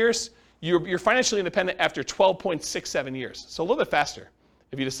 15 years, you're financially independent after 12.67 years. So a little bit faster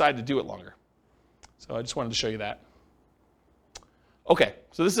if you decide to do it longer. So I just wanted to show you that. Okay,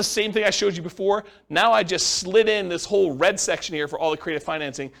 so this is the same thing I showed you before. Now I just slid in this whole red section here for all the creative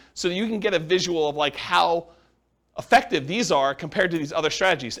financing so that you can get a visual of like how effective these are compared to these other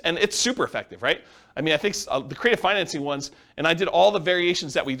strategies. And it's super effective, right? I mean, I think the creative financing ones, and I did all the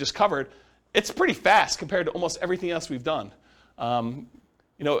variations that we just covered, it's pretty fast compared to almost everything else we've done.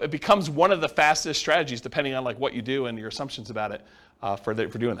 It becomes one of the fastest strategies depending on like what you do and your assumptions about it for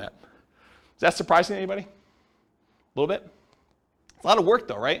doing that. Is that surprising to anybody? A little bit? It's a lot of work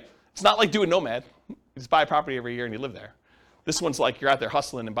though, right? It's not like doing Nomad. You just buy a property every year and you live there. This one's like you're out there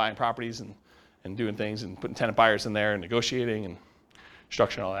hustling and buying properties and doing things and putting tenant buyers in there and negotiating and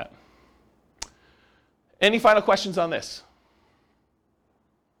structuring all that. Any final questions on this?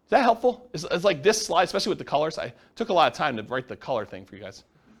 Is that helpful? It's like this slide, especially with the colors. I took a lot of time to write the color thing for you guys.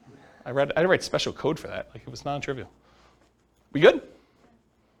 I had to write special code for that. Like it was non-trivial. We good?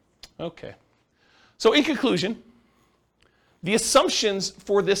 Okay. So in conclusion, the assumptions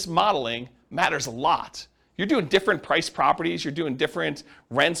for this modeling matters a lot. You're doing different price properties, you're doing different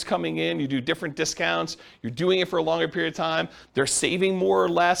rents coming in, you do different discounts, you're doing it for a longer period of time, they're saving more or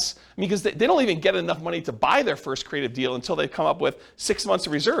less. Because they don't even get enough money to buy their first creative deal until they come up with 6 months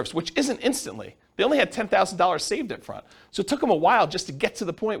of reserves, which isn't instantly. They only had $10,000 saved up front. So it took them a while just to get to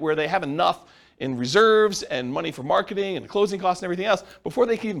the point where they have enough in reserves and money for marketing and closing costs and everything else before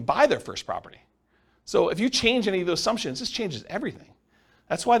they can even buy their first property. So if you change any of those assumptions, this changes everything.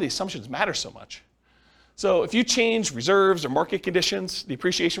 That's why the assumptions matter so much. So if you change reserves or market conditions, the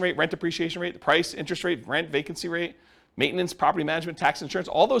appreciation rate, rent appreciation rate, the price, interest rate, rent, vacancy rate, maintenance, property management, tax insurance,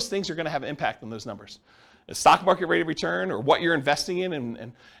 all those things are going to have an impact on those numbers. The stock market rate of return or what you're investing in,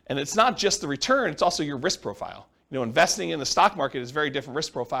 and it's not just the return, it's also your risk profile. Investing in the stock market is a very different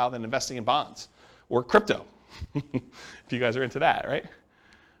risk profile than investing in bonds or crypto, if you guys are into that, right?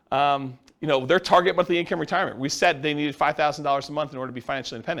 Their target monthly income retirement. We said they needed $5,000 a month in order to be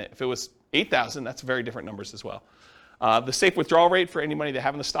financially independent. If it was $8,000, that's very different numbers as well. The safe withdrawal rate for any money they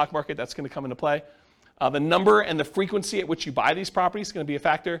have in the stock market, that's going to come into play. The number and the frequency at which you buy these properties is going to be a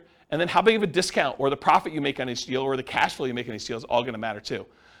factor. And then how big of a discount or the profit you make on each deal or the cash flow you make on each deal is all going to matter too.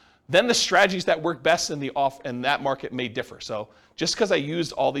 then the strategies that work best in that market may differ. So just because I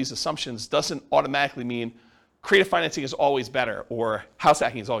used all these assumptions doesn't automatically mean creative financing is always better, or house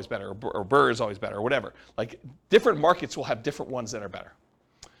hacking is always better, or BRRRR is always better, or whatever. Like, different markets will have different ones that are better.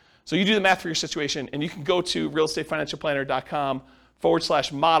 So you do the math for your situation, and you can go to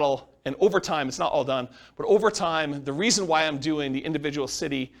realestatefinancialplanner.com/model, and over time, it's not all done, but over time, the reason why I'm doing the individual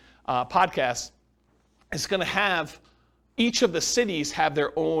city podcast is going to have each of the cities have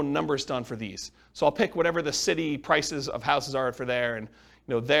their own numbers done for these. So I'll pick whatever the city prices of houses are for there, and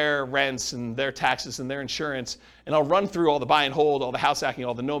their rents and their taxes and their insurance, and I'll run through all the buy and hold, all the house hacking,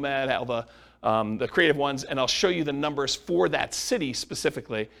 all the nomad, all the creative ones, and I'll show you the numbers for that city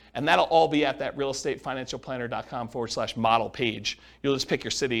specifically, and that'll all be at that realestatefinancialplanner.com/model page. You'll just pick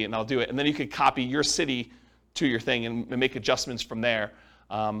your city, and I'll do it, and then you can copy your city to your thing and make adjustments from there,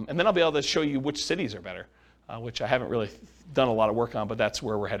 and then I'll be able to show you which cities are better, which I haven't really done a lot of work on, but that's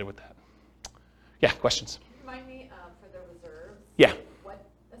where we're headed with that. Yeah, questions? Can you remind me for the reserves? Yeah. What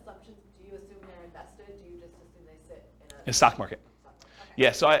assumptions do you assume they're invested? Do you just assume they sit in a stock market? Okay.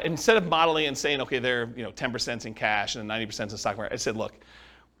 Yeah, so instead of modeling and saying, okay, they're 10% in cash and 90% in the stock market, I said, look,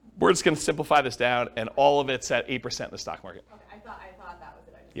 we're just going to simplify this down, and all of it's at 8% in the stock market. Okay, I thought that was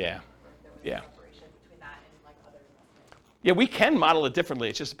it. I just Yeah. there was Yeah. a separation between that and like other investments. Yeah, we can model it differently.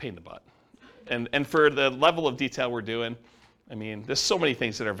 It's just a pain in the butt. And for the level of detail we're doing, I mean, there's so many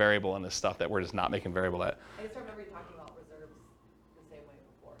things that are variable in this stuff that we're just not making variable at. I just remember you talking about reserves the same way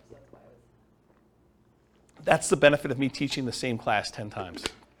before, so that's why I was. That's the benefit of me teaching the same class 10 times,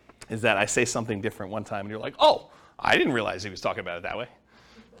 is that I say something different one time, and you're like, oh, I didn't realize he was talking about it that way.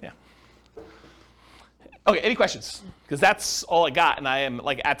 Yeah. Okay, any questions? Because that's all I got, and I am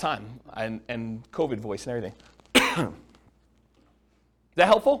like at time, and COVID voice and everything. Is that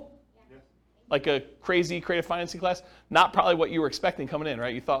helpful? Like a crazy creative financing class? Not probably what you were expecting coming in,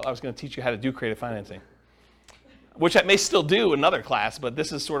 right? You thought I was going to teach you how to do creative financing, which I may still do another class, but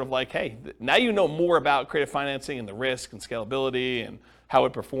this is sort of like, hey, now you know more about creative financing and the risk and scalability and how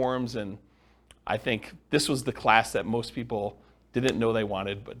it performs, and I think this was the class that most people didn't know they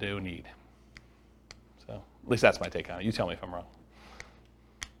wanted but do need. So at least that's my take on it. You tell me if I'm wrong.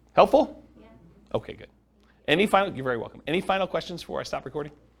 Helpful? Yeah. Okay, good. You're very welcome. Any final questions before I stop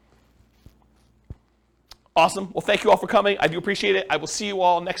recording? Awesome. Well, thank you all for coming. I do appreciate it. I will see you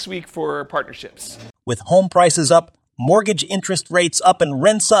all next week for partnerships. With home prices up, mortgage interest rates up, and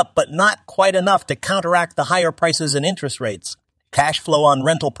rents up, but not quite enough to counteract the higher prices and interest rates. Cash flow on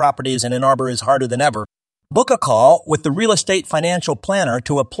rental properties in Ann Arbor is harder than ever. Book a call with the Real Estate Financial Planner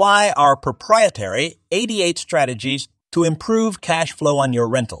to apply our proprietary 88 strategies to improve cash flow on your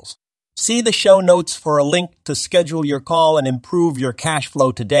rentals. See the show notes for a link to schedule your call and improve your cash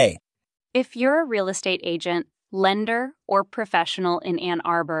flow today. If you're a real estate agent, lender, or professional in Ann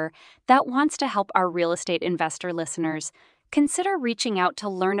Arbor that wants to help our real estate investor listeners, consider reaching out to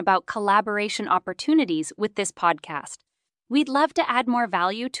learn about collaboration opportunities with this podcast. We'd love to add more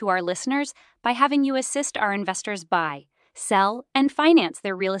value to our listeners by having you assist our investors buy, sell, and finance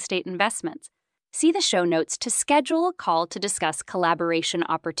their real estate investments. See the show notes to schedule a call to discuss collaboration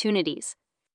opportunities.